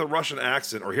seeing her with a Russian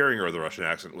accent or hearing her with a Russian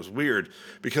accent was weird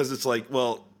because it's like,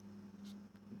 well,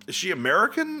 is she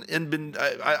American? And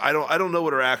I don't know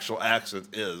what her actual accent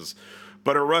is,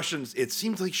 but her Russian. It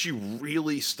seems like she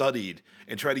really studied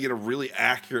and tried to get a really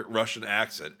accurate Russian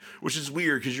accent, which is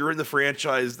weird because you're in the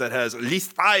franchise that has at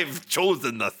least 5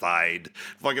 chosen aside.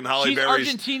 Fucking Halle She's Berry's.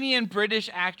 Argentinian British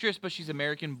actress, but she's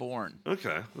American born.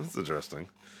 Okay, that's interesting.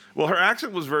 Well, her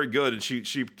accent was very good, and she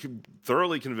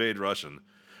thoroughly conveyed Russian.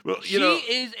 Well, She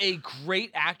is a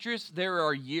great actress. There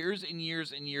are years and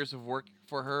years and years of work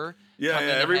for her. yeah. coming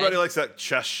Everybody ahead. likes that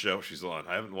chess show she's on.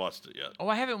 I haven't watched it yet. Oh,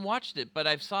 I haven't watched it, but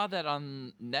I saw that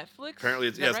on Netflix. Apparently,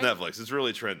 Is that it's right? Netflix. It's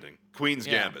really trending. Queen's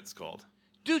Yeah. Gambit, it's called.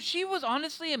 Dude, she was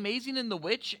honestly amazing in The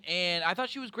Witch, and I thought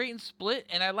she was great in Split,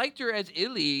 and I liked her as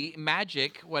Illy,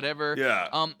 Magic, whatever. Yeah.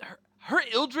 Her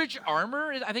Eldritch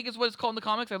armor, I think is what it's called in the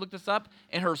comics. I looked this up,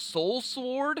 and her Soul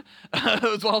Sword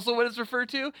is also what it's referred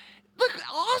to. Look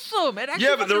awesome. It actually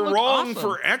Yeah, but they're fucking looks wrong awesome.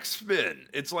 for X-Men.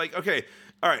 It's like, okay,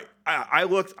 all right. I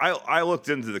looked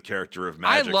into the character of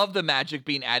Magic. I love the magic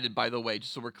being added, by the way,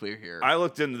 just so we're clear here. I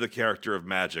looked into the character of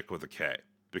Magic with a K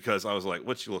because I was like,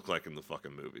 what's she look like in the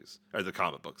fucking movies or the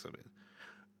comic books? I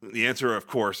mean, the answer, of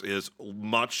course, is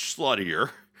much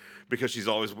sluttier because she's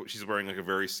wearing like a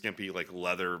very skimpy like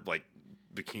leather like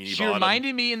bikini She bottom.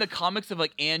 reminded me in the comics of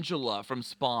like Angela from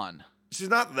Spawn. She's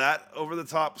not that over the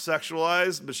top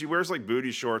sexualized, but she wears like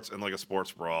booty shorts and like a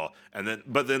sports bra, and then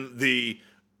the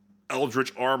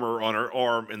eldritch armor on her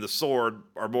arm and the sword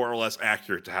are more or less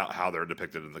accurate to how they're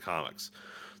depicted in the comics.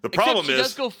 The problem Except she is,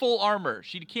 does go full armor.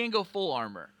 She can go full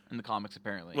armor in the comics,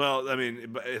 apparently. well, I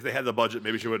mean, if they had the budget,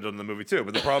 maybe she would have done the movie too.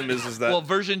 But the problem is that well,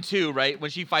 version 2, right?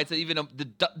 When she fights the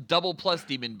double plus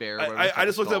demon bear. or whatever I it's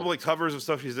just looked called. up like covers of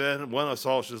stuff she's in. One I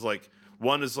saw, she's like.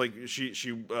 One is like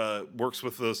she works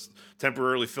with this,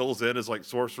 temporarily fills in as like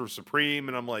Sorcerer Supreme,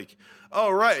 and I'm like, oh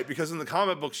right, because in the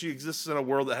comic book she exists in a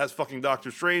world that has fucking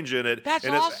Doctor Strange in it. That's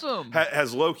and awesome.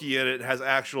 Has Loki in it, has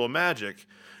actual magic.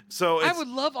 So I it's, would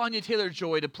love Anya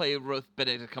Taylor-Joy to play Ruth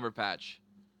Benedict Cumberbatch.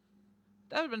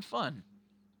 That would have been fun.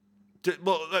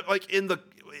 well, like in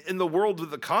the world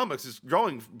of the comics is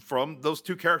going from those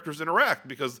two characters interact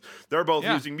because they're both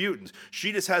Yeah. using mutants.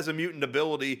 She just has a mutant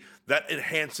ability that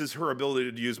enhances her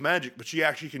ability to use magic, but she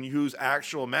actually can use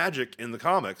actual magic in the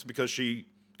comics because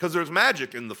there's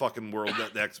magic in the fucking world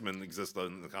that the X-Men exist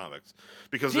in the comics.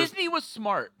 Because Disney was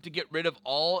smart to get rid of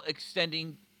all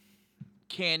extending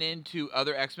canon to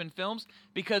other X-Men films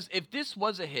because if this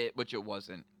was a hit, which it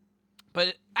wasn't,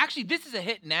 but actually this is a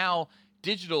hit now,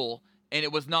 digital, and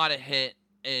it was not a hit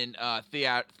in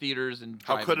theaters and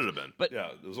how drive-ins. could it have been? But yeah,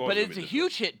 it was but always it's gonna a be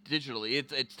huge hit digitally.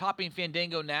 It's topping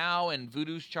Fandango now and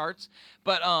Voodoo's charts.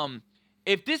 But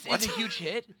if this is a huge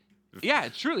hit, yeah,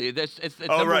 it's truly it's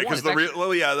Oh number right, one. because It's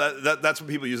actually- that's what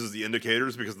people use as the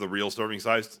indicators because the real streaming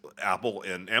sites, Apple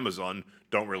and Amazon,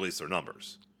 don't release their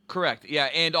numbers. correct. Yeah,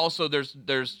 and also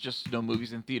there's just no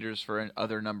movies in theaters for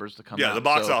other numbers to come out. Yeah, the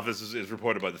box so- office is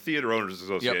reported by the Theater Owners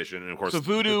Association, and of course, So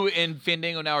Voodoo and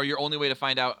Fandango now are your only way to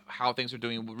find out how things are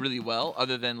doing really well,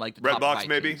 other than like the top Redbox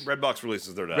maybe. iTunes. Redbox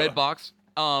releases their data. Redbox.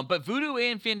 But Voodoo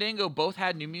and Fandango both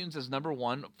had New Mutants as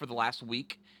 #1 for the last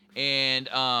week, and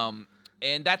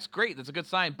that's great. That's a good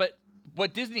sign. But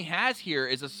what Disney has here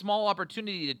is a small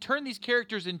opportunity to turn these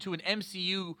characters into an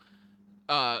MCU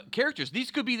characters. These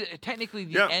could be technically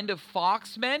the end of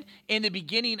Fox-Men and the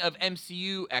beginning of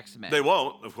MCU X-Men. They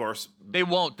won't, of course. They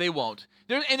won't.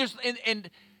 And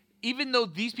even though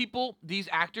these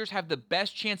actors have the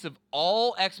best chance of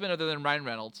all X-Men other than Ryan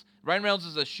Reynolds. Ryan Reynolds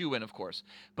is a shoo-in, of course.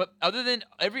 But other than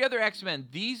every other X-Men,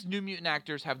 these New Mutant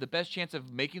actors have the best chance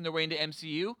of making their way into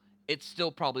MCU. It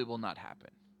still probably will not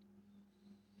happen.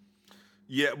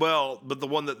 Yeah, well, but the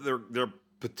one that they're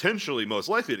potentially most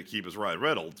likely to keep is Ryan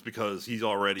Reynolds because he's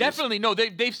already Definitely no.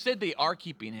 They've said they are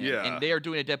keeping him, Yeah. and they are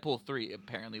doing a Deadpool 3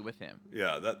 apparently with him.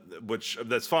 Yeah,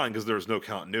 that's fine because there's no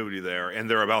continuity there, and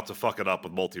they're about to fuck it up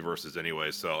with multiverses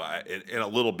anyway. So in a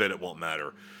little bit, it won't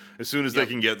matter. As soon as they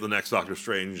can get the next Doctor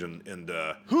Strange and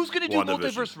who's gonna do WandaVision.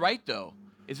 multiverse right though?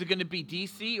 Is it gonna be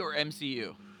DC or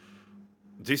MCU?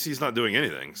 DC's not doing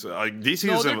anything. So DC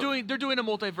No, is they're doing a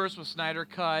multiverse with Snyder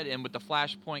Cut and with the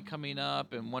Flashpoint coming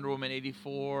up and Wonder Woman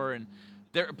 84 and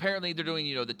they're doing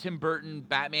the Tim Burton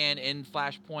Batman in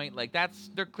Flashpoint. Like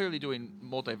they're clearly doing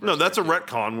multiverse. No, that's a right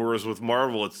retcon. Whereas with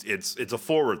Marvel, it's a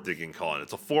forward-thinking con.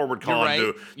 It's a forward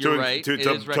con You're right. to It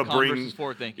is retcon bring versus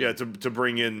forward thinking. yeah to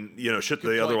bring in shit that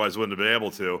they point. otherwise wouldn't have been able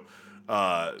to.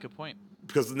 Good point.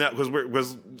 Because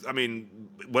I mean,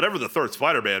 whatever the third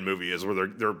Spider-Man movie is, where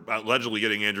they're allegedly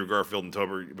getting Andrew Garfield and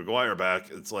Tobey Maguire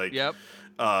back, it's like, Yep.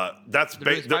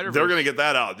 they're going to get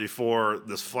that out before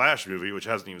this Flash movie, which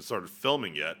hasn't even started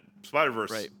filming yet.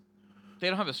 Spider-Verse, Right. They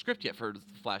don't have a script yet for the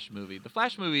Flash movie. The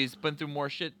Flash movie's been through more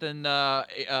shit than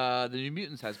the New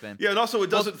Mutants has been. Yeah, and also it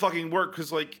doesn't fucking work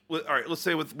because, like, all right, let's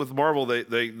say with Marvel, they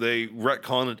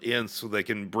retcon it in so they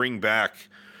can bring back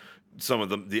some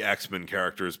of the X-Men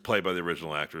characters played by the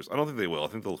original actors. I don't think they will. I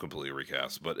think they'll completely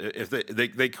recast. But if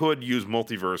they could use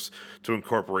multiverse to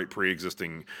incorporate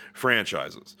pre-existing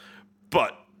franchises.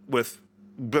 But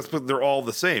they're all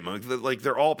the same. Like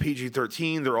they're all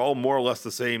PG-13. They're all more or less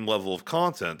the same level of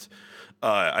content.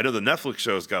 I know the Netflix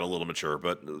shows got a little mature,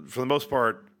 but for the most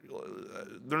part,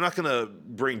 they're not going to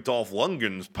bring Dolph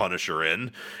Lundgren's Punisher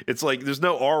in. It's like there's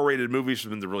no R-rated movies for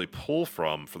them to really pull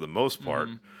from for the most part.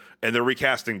 Mm-hmm. And they're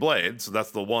recasting Blade, so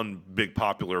that's the one big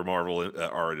popular Marvel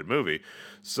R-rated movie.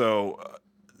 So,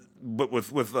 but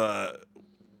with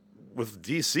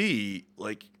DC,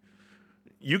 like,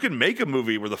 you can make a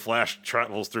movie where the Flash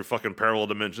travels through fucking parallel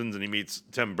dimensions and he meets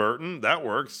Tim Burton. That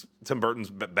works. Tim Burton's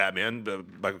Batman,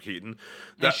 Michael Keaton.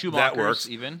 That works.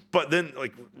 Even. But then,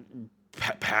 like,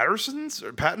 Pattinson's,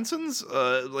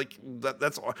 like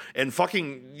that's and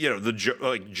fucking the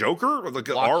Joker, like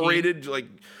R-rated, like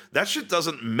that shit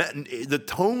doesn't the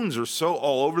tones are so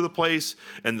all over the place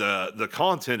and the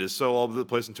content is so all over the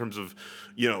place in terms of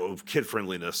kid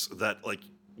friendliness that like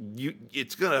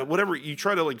it's gonna whatever you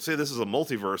try to like say this is a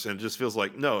multiverse and it just feels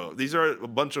like no, these are a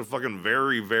bunch of fucking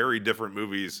very very different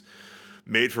movies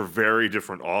made for very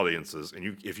different audiences,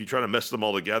 and if you try to mess them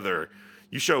all together.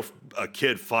 You show a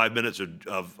kid 5 minutes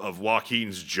of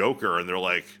Joaquin's Joker, and they're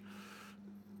like,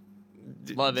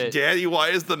 "Love it, Daddy.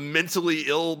 Why is the mentally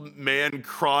ill man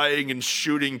crying and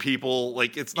shooting people?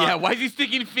 Like it's not. Yeah, why is he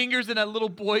sticking fingers in that little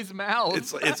boy's mouth?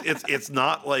 It's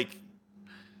not like.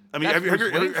 I mean, have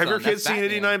your kids seen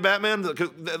 '89 Batman?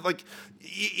 Like,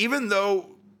 even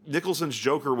though Nicholson's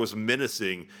Joker was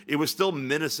menacing, it was still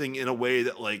menacing in a way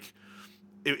that like.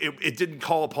 It didn't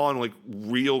call upon like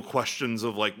real questions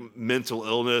of like mental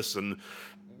illness and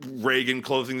Reagan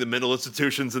closing the mental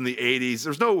institutions in the 80s.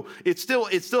 It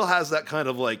still has that kind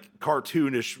of like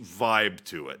cartoonish vibe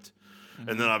to it. Mm-hmm.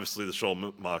 And then obviously the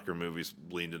Schumacher movies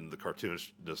leaned into the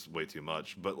cartoonishness way too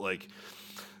much. But like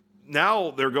now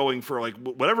they're going for like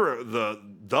whatever the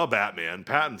Batman,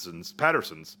 Pattinson's.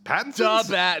 The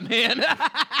Batman.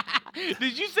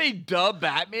 Did you say The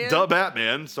Batman? The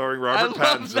Batman, starring Robert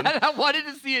Pattinson. That. I wanted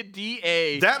to see a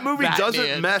DA. That movie Batman.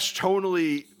 doesn't mesh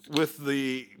tonally with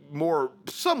the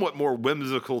somewhat more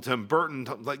whimsical Tim Burton,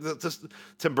 like this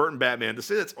Tim Burton Batman. To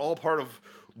say that's all part of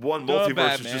one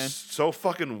multiverse is just so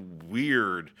fucking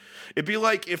weird. It'd be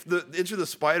like if the Into the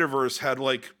Spider-Verse had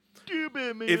like.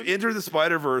 If Into the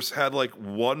Spider-Verse had like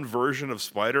one version of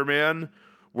Spider-Man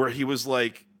where he was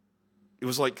like. It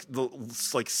was like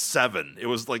Seven. It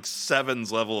was like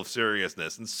Seven's level of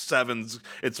seriousness, and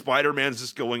Spider-Man's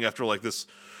just going after like this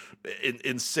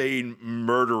insane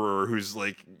murderer who's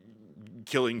like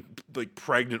killing like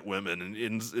pregnant women, and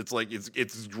it's like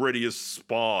it's gritty as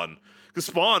Spawn. Because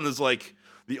Spawn is like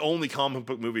the only comic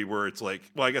book movie where it's like,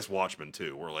 well, I guess Watchmen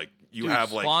too, where like you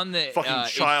have like Spawn, fucking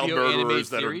child HBO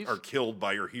murderers that are killed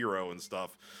by your hero and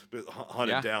stuff, but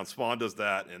hunted down. Spawn does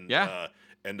that, and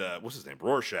And what's his name?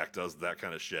 Rorschach does that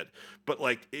kind of shit. But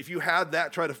like, if you had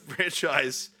that try to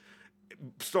franchise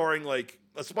starring like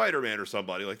a Spider-Man or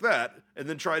somebody like that, and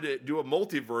then try to do a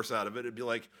multiverse out of it, it'd be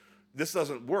like, this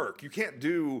doesn't work. You can't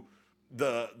do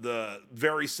the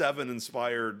very Seven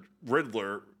inspired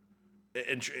Riddler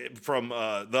and from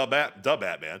the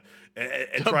Batman,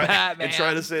 and Batman.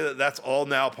 try to say that that's all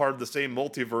now part of the same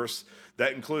multiverse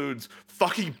that includes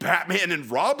fucking Batman and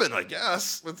Robin. I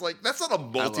guess it's like that's not a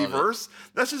multiverse.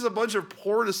 That's just a bunch of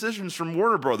poor decisions from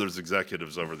Warner Brothers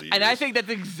executives over the years. And I think that's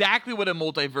exactly what a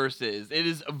multiverse is. It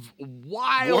is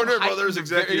wild. Warner Brothers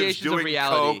executives variations of doing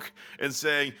reality. coke and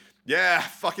saying, "Yeah,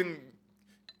 fucking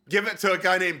give it to a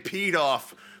guy named Pete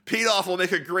Off. Pete Off will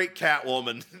make a great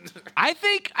Catwoman." I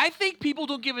think people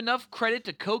don't give enough credit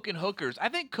to coke and hookers. I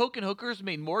think coke and hookers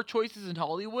made more choices in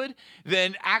Hollywood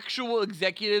than actual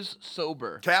executives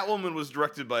sober. Catwoman was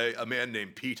directed by a man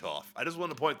named Pete Off. I just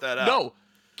want to point that out. No,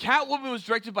 Catwoman was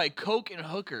directed by coke and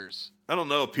hookers. I don't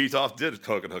know if Pete Off did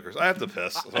coke and hookers. I have to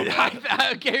piss.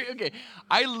 Okay.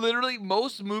 I literally,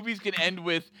 most movies can end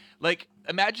with, like,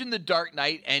 imagine The Dark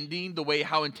Knight ending the way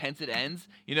how intense it ends,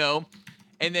 you know?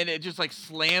 And then it just, like,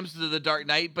 slams to The Dark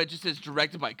Knight, but just says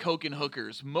directed by coke and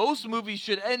hookers. Most movies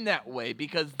should end that way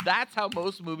because that's how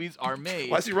most movies are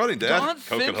made. Why is he running, Dad? Don Coke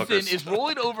and Simpson hookers. is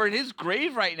rolling over in his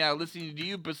grave right now listening to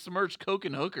you besmirch coke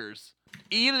and hookers.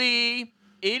 Ellie.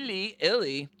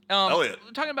 Elliot.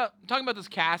 Talking about this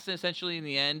cast essentially in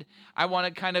the end, I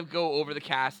want to kind of go over the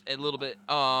cast a little bit.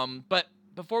 But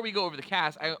before we go over the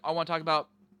cast, I want to talk about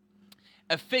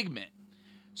a Figment.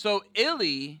 So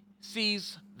Illy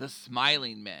sees the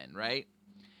Smiling Men, right?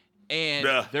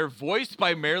 And they're voiced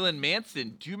by Marilyn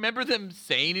Manson. Do you remember them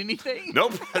saying anything?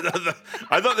 Nope.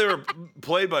 I thought they were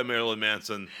played by Marilyn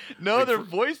Manson. No,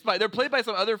 Like, they're played by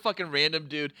some other fucking random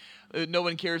dude no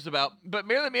one cares about. But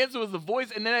Marilyn Manson was the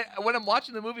voice, and then when I'm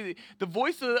watching the movie, the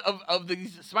voice of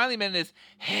these Smiling Men is,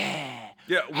 yeah.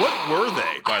 What were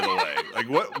they, by the way? Like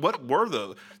what were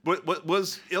the what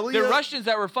was Ilya? they're Russians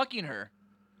that were fucking her.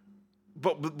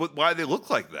 But why they look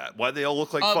like that? Why they all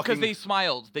look like fucking? Because they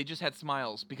smiled. They just had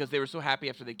smiles because they were so happy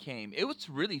after they came. It was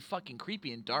really fucking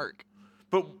creepy and dark.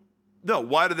 But no,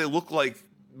 why do they look like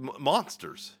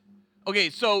monsters? Okay,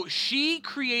 so she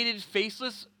created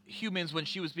faceless humans when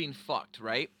she was being fucked,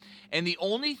 right? And the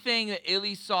only thing that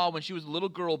Illy saw when she was a little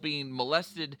girl being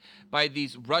molested by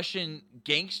these Russian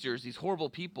gangsters, these horrible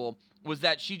people, was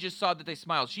that she just saw that they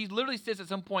smiled. She literally says at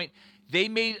some point, they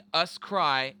made us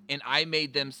cry and I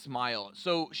made them smile.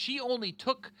 So she only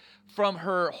took from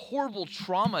her horrible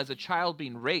trauma as a child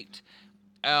being raped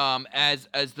as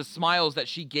the smiles that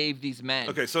she gave these men.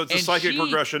 Okay, so it's a psychic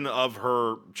progression of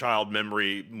her child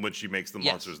memory when she makes the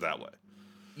monsters that way.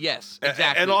 Yes,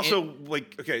 exactly. And also,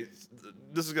 like, okay,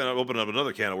 this is going to open up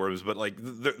another can of worms, but like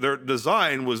their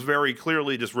design was very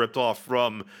clearly just ripped off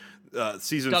from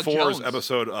season Doug 4's Jones.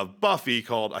 episode of Buffy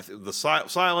called the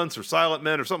Silence or Silent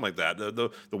Men or something like that. The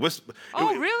Wisp.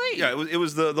 Oh, really? Yeah, it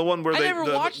was the one where I never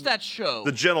watched that show.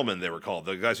 The Gentlemen, they were called,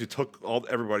 the guys who took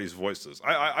everybody's voices.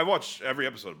 I watched every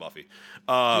episode of Buffy.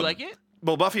 You like it?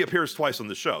 Well, Buffy appears twice on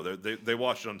the show. They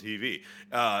watch it on TV,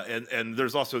 and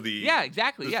there's also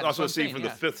exactly. There's Yeah, also a that's what I'm scene from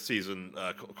saying, the 5th season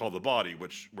called The Body,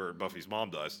 where Buffy's mom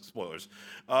dies. Spoilers.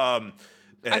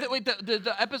 I think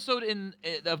the episode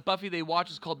of Buffy they watch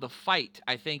is called The Fight.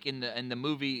 I think in the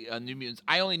movie New Mutants.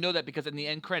 I only know that because in the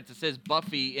end credits it says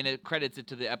Buffy and it credits it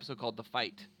to the episode called The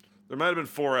Fight. There might have been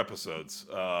 4 episodes.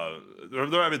 There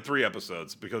might have been 3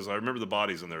 episodes because I remember the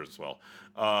bodies in there as well,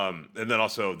 and then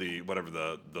also the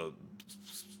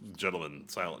Gentlemen,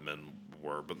 Silent Men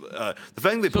were. But the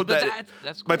thing they put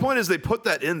that's cool. My point is they put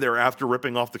that in there after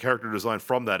ripping off the character design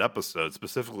from that episode,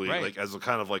 specifically like as a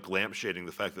kind of like lampshading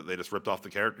the fact that they just ripped off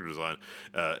the character design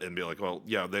and be like, well,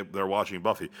 yeah, they're watching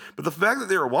Buffy. But the fact that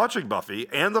they were watching Buffy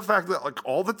and the fact that like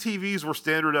all the TVs were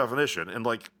standard definition and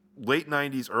like late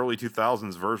 90s, early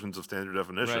 2000s versions of standard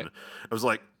definition, I was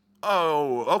like,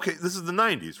 oh, okay, this is the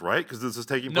 90s, right? Because this is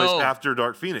taking place after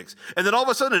Dark Phoenix. And then all of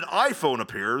a sudden an iPhone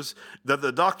appears that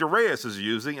the Dr. Reyes is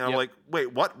using, and I'm like,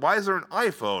 wait, what? Why is there an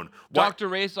iPhone? Dr.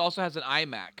 Reyes also has an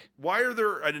iMac. Why are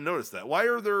there, I didn't notice that, why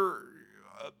are there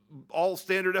all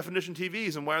standard definition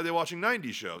TVs, and why are they watching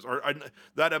 90s shows?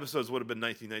 That episodes would have been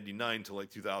 1999 to like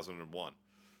 2001.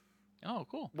 Oh,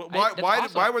 cool.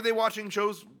 Why were they watching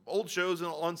old shows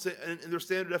in their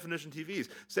standard definition TVs?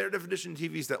 Standard definition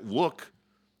TVs that look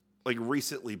like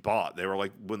recently bought. They were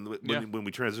like when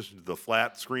we transitioned to the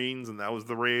flat screens, and that was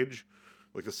the rage,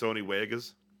 like the Sony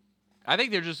Vegas. I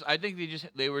think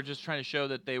they were just trying to show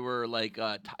that they were like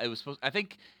it was supposed. I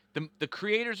think the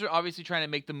creators are obviously trying to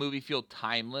make the movie feel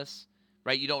timeless,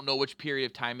 right? You don't know which period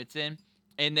of time it's in,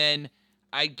 and then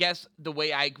I guess the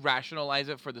way I rationalize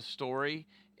it for the story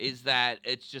is that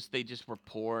it's just they just were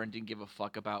poor and didn't give a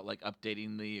fuck about like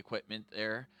updating the equipment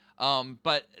there.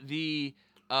 But the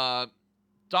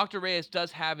Dr. Reyes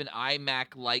does have an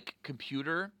iMac-like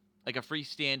computer, like a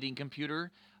freestanding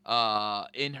computer,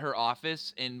 in her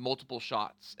office in multiple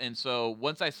shots. And so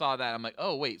once I saw that, I'm like,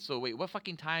 oh wait, what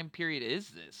fucking time period is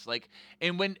this? Like,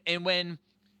 and when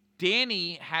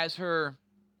Danny has her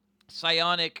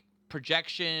psionic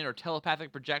projection or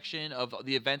telepathic projection of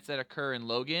the events that occur in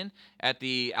Logan at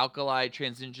the Alkali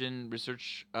Transition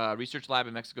Research Lab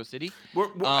in Mexico City.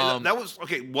 That was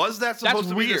okay. Was that supposed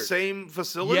to be the weird. same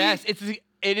facility? Yes,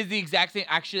 it is the exact same.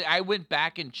 Actually, I went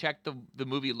back and checked the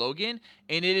movie Logan,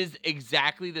 and it is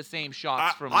exactly the same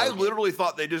shots from I Logan. literally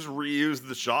thought they just reused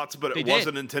the shots, but it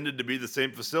wasn't intended to be the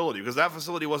same facility because that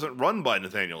facility wasn't run by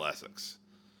Nathaniel Essex.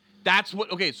 That's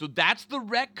what. Okay, so that's the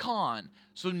retcon.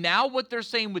 So now what they're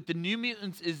saying with the New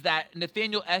Mutants is that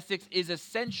Nathaniel Essex is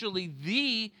essentially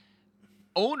the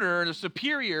owner, the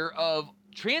superior of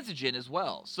Transigen as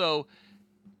well. So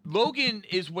Logan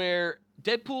is where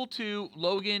Deadpool 2,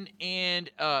 Logan,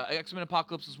 and X-Men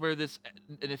Apocalypse is where this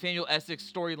Nathaniel Essex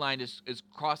storyline is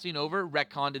crossing over,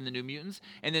 retconned in the New Mutants.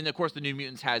 And then, of course, the New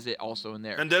Mutants has it also in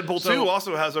there. And Deadpool 2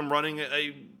 also has them running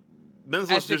a men's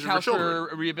institution for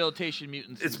children. Rehabilitation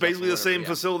Mutants. It's basically the same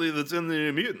facility that's in the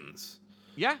New Mutants.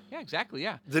 Yeah, exactly,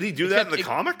 yeah. Did he do that in the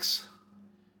comics?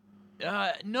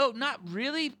 No, not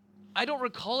really. I don't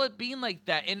recall it being like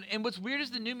that. And what's weird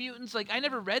is the New Mutants, like, I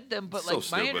never read them, but So like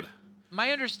stupid.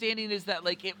 my understanding is that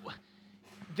like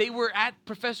they were at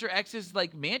Professor X's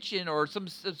like mansion or some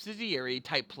subsidiary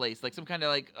type place, like some kind of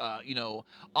like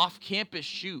off-campus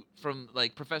shoot from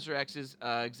like Professor X's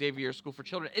Xavier School for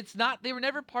Children. It's not. They were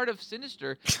never part of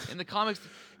Sinister in the comics.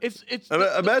 It's.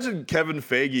 Imagine Kevin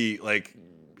Feige like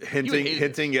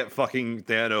hinting at fucking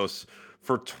Thanos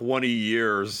for 20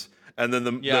 years, and then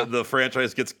the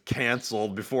franchise gets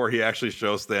canceled before he actually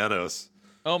shows Thanos.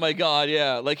 Oh my God,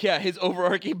 yeah. Like, yeah, his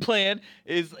overarching plan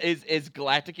is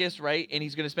Galacticus, right? And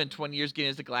he's going to spend 20 years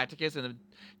getting us to Galacticus, and then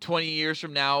 20 years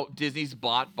from now, Disney's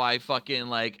bought by fucking,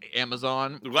 like,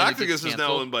 Amazon. Galacticus is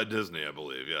now owned by Disney, I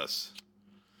believe, yes.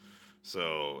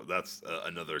 So that's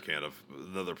another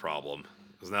problem.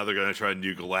 Because now they're going to try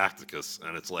New Galacticus,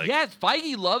 and it's like... Yeah,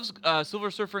 Feige loves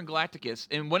Silver Surfer and Galacticus,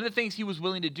 and one of the things he was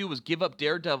willing to do was give up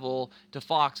Daredevil to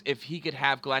Fox if he could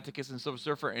have Galacticus and Silver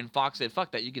Surfer, and Fox said, fuck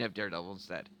that, you can have Daredevil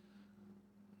instead.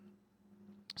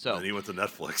 So... And he went to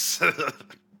Netflix.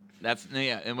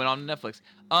 And went on to Netflix.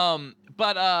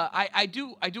 But I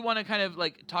do want to kind of,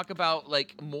 like, talk about,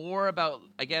 like, more about,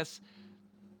 I guess,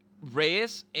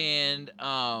 Reyes, and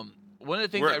one of the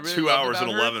things We're I at really 2 loved hours about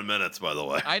and her, 11 minutes, by the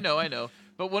way. I know.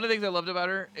 But one of the things I loved about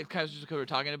her, it kind of just because we're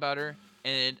talking about her,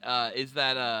 and is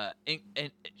that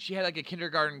and she had like a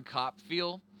kindergarten cop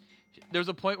feel. There's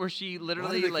a point where she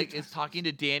literally like is talking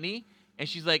to Danny, and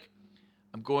she's like,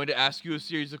 "I'm going to ask you a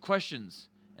series of questions,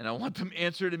 and I want them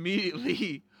answered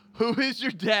immediately. Who is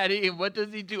your daddy, and what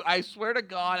does he do?" I swear to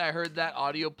God, I heard that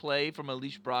audio play from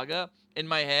Alice Braga in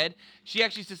my head. She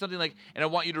actually said something like, "And I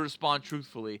want you to respond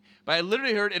truthfully." But I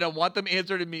literally heard, "And I want them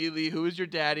answered immediately. Who is your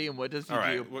daddy, and what does he do?" All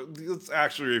right, well, let's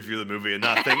actually review the movie and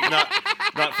not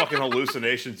fucking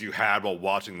hallucinations you had while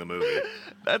watching the movie.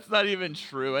 That's not even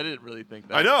true. I didn't really think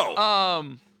that. I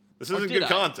know. This isn't good I?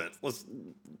 content. Let's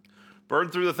burn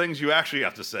through the things you actually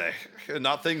have to say, and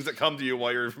not things that come to you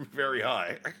while you're very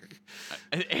high.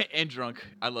 and drunk.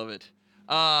 I love it.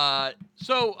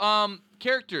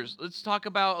 Characters. Let's talk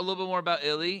about a little bit more about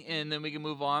Illy, and then we can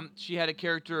move on. She had a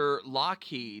character,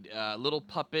 Lockheed, a little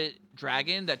puppet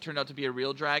dragon that turned out to be a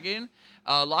real dragon.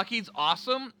 Lockheed's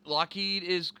awesome. Lockheed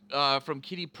is from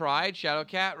Kitty Pryde,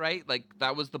 Shadowcat, right? Like,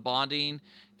 that was the bonding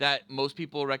that most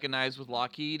people recognize with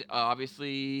Lockheed.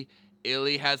 Obviously,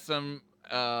 Illy has some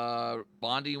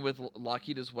bonding with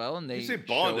Lockheed as well, and they You say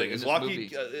bonding? Is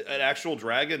Lockheed an actual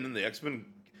dragon in the X-Men?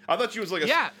 I thought she was like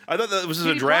I thought that was just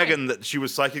a dragon that she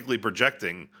was psychically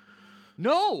projecting.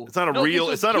 No, it's not a real.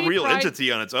 So it's not a real Pride, entity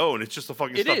on its own. It's just a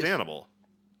fucking stuffed animal.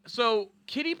 So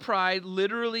Kitty Pryde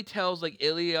literally tells like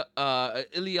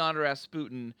Ileana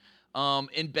Rasputin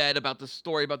in bed about the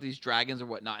story about these dragons or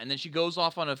whatnot, and then she goes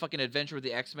off on a fucking adventure with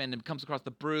the X-Men and comes across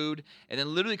the Brood, and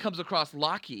then literally comes across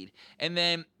Lockheed, and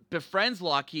then befriends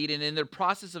Lockheed, and in their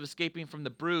process of escaping from the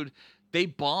Brood, they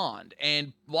bond.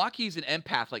 And Lockheed's an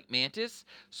empath like Mantis,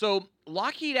 so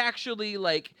Lockheed actually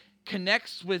like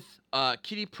connects with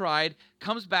Kitty Pryde,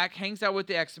 comes back, hangs out with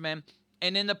the X-Men,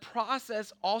 and in the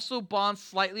process also bonds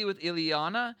slightly with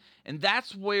Ileana, and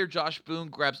that's where Josh Boone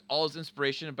grabs all his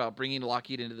inspiration about bringing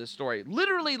Lockheed into the story.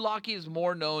 Literally, Lockheed is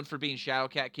more known for being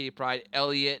Shadowcat, Kitty Pryde,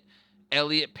 Elliot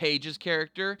Page's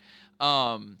character.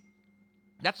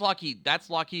 That's Lockheed. That's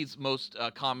Lockheed's most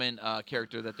common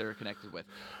character that they're connected with.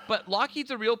 But Lockheed's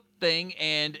a real thing,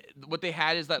 and what they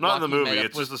had is that not Lockheed in the movie. met up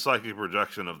It's with, just a psychic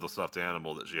projection of the stuffed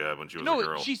animal that she had when she was a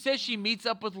girl. She says she meets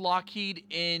up with Lockheed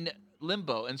in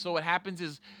limbo. And so what happens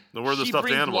is Now, where the she stuffed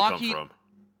brings animal Lockheed- come from?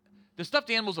 The stuffed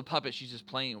animal's a puppet she's just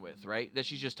playing with, right? That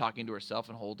she's just talking to herself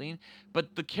and holding.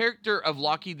 But the character of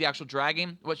Lockheed, the actual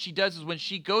dragon, what she does is when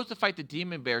she goes to fight the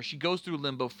demon bear, she goes through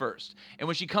limbo first. And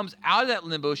when she comes out of that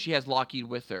limbo, she has Lockheed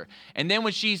with her. And then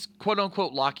when she's quote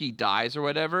unquote Lockheed dies or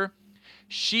whatever,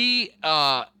 she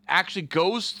actually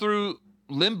goes through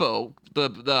limbo.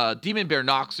 The demon bear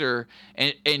knocks her,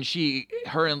 and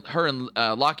her and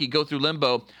Lockheed go through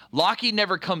limbo. Lockheed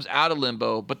never comes out of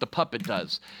limbo, but the puppet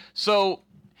does. So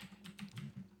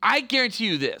I guarantee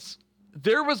you this: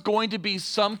 there was going to be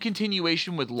some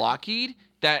continuation with Lockheed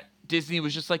that Disney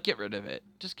was just like, get rid of it.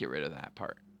 Just get rid of that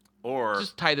part. Or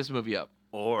Just tie this movie up.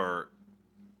 Or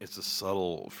it's a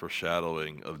subtle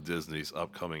foreshadowing of Disney's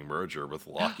upcoming merger with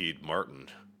Lockheed Martin,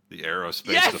 the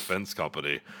aerospace Yes! defense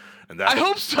company. And I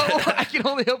hope so. I can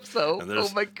only hope so. and Oh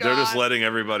my god. they're just letting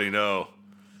everybody know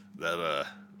that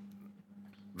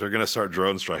they're going to start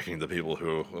drone striking the people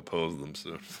who oppose them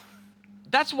soon.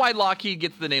 That's why Lockheed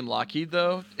gets the name Lockheed,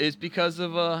 though, is because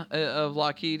of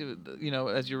Lockheed,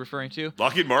 as you're referring to.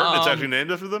 Lockheed Martin, it's actually named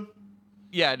after them?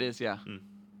 Yeah, it is. Yeah.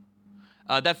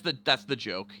 That's the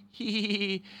joke.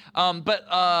 But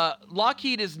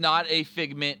Lockheed is not a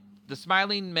figment. The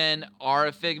Smiling Men are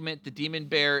a figment. The Demon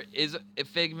Bear is a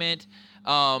figment.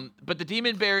 But the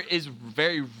Demon Bear is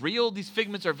very real. These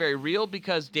figments are very real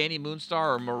because Dani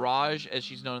Moonstar, or Mirage, as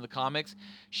she's known in the comics,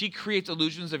 she creates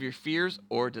illusions of your fears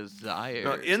or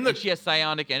desires. And she has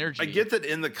psionic energy. I get that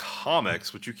in the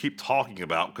comics, which you keep talking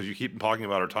about, because you keep talking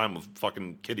about her time with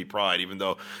fucking Kitty Pryde, even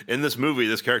though in this movie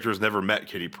this character has never met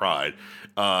Kitty Pryde.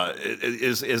 In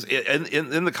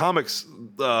the comics,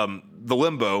 the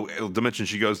limbo dimension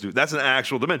she goes to, that's an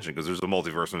actual dimension because there's a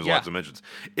multiverse and there's lots of dimensions.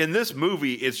 In this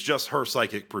movie, it's just her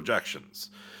psychic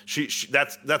projections. She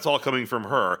that's all coming from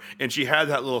her, and she had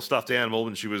that little stuffed animal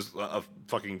when she was a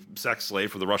fucking sex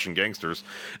slave for the Russian gangsters,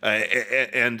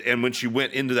 and when she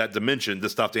went into that dimension, the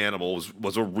stuffed animal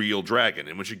was a real dragon,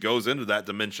 and when she goes into that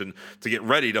dimension to get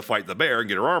ready to fight the bear and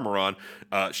get her armor on,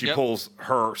 she pulls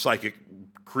her psychic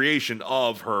creation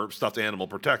of her stuffed animal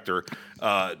protector,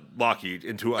 Lockheed,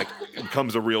 into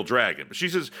becomes a real dragon. But she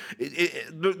says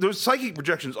there's psychic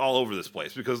projections all over this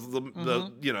place because the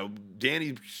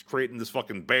Dani's creating this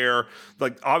fucking bear.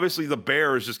 Like obviously the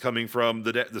bear is just coming from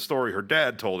the story her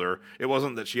dad told her. It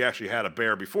wasn't that she actually had a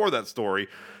bear before that story.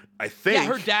 I think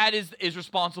her dad is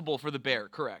responsible for the bear.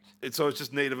 Correct. So it's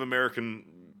just Native American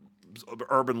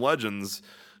urban legends.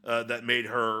 That made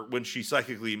her, when she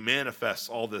psychically manifests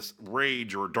all this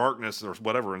rage or darkness or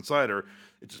whatever inside her,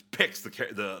 it just picks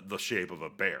the shape of a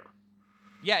bear.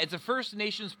 Yeah, it's a First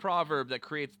Nations proverb that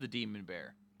creates the demon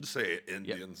bear. Just say it,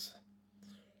 Indians.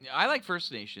 Yeah, I like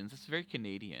First Nations. It's very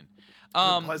Canadian.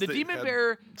 The demon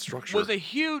bear was a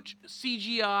huge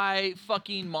CGI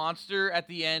fucking monster at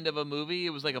the end of a movie.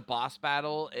 It was like a boss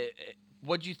battle.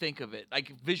 What'd you think of it?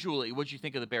 Like visually, what'd you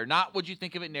think of the bear? Not what'd you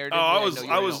think of it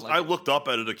narratively. I looked up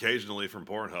at it occasionally from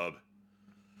Pornhub.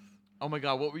 Oh my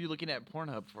god, what were you looking at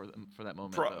Pornhub for that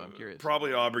moment? Though? I'm curious.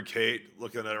 Probably Aubrey Kate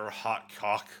looking at her hot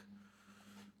cock.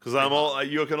 Because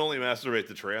you can only masturbate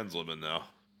to trans women now.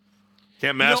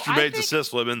 Can't masturbate to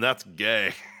cis women. That's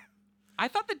gay. I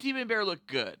thought the demon bear looked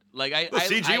good. Like the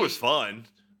CG was fun.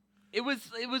 It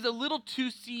was a little too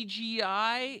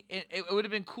CGI. It would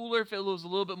have been cooler if it was a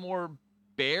little bit more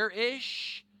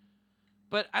bear-ish,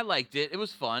 but I liked it. It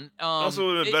was fun. Also,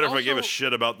 would have been better if I gave a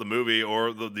shit about the movie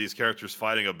or these characters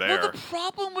fighting a bear. Well, the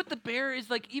problem with the bear is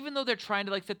like, even though they're trying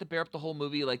to like set the bear up the whole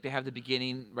movie, like they have the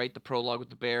beginning, right, the prologue with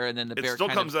the bear, and then the bear. It still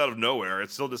comes out of nowhere. It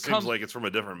still just seems like it's from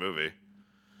a different movie.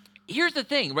 Here's the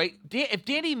thing, right? If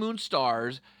Dani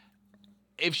Moonstar,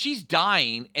 if she's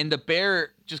dying and the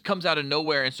bear just comes out of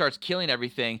nowhere and starts killing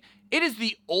everything, it is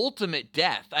the ultimate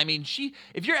death. I mean,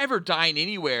 if you're ever dying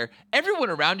anywhere, everyone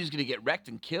around you is going to get wrecked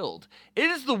and killed. It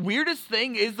is the weirdest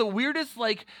thing. It is the weirdest,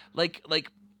 like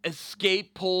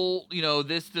escape pole,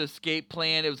 this the escape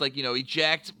plan. It was like,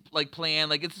 eject, like plan.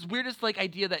 Like it's this weirdest, like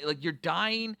idea that like you're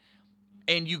dying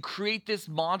and you create this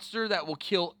monster that will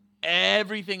kill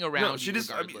everything around you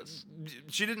regardless.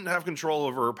 She didn't have control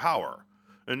over her power.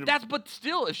 But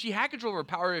still, if she had control of her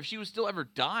power, if she was still ever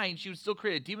dying, she would still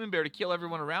create a demon bear to kill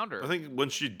everyone around her. I think when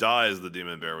she dies, the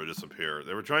demon bear would disappear.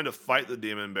 They were trying to fight the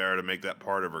demon bear to make that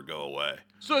part of her go away.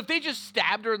 So if they just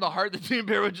stabbed her in the heart, the demon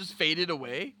bear would just faded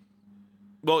away?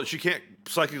 Well, she can't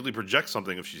psychically project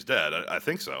something if she's dead. I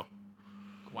think so.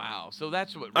 Wow. So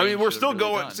that's what. I mean, we're still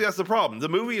going. See, that's the problem. The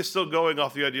movie is still going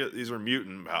off the idea that these are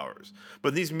mutant powers,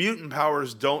 but these mutant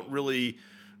powers don't really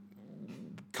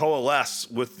coalesce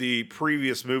with the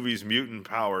previous movie's mutant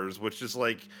powers, which is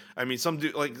like, I mean, some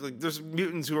do like there's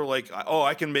mutants who are like, oh,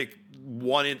 I can make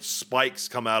 1-inch spikes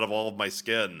come out of all of my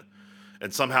skin.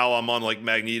 And somehow I'm on like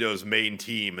Magneto's main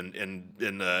team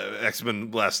in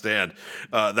X-Men Last Stand.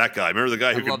 That guy, remember the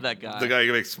guy who love that guy. The guy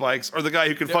who makes spikes, or the guy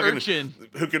who can urchin.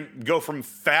 who can go from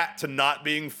fat to not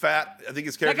being fat. I think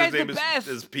his character's name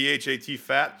is PHAT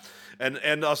Fat.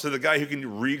 And also the guy who can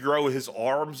regrow his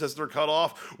arms as they're cut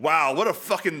off. Wow, what a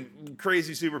fucking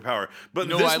crazy superpower! But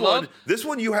this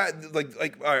one you had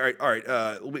like all right.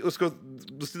 Let's go.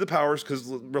 Let's do the powers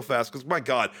real fast because my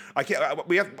God, I can't.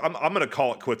 I'm gonna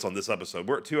call it quits on this episode.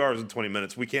 We're at 2 hours and 20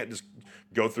 minutes. We can't just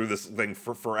go through this thing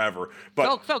for forever.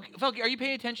 But Felk, are you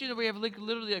paying attention? We have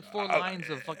literally 4 lines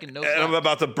of fucking notes. And I'm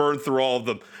about to burn through all of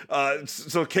them.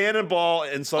 So Cannonball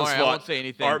and Sunspot. All right, I won't say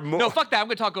anything. No, fuck that. I'm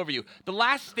gonna talk over you. The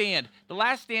Last Stand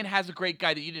has a great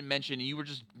guy that you didn't mention, and you were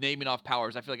just naming off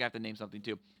powers. I feel like I have to name something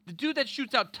too. The dude that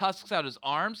shoots out tusks out his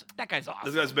arms, that guy's awesome.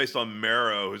 This guy's based on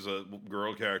Marrow, who's a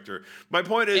girl character. My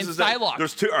point is that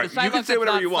there's two. All right, you can say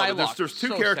whatever you want. But there's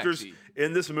two characters sexy.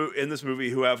 in this movie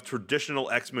who have traditional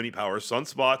X-Men powers.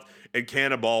 Sunspot and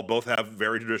Cannonball both have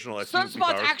very traditional X-Men powers.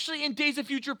 Sunspot's actually in Days of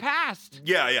Future Past.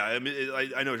 Yeah. I mean,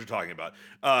 I know what you're talking about.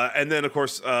 And then of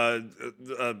course.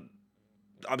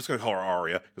 I'm just gonna call her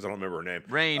Aria because I don't remember her name.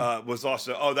 Rain was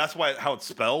also. That's how it's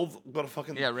spelled. What a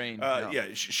fucking Rain. Yeah,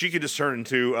 she can just turn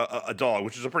into a dog,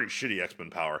 which is a pretty shitty X-Men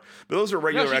power. But those are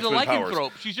regular X-Men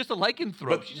powers. She's just a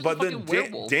lycanthrope. She's just a fucking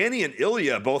werewolf. Danny and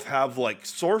Ilya both have like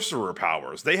sorcerer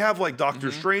powers. They have like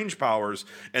Doctor Strange powers,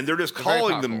 and they're just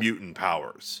calling them mutant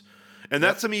powers. And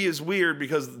that to me is weird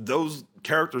because those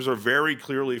characters are very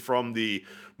clearly from the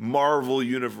Marvel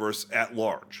universe at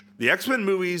large. The X-Men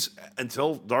movies,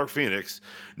 until Dark Phoenix,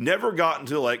 never got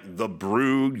into like the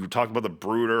Brood. You talked about the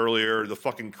Brood earlier, the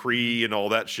fucking Kree and all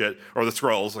that shit, or the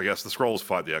Skrulls. I guess the Skrulls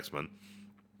fought the X-Men.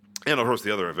 And of course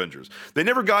the other Avengers. They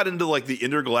never got into like the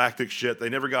intergalactic shit. They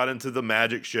never got into the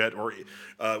magic shit or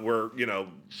where,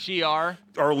 Shi'ar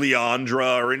or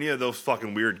Leandra or any of those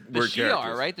fucking weird characters. The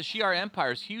Shi'ar, right? The Shi'ar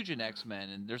Empire is huge in X-Men,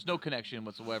 and there's no connection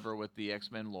whatsoever with the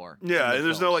X-Men lore. Yeah, and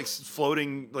there's no like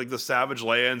floating like the Savage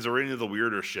Lands or any of the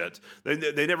weirder shit.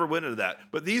 They never went into that.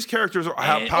 But these characters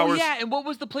have powers. Oh yeah, and what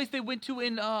was the place they went to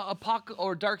in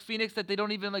or Dark Phoenix that they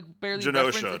don't even like barely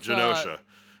Genosha.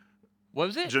 What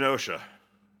was it? Genosha.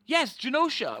 Yes,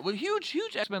 Genosha with huge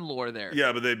X-Men lore there.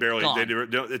 Yeah, but they barely.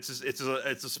 It's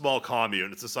a small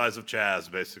commune. It's the size of Chaz,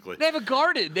 basically. They have a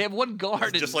garden. They have one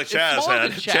garden. Just like Chaz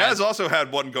had. Chaz also had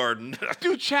one garden.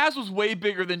 Dude, Chaz was way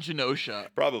bigger than Genosha.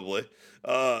 Probably.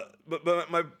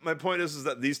 But my point is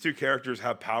that these two characters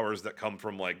have powers that come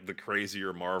from like the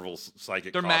crazier Marvel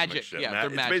psychic. They're magic. Shit. Yeah, they're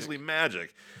it's magic. basically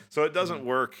magic. So it doesn't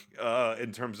work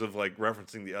in terms of like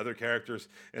referencing the other characters,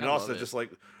 and also just like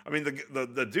I mean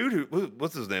the dude who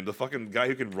what's his name, the fucking guy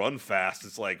who can run fast.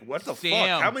 It's like what the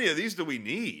fuck? How many of these do we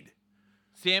need?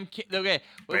 Sam. Okay,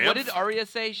 what did Arya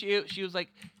say? She was like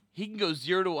he can go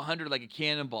 0 to 100 like a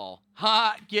cannonball.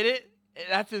 Ha, get it?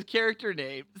 That's his character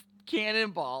name.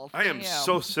 Cannonball. I am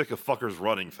so sick of fuckers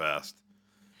running fast.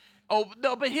 Oh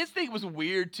no, but his thing was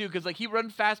weird too, because like he run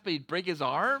fast, but he'd break his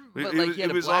arm. But like he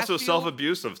was also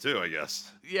self-abusive too, I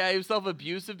guess. Yeah, he was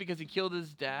self-abusive because he killed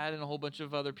his dad and a whole bunch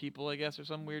of other people, I guess, or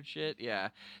some weird shit. Yeah,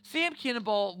 Sam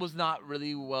Cannonball was not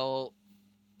really well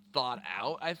thought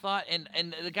out, I thought, and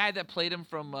the guy that played him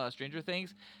from Stranger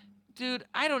Things. Dude,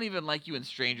 I don't even like you in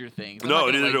Stranger Things. No,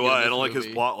 neither do I. I don't like his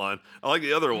plot line. I like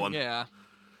the other one. Yeah.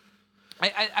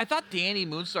 I thought Danny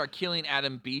Moonstar killing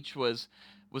Adam Beach was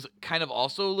kind of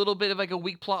also a little bit of like a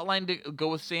weak plot line to go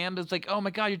with Sam. It's like, oh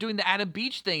my God, you're doing the Adam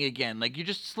Beach thing again. Like you're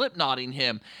just slip knotting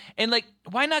him. And like,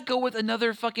 why not go with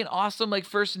another fucking awesome like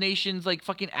First Nations like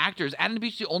fucking actors? Adam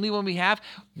Beach the only one we have.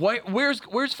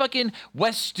 Where's fucking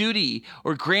Wes Studi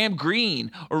or Graham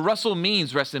Greene or Russell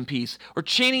Means, rest in peace, or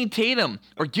Channing Tatum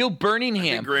or Gil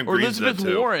Birmingham or Elizabeth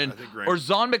Warren or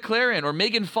Zahn McClaren or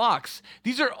Megan Fox.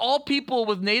 These are all people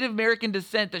with Native American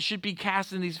descent that should be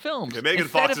cast in these films. Okay, Megan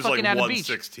Fox is like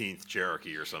 1/16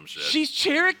 Cherokee or some shit. She's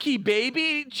Cherokee,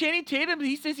 baby. Channing Tatum,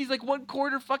 he says he's like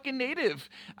 1/4 fucking Native.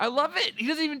 I love it. He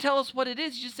doesn't even tell us what it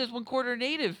is. He just says 1/4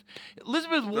 Native.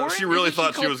 Elizabeth Warren. She really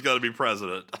thought she was going to be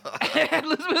president.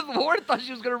 Elizabeth Warren thought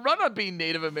she was going to run on being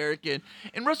Native American.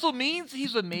 And Russell Means,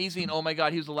 he's amazing. Oh my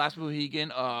God, he was the last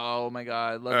Mohegan. Oh my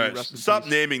God, love you, Russell. Stop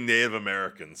naming Native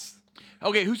Americans.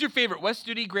 Okay, who's your favorite? Wes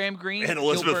Studi, Graham Greene, And Gil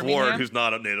Elizabeth Ward, Birmingham? who's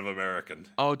not a Native American.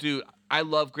 Oh, dude, I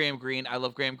love Graham Greene. I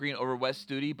love Graham Greene over Wes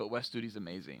Studi, but Wes Studi's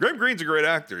amazing. Graham Greene's a great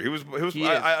actor. He was. He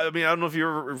I mean, I don't know if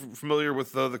you're familiar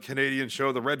with the Canadian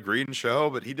show, the Red Green Show,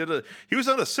 but he was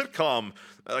on a sitcom,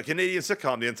 a Canadian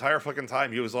sitcom, the entire fucking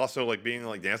time. He was also like being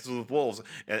like Dances with Wolves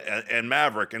and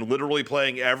Maverick, and literally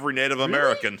playing every Native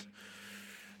American.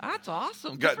 That's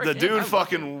awesome. Good for The him. I dude love him.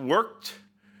 fucking worked,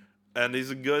 and he's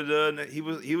a good. He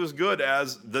was good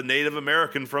as the Native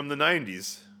American from the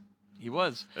 '90s. He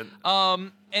was.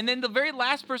 And then the very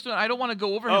last person, I don't want to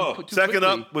go over him too second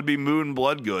quickly. up would be Moon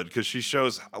Bloodgood, because she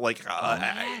shows like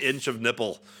yes. inch of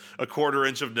nipple, a quarter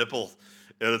inch of nipple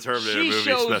in the Terminator She movie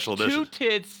shows special edition. 2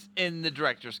 tits in the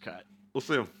director's cut. We'll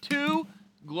see him. 2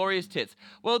 glorious tits.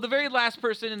 Well, the very last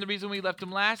person, and the reason we left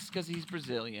him last is because he's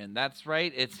Brazilian. That's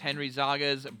right. It's Henry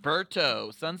Zaga's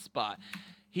Berto, Sunspot.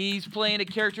 He's playing a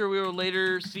character we will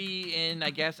later see in, I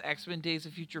guess, X-Men Days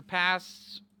of Future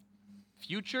Past,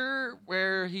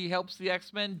 where he helps the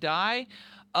X-Men die.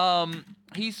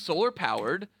 He's solar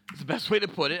powered. It's the best way to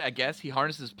put it, I guess. He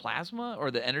harnesses plasma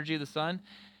or the energy of the sun.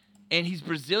 And he's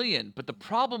Brazilian. But the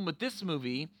problem with this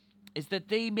movie is that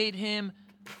they made him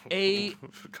a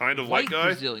kind of white white guy.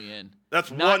 Brazilian. That's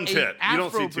not one a tit. You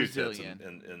don't see 2 tits.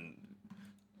 Afro-Brazilian. And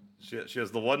she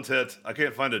has the one tit. I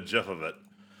can't find a gif of it.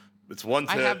 It's one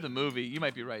tit. I have the movie. You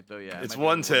might be right, though, yeah. It's might be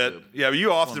one on tit. YouTube. Yeah, but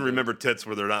you often One remember tits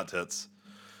where they're not tits.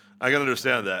 I can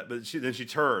understand that, but then she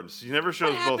turns. She never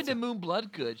shows What happened both. to Moon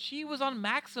Bloodgood? She was on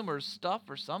Maxim or stuff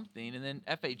or something, and then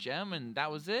FHM, and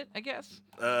that was it, I guess.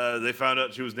 They found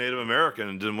out she was Native American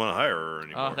and didn't want to hire her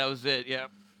anymore. Oh, that was it, yeah.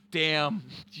 Damn,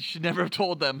 you should never have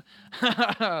told them.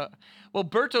 Well,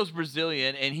 Berto's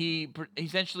Brazilian, and he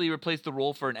essentially replaced the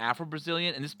role for an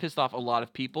Afro-Brazilian, and this pissed off a lot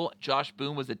of people. Josh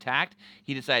Boone was attacked.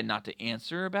 He decided not to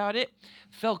answer about it.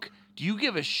 Felk, do you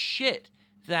give a shit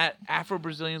that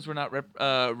Afro-Brazilians were not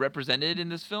represented in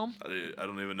this film? I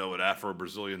don't even know what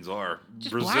Afro-Brazilians are.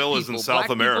 Just Brazil black is in people. South Black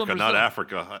people in America, not Brazil.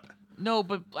 Africa. No,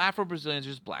 but Afro-Brazilians are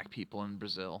just black people in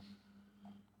Brazil.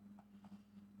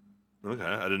 Okay,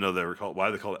 I didn't know they were called. Why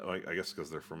are they called? I guess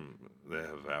because they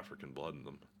have African blood in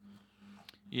them.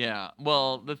 Yeah,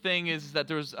 well, the thing is that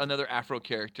there was another Afro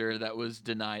character that was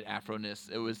denied Afro-ness.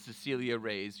 It was Cecilia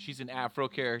Reyes. She's an Afro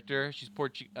character. She's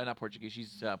not Portuguese.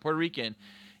 She's Puerto Rican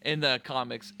in the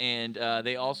comics, and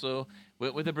they also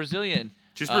went with a Brazilian.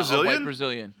 She's A Brazilian? white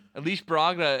Brazilian. Alice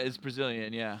Braga is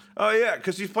Brazilian. Yeah. Oh yeah,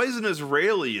 because she plays an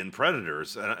Israeli in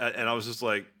Predators, and I was just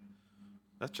like,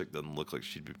 that chick doesn't look like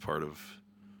she'd be part of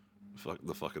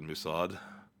the fucking Mossad.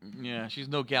 Yeah, she's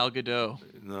no Gal Gadot.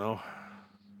 No.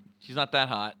 She's not that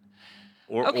hot.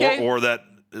 Or that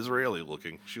Israeli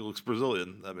looking. She looks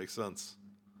Brazilian. That makes sense.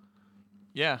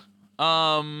 Yeah.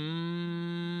 Well,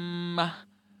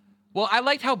 I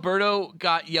liked how Berto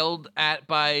got yelled at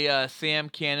by Sam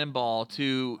Cannonball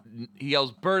he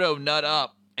yells, "Berto, nut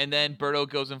up." And then Berto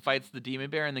goes and fights the demon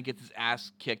bear and then gets his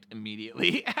ass kicked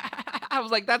immediately. I was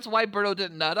like, that's why Berto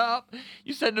didn't nut up.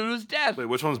 You said it was death. Wait,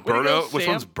 which one's Way to go, Berto? Which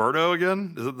Sam. one's Berto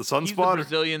again? Is it the Sunspot? He's the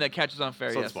Brazilian that catches on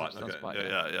fire. Yes, Sunspot. Okay. Sunspot,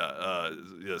 Yeah.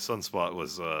 Sunspot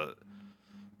was.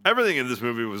 Everything in this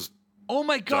movie was. Oh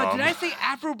my God! Dumb. Did I say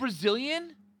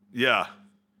Afro-Brazilian? Yeah.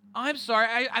 I'm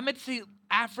sorry. I meant to say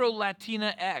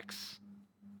Afro-Latina X.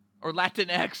 Or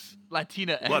Latinx.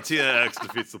 Latina X. Latina X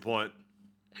defeats the point.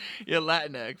 Yeah,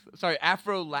 Latinx. Sorry,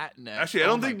 Afro-Latinx. Actually, I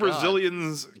don't think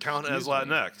Brazilians count as Excuse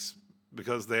me. Latinx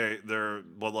because their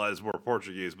bloodline is more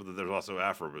Portuguese, but then there's also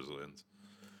Afro-Brazilians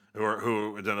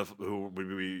who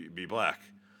would be black.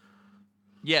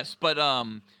 Yes, but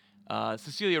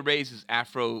Cecilia Reyes is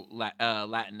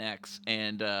Afro-Latinx,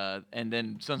 and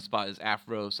then Sunspot is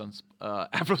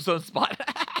Afro-Sunspot.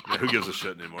 Yeah, who gives a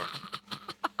shit anymore?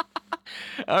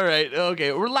 All right,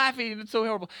 okay, we're laughing. It's so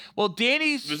horrible. Well,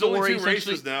 Danny's There's story only two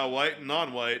essentially- races now: white and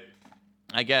non-white.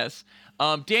 I guess.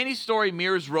 Danny's story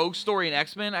mirrors Rogue's story in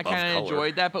X-Men. I kind of color.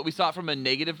 enjoyed that, but we saw it from a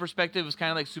negative perspective. It was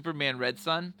kind of like Superman Red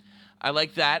Sun. I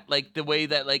like that, like the way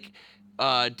that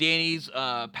Danny's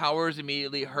powers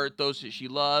immediately hurt those that she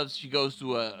loves. She goes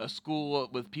to a school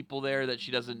with people there that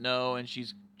she doesn't know, and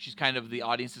she's kind of the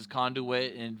audience's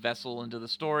conduit and vessel into the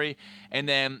story. And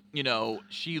then,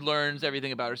 she learns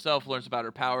everything about herself, learns about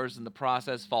her powers in the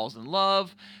process, falls in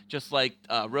love, just like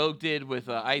Rogue did with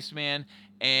Iceman.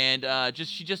 And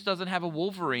she just doesn't have a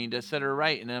Wolverine to set her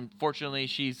right. And unfortunately,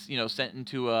 she's, sent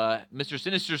into Mr.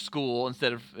 Sinister school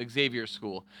instead of Xavier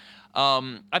school.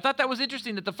 I thought that was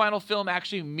interesting that the final film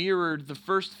actually mirrored the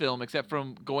first film, except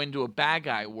from going to a bad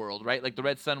guy world, right? Like the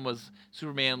Red Sun was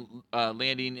Superman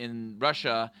landing in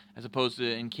Russia as opposed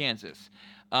to in Kansas.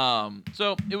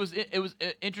 So it was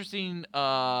an interesting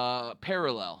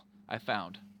parallel I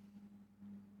found.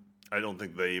 I don't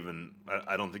think they even.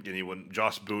 I don't think anyone.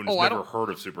 Josh Boone Oh, has I never don't- heard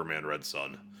of Superman Red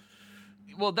Sun.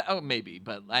 Well, maybe,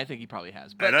 but I think he probably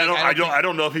has. But And like, I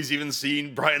don't know if he's even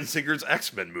seen Bryan Singer's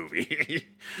X-Men movie.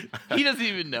 he doesn't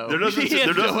even know. There doesn't He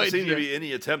has no seem to idea. be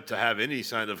any attempt to have any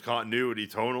kind of continuity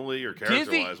tonally or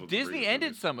character-wise. with the Disney previous ended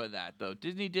movies. some of that though.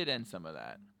 Disney did end some of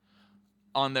that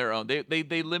on their own.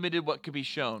 They limited what could be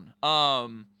shown.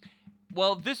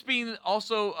 Well, this being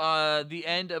also the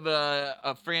end of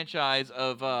a franchise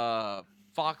of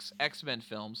Fox X-Men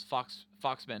films,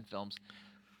 Foxmen films.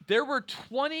 There were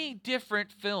 20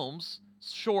 different films,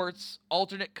 shorts,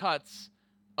 alternate cuts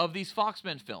of these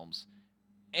Foxmen films.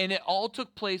 And it all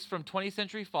took place from 20th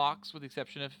Century Fox, with the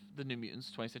exception of the New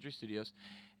Mutants, 20th Century Studios.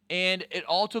 And it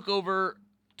all took over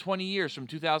 20 years, from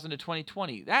 2000 to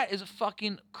 2020. That is a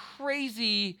fucking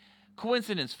crazy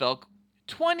coincidence, Felk.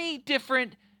 20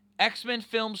 different X-Men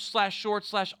films /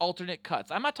 shorts / alternate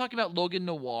cuts. I'm not talking about Logan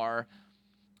Noir.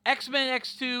 X-Men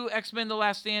X2, X-Men The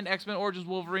Last Stand, X-Men Origins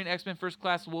Wolverine, X-Men First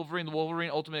Class Wolverine, The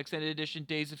Wolverine Ultimate Extended Edition,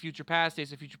 Days of Future Past,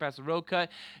 Days of Future Past The Road Cut,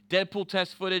 Deadpool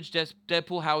Test Footage,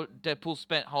 Deadpool How Deadpool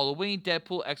Spent Halloween,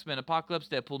 Deadpool X-Men Apocalypse,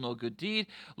 Deadpool No Good Deed,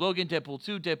 Logan Deadpool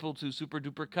 2, Deadpool 2 Super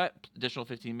Duper Cut, additional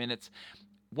 15 minutes,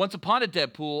 Once Upon a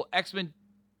Deadpool, X-Men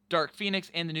Dark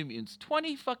Phoenix, and the New Mutants.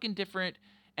 20 fucking different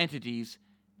entities,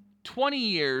 20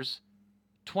 years,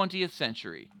 20th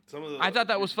century. I thought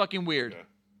that was fucking weird. Okay.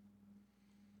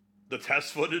 The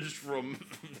test footage from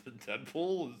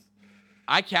Deadpool is.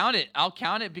 I count it. I'll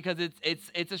count it because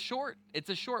it's a short. It's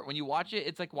a short. When you watch it,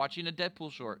 it's like watching a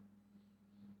Deadpool short.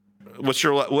 What's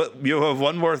your what? You have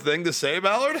one more thing to say,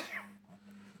 Ballard?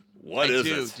 What I is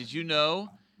do. it? Did you know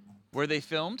where they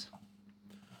filmed?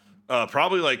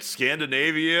 Probably like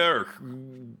Scandinavia or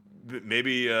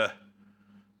maybe the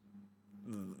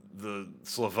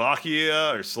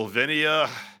Slovakia or Slovenia.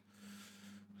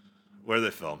 Where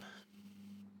they film?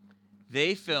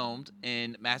 They filmed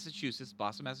in Massachusetts,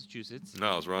 Boston, Massachusetts. No,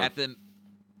 I was wrong. At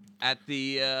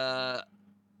the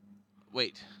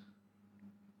wait.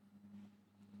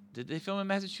 Did they film in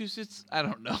Massachusetts? I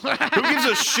don't know. Who gives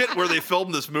a shit where they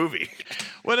filmed this movie?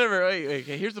 Whatever. Wait,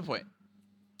 okay, here's the point.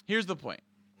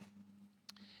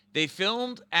 They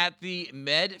filmed at the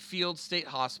Medfield State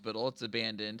Hospital. It's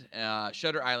abandoned.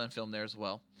 Shutter Island filmed there as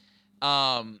well.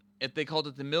 If they called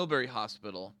it the Millbury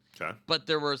Hospital. Okay. But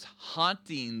there was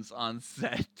hauntings on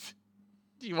set.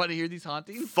 Do you want to hear these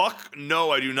hauntings? Fuck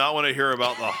no, I do not want to hear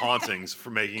about the hauntings for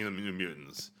making the New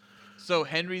Mutants. So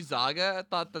Henry Zaga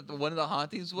thought that one of the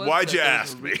hauntings was. Why'd that you there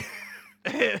was ask me?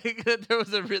 that there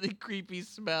was a really creepy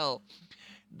smell.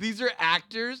 These are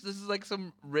actors. This is like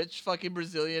some rich fucking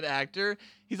Brazilian actor.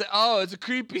 He's like, oh, it's a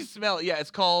creepy smell. Yeah, it's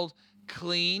called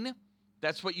clean.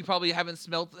 That's what you probably haven't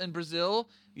smelt in Brazil.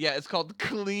 Yeah, it's called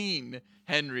clean,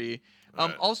 Henry.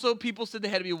 Right. Also, people said they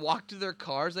had to be walked to their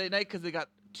cars at night because they got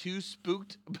too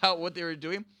spooked about what they were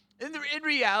doing. In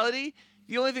reality,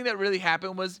 the only thing that really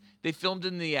happened was they filmed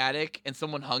in the attic and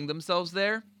someone hung themselves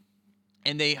there.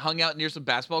 And they hung out near some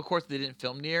basketball courts they didn't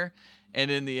film near.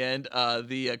 And in the end,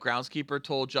 the groundskeeper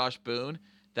told Josh Boone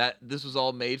that this was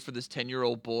all made for this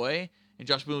 10-year-old boy. And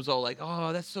Josh Boone was all like,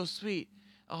 oh, that's so sweet.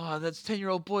 Oh, that's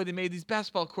 10-year-old boy they made these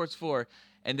basketball courts for.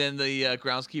 And then the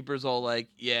groundskeeper's all like,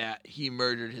 yeah, he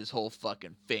murdered his whole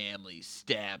fucking family,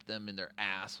 stabbed them in their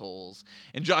assholes.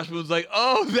 And Josh Boone's like,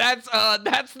 oh,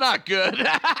 that's not good.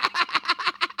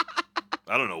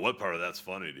 I don't know what part of that's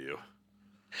funny to you.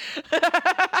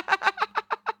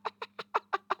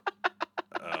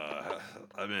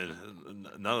 I mean,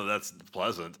 none of that's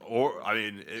pleasant. Or, I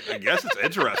mean, I guess it's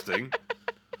interesting.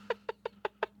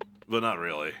 But not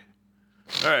really.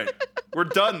 All right, we're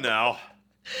done now.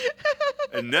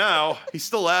 And now he's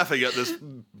still laughing at this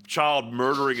child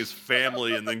murdering his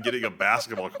family and then getting a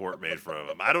basketball court made for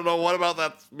him. I don't know what about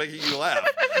that's making you laugh.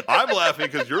 I'm laughing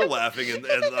because you're laughing, and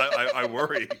I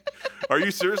worry. Are you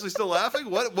seriously still laughing?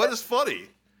 What is funny?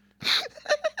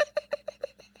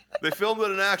 They filmed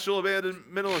at an actual abandoned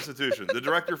mental institution. The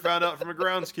director found out from a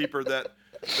groundskeeper that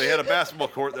they had a basketball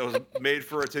court that was made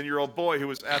for a 10-year-old boy who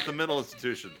was at the mental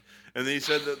institution. And then he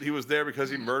said that he was there because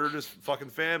he murdered his fucking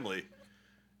family.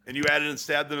 And you added and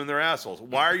stabbed them in their assholes.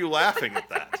 Why are you laughing at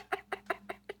that?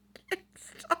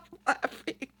 Stop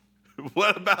laughing.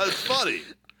 What about it's funny?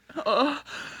 Oh,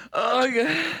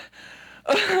 God.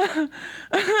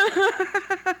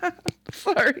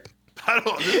 Sorry. I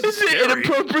don't. This is Is it scary.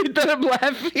 inappropriate that I'm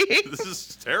laughing? This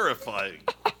is terrifying.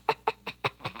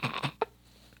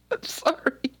 I'm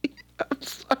sorry.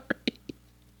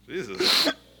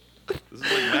 Jesus. This is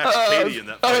like Max Cady in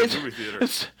that fucking movie theater.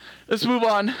 Let's move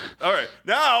on. All right,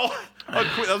 now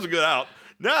that was a good out.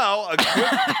 Now a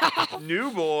quick new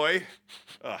boy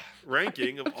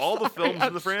ranking of all the films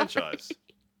in the franchise.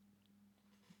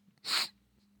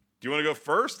 Do you want to go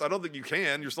first? I don't think you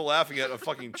can. You're still laughing at a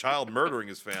fucking child murdering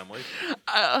his family.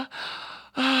 And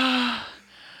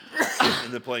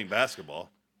then playing basketball.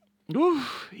 Ooh,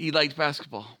 he liked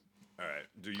basketball. All right.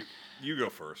 You go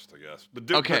first, I guess.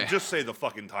 But Okay. But just say the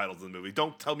fucking titles of the movie.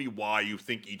 Don't tell me why you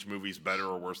think each movie's better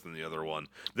or worse than the other one.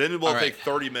 Then it will All right. take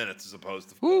 30 minutes as opposed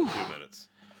to 2 minutes.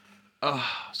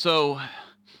 So,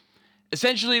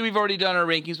 essentially, we've already done our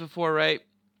rankings before, right?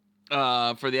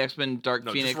 For the X-Men Dark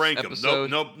No, Phoenix just rank episode.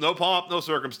 them. No pomp, no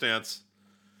circumstance.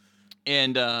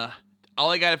 And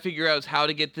all I got to figure out is how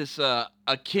to get this a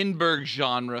Kinberg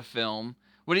genre film.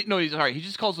 He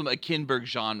just calls them a Kinberg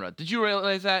genre. Did you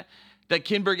realize that? That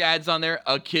Kinberg adds on there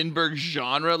a Kinberg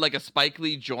genre, like a Spike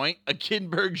Lee joint, a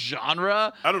Kinberg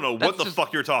genre. I don't know what the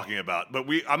fuck you're talking about, but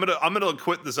I'm gonna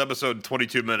quit this episode in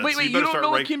 22 minutes. Wait, so you better don't start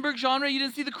know a Kinberg genre? You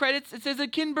didn't see the credits? It says a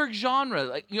Kinberg genre,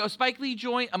 like a Spike Lee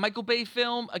joint, a Michael Bay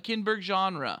film, a Kinberg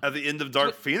genre. At the end of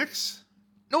Dark Phoenix?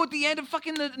 No, at the end of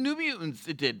fucking the New Mutants,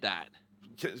 it did that.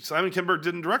 Simon Kinberg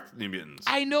didn't direct New Mutants.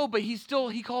 I know, but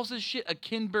he calls his shit a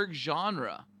Kinberg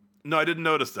genre. No, I didn't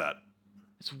notice that.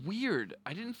 It's weird.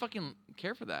 I didn't fucking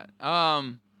care for that. All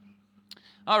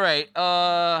right.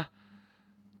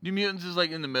 New Mutants is like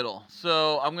in the middle.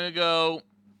 So I'm going to go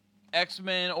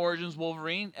X-Men Origins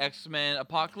Wolverine, X-Men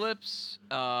Apocalypse,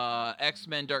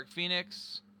 X-Men Dark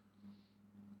Phoenix,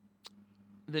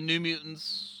 The New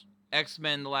Mutants,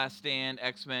 X-Men The Last Stand,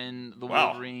 X-Men The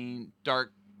Wolverine,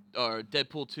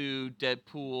 Deadpool 2,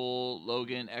 Deadpool,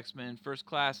 Logan, X-Men First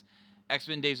Class,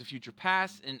 X-Men Days of Future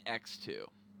Past, and X2.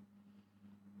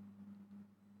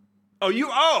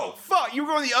 Fuck! You were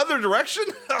going the other direction.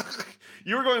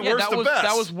 You were going worst to best.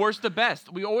 That was worst to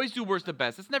best. We always do worst to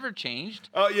best. It's never changed.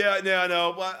 Oh yeah, I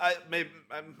know. Well,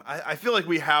 I feel like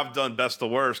we have done best to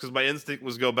worst because my instinct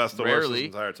was go best to worst this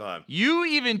entire time. You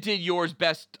even did yours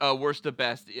best, worst to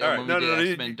best. All right, when we did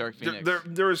X-Men Dark Phoenix.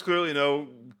 There is clearly no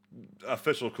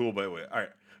official cool by the way. All right,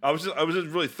 I was just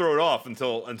really thrown off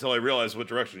until I realized what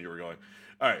direction you were going.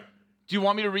 All right. Do you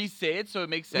want me to re-say it so it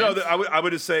makes sense? No, I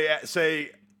would just say.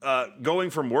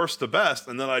 Going from worst to best,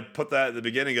 and then I'd put that at the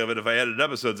beginning of it if I edited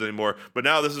episodes anymore. But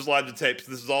now this is live to tape, so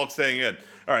this is all staying in.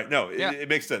 All right, no, it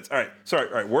makes sense. All right, sorry.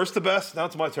 All right, worst to best. Now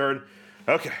it's my turn.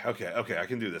 Okay, I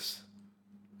can do this.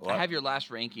 I have your last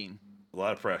ranking. A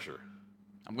lot of pressure.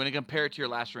 I'm going to compare it to your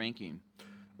last ranking.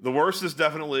 The worst is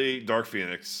definitely Dark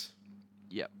Phoenix.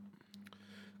 Yep.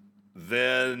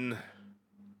 Then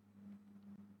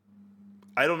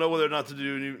I don't know whether or not to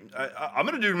do I'm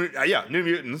going to do New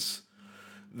Mutants.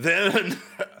 Then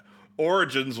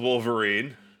Origins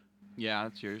Wolverine. Yeah,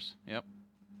 that's yours. Yep.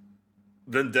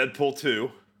 Then Deadpool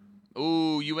 2.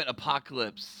 Ooh, you went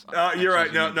Apocalypse. You're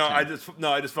right. No, I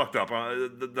just fucked up.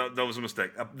 That was a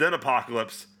mistake. Then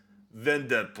Apocalypse. Then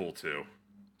Deadpool 2.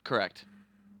 Correct.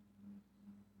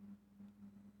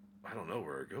 I don't know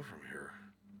where I go from here.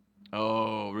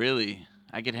 Oh, really?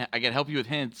 I can help you with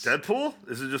hints. Deadpool?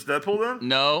 Is it just Deadpool then?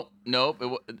 No, nope.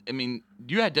 I mean,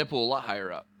 you had Deadpool a lot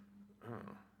higher up.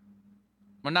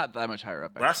 Well, not that much higher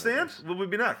up. Last Stand? What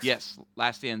would be next? Yes,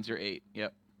 Last Stand's your 8.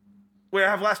 Yep. Wait, I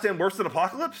have Last Stand worse than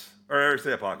Apocalypse? Or I already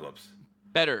say Apocalypse?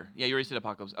 Better. Yeah, you already said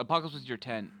Apocalypse. Apocalypse was your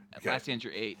 10. Okay. Last Stand's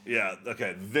your 8. Yeah,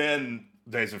 okay. Then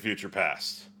Days of Future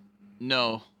Past.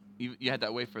 No, you had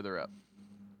that way further up.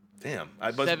 Damn.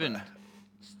 7.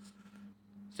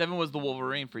 7 was the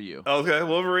Wolverine for you. Okay,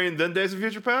 Wolverine, then Days of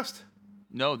Future Past?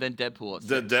 No, then Deadpool.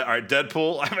 All right,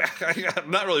 Deadpool. I'm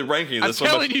not really ranking this I'm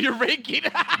one. telling you, you're ranking.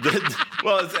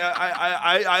 Well,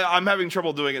 I'm having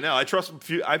trouble doing it now. I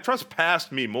trust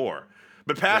Past me more,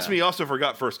 but Past me also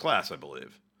forgot First Class, I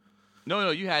believe. No,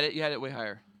 you had it. You had it way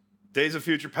higher. Days of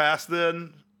Future Past,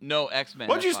 then. No, X-Men.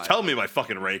 Why don't you just tell me my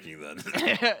fucking ranking then?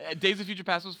 Days of Future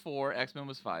Past was 4. X-Men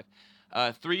was 5.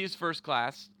 3 is First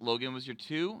Class. Logan was your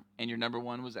 2, and your number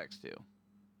 1 was X2.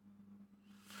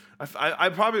 I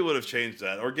probably would have changed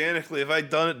that organically if I'd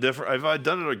done it different. If I'd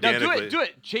done it organically, No, do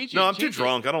it. Change it. No, I'm too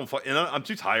drunk. I don't. I'm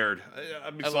too tired.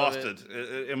 I'm exhausted.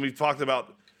 And we've talked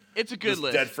about. It's a good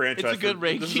list. Dead franchise. It's a good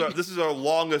ranking. This is our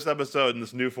longest episode in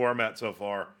this new format so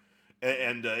far.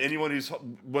 And anyone who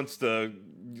wants to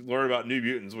learn about New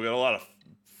Mutants, we got a lot of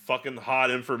fucking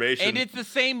hot information. And it's the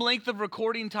same length of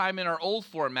recording time in our old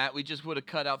format. We just would have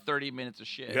cut out 30 minutes of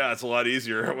shit. Yeah, it's a lot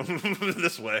easier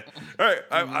this way. All right,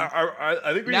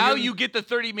 I think you get the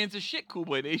 30 minutes of shit, Cool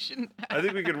Boy Nation. I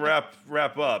think we can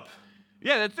wrap up.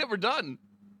 Yeah, that's it. We're done.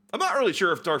 I'm not really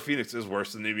sure if Dark Phoenix is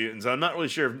worse than New Mutants. I'm not really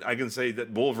sure if I can say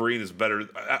that Wolverine is better.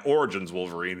 Origins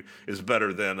Wolverine is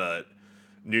better than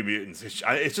New Mutants.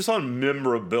 It's just on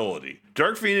memorability.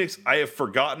 Dark Phoenix, I have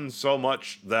forgotten so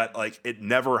much that like it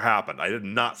never happened. I did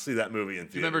not see that movie in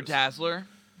theaters. You remember Dazzler?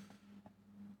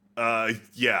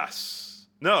 Yes.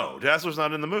 No, Dazzler's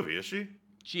not in the movie, is she?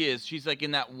 She is. She's like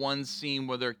in that one scene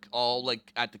where they're all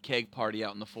like at the keg party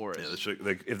out in the forest.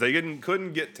 Yeah, if they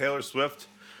couldn't get Taylor Swift,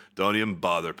 don't even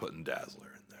bother putting Dazzler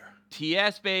in there.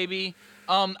 TS, baby.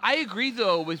 I agree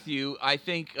though with you. I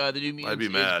think the New Mutants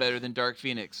is better than Dark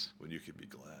Phoenix. When you could be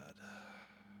glad.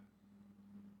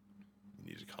 You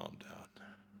need to calm down.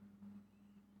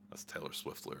 That's Taylor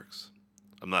Swift lyrics.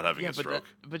 I'm not having a stroke.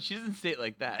 But she doesn't say it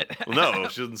like that. Well, no,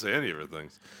 she doesn't say any of her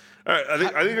things. All right, I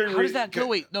think. How does that go?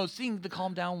 Wait, no, sing the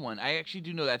calm down one. I actually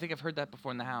do know that. I think I've heard that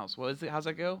before in the house. What is it? How's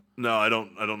that go? No, I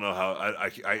don't know how. I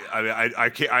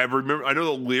can't. I remember. I know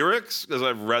the lyrics because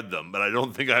I've read them, but I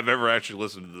don't think I've ever actually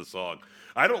listened to the song.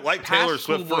 I don't like Taylor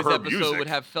Swift for her music. Episode would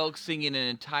have Felk singing an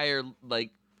entire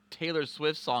like Taylor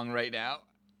Swift song right now.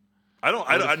 I know.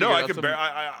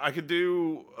 I could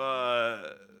do.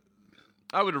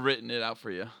 I would have written it out for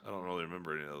you. I don't really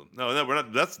remember any of them. No, we're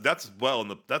not. That's that's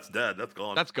dead. That's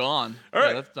gone. That's gone. All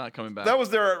right, that's not coming back. That was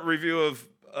their review of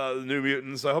the New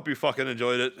Mutants. I hope you fucking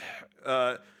enjoyed it.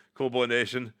 Cool Boy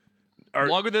Nation.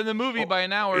 Longer than the movie by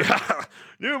an hour. Yeah.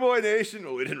 New Boy Nation.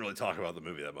 Well, we didn't really talk about the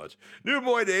movie that much. New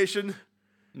Boy Nation.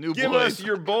 Give us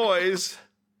your boys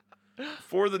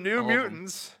for the New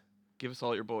Mutants. Give us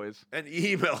all your boys. And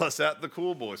email us at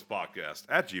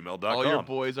thecoolboyspodcast@gmail.com. All your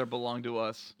boys belong to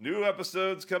us. New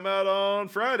episodes come out on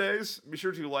Fridays. Be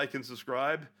sure to like and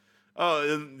subscribe. Oh,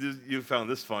 and you found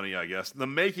this funny, I guess. The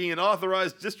making and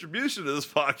authorized distribution of this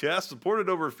podcast supported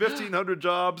over 1,500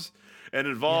 jobs and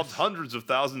involved hundreds of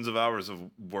thousands of hours of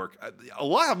work. A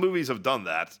lot of movies have done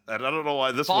that, and I don't know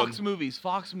why this Fox movies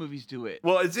do it.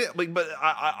 Well, it's it. Like, but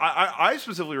I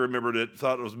specifically remembered it,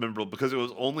 thought it was memorable because it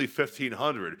was only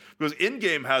 1,500. Because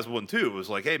Endgame has one too. It was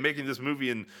like, hey, making this movie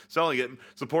and selling it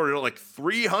supported like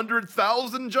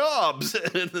 300,000 jobs,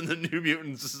 and then the New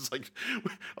Mutants is like,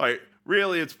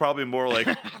 really, it's probably more like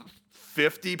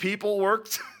 50 people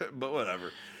worked, but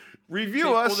whatever.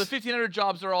 Review us. Well, the 1,500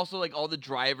 jobs are also like all the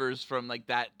drivers from like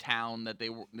that town that they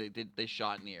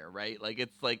shot near, right? Like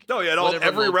it's like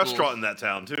every restaurant in that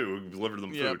town too who delivered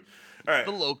them food. All right,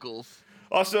 the locals.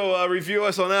 Also, review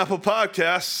us on Apple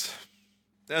Podcasts,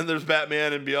 and there's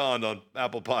Batman and Beyond on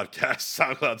Apple Podcasts,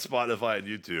 SoundCloud, Spotify, and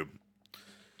YouTube.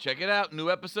 Check it out.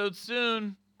 New episodes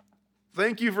soon.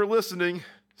 Thank you for listening.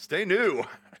 Stay new,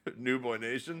 New Boy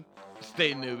Nation.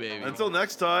 Stay new, baby. Until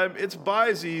next time, it's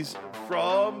Byzies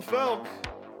from Felk.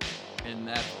 And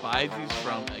that's Byzies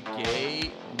from a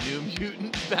gay New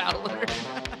Mutant battler.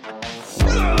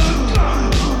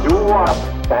 You are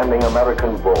outstanding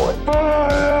American boy.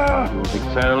 You've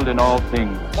excelled in all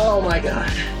things. Oh my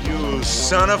God. You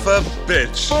son of a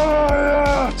bitch.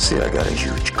 See, I got a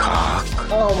huge cock.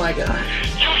 Oh my God.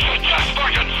 You should just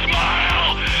fucking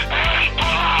smile and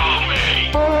blow me!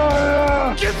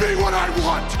 Give me what I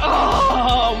want!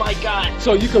 Oh my God.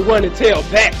 So you can run and tell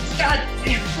that. God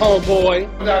damn. Homeboy.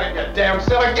 Get out of your damn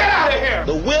cellar. Get out of here!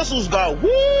 The whistles go woo!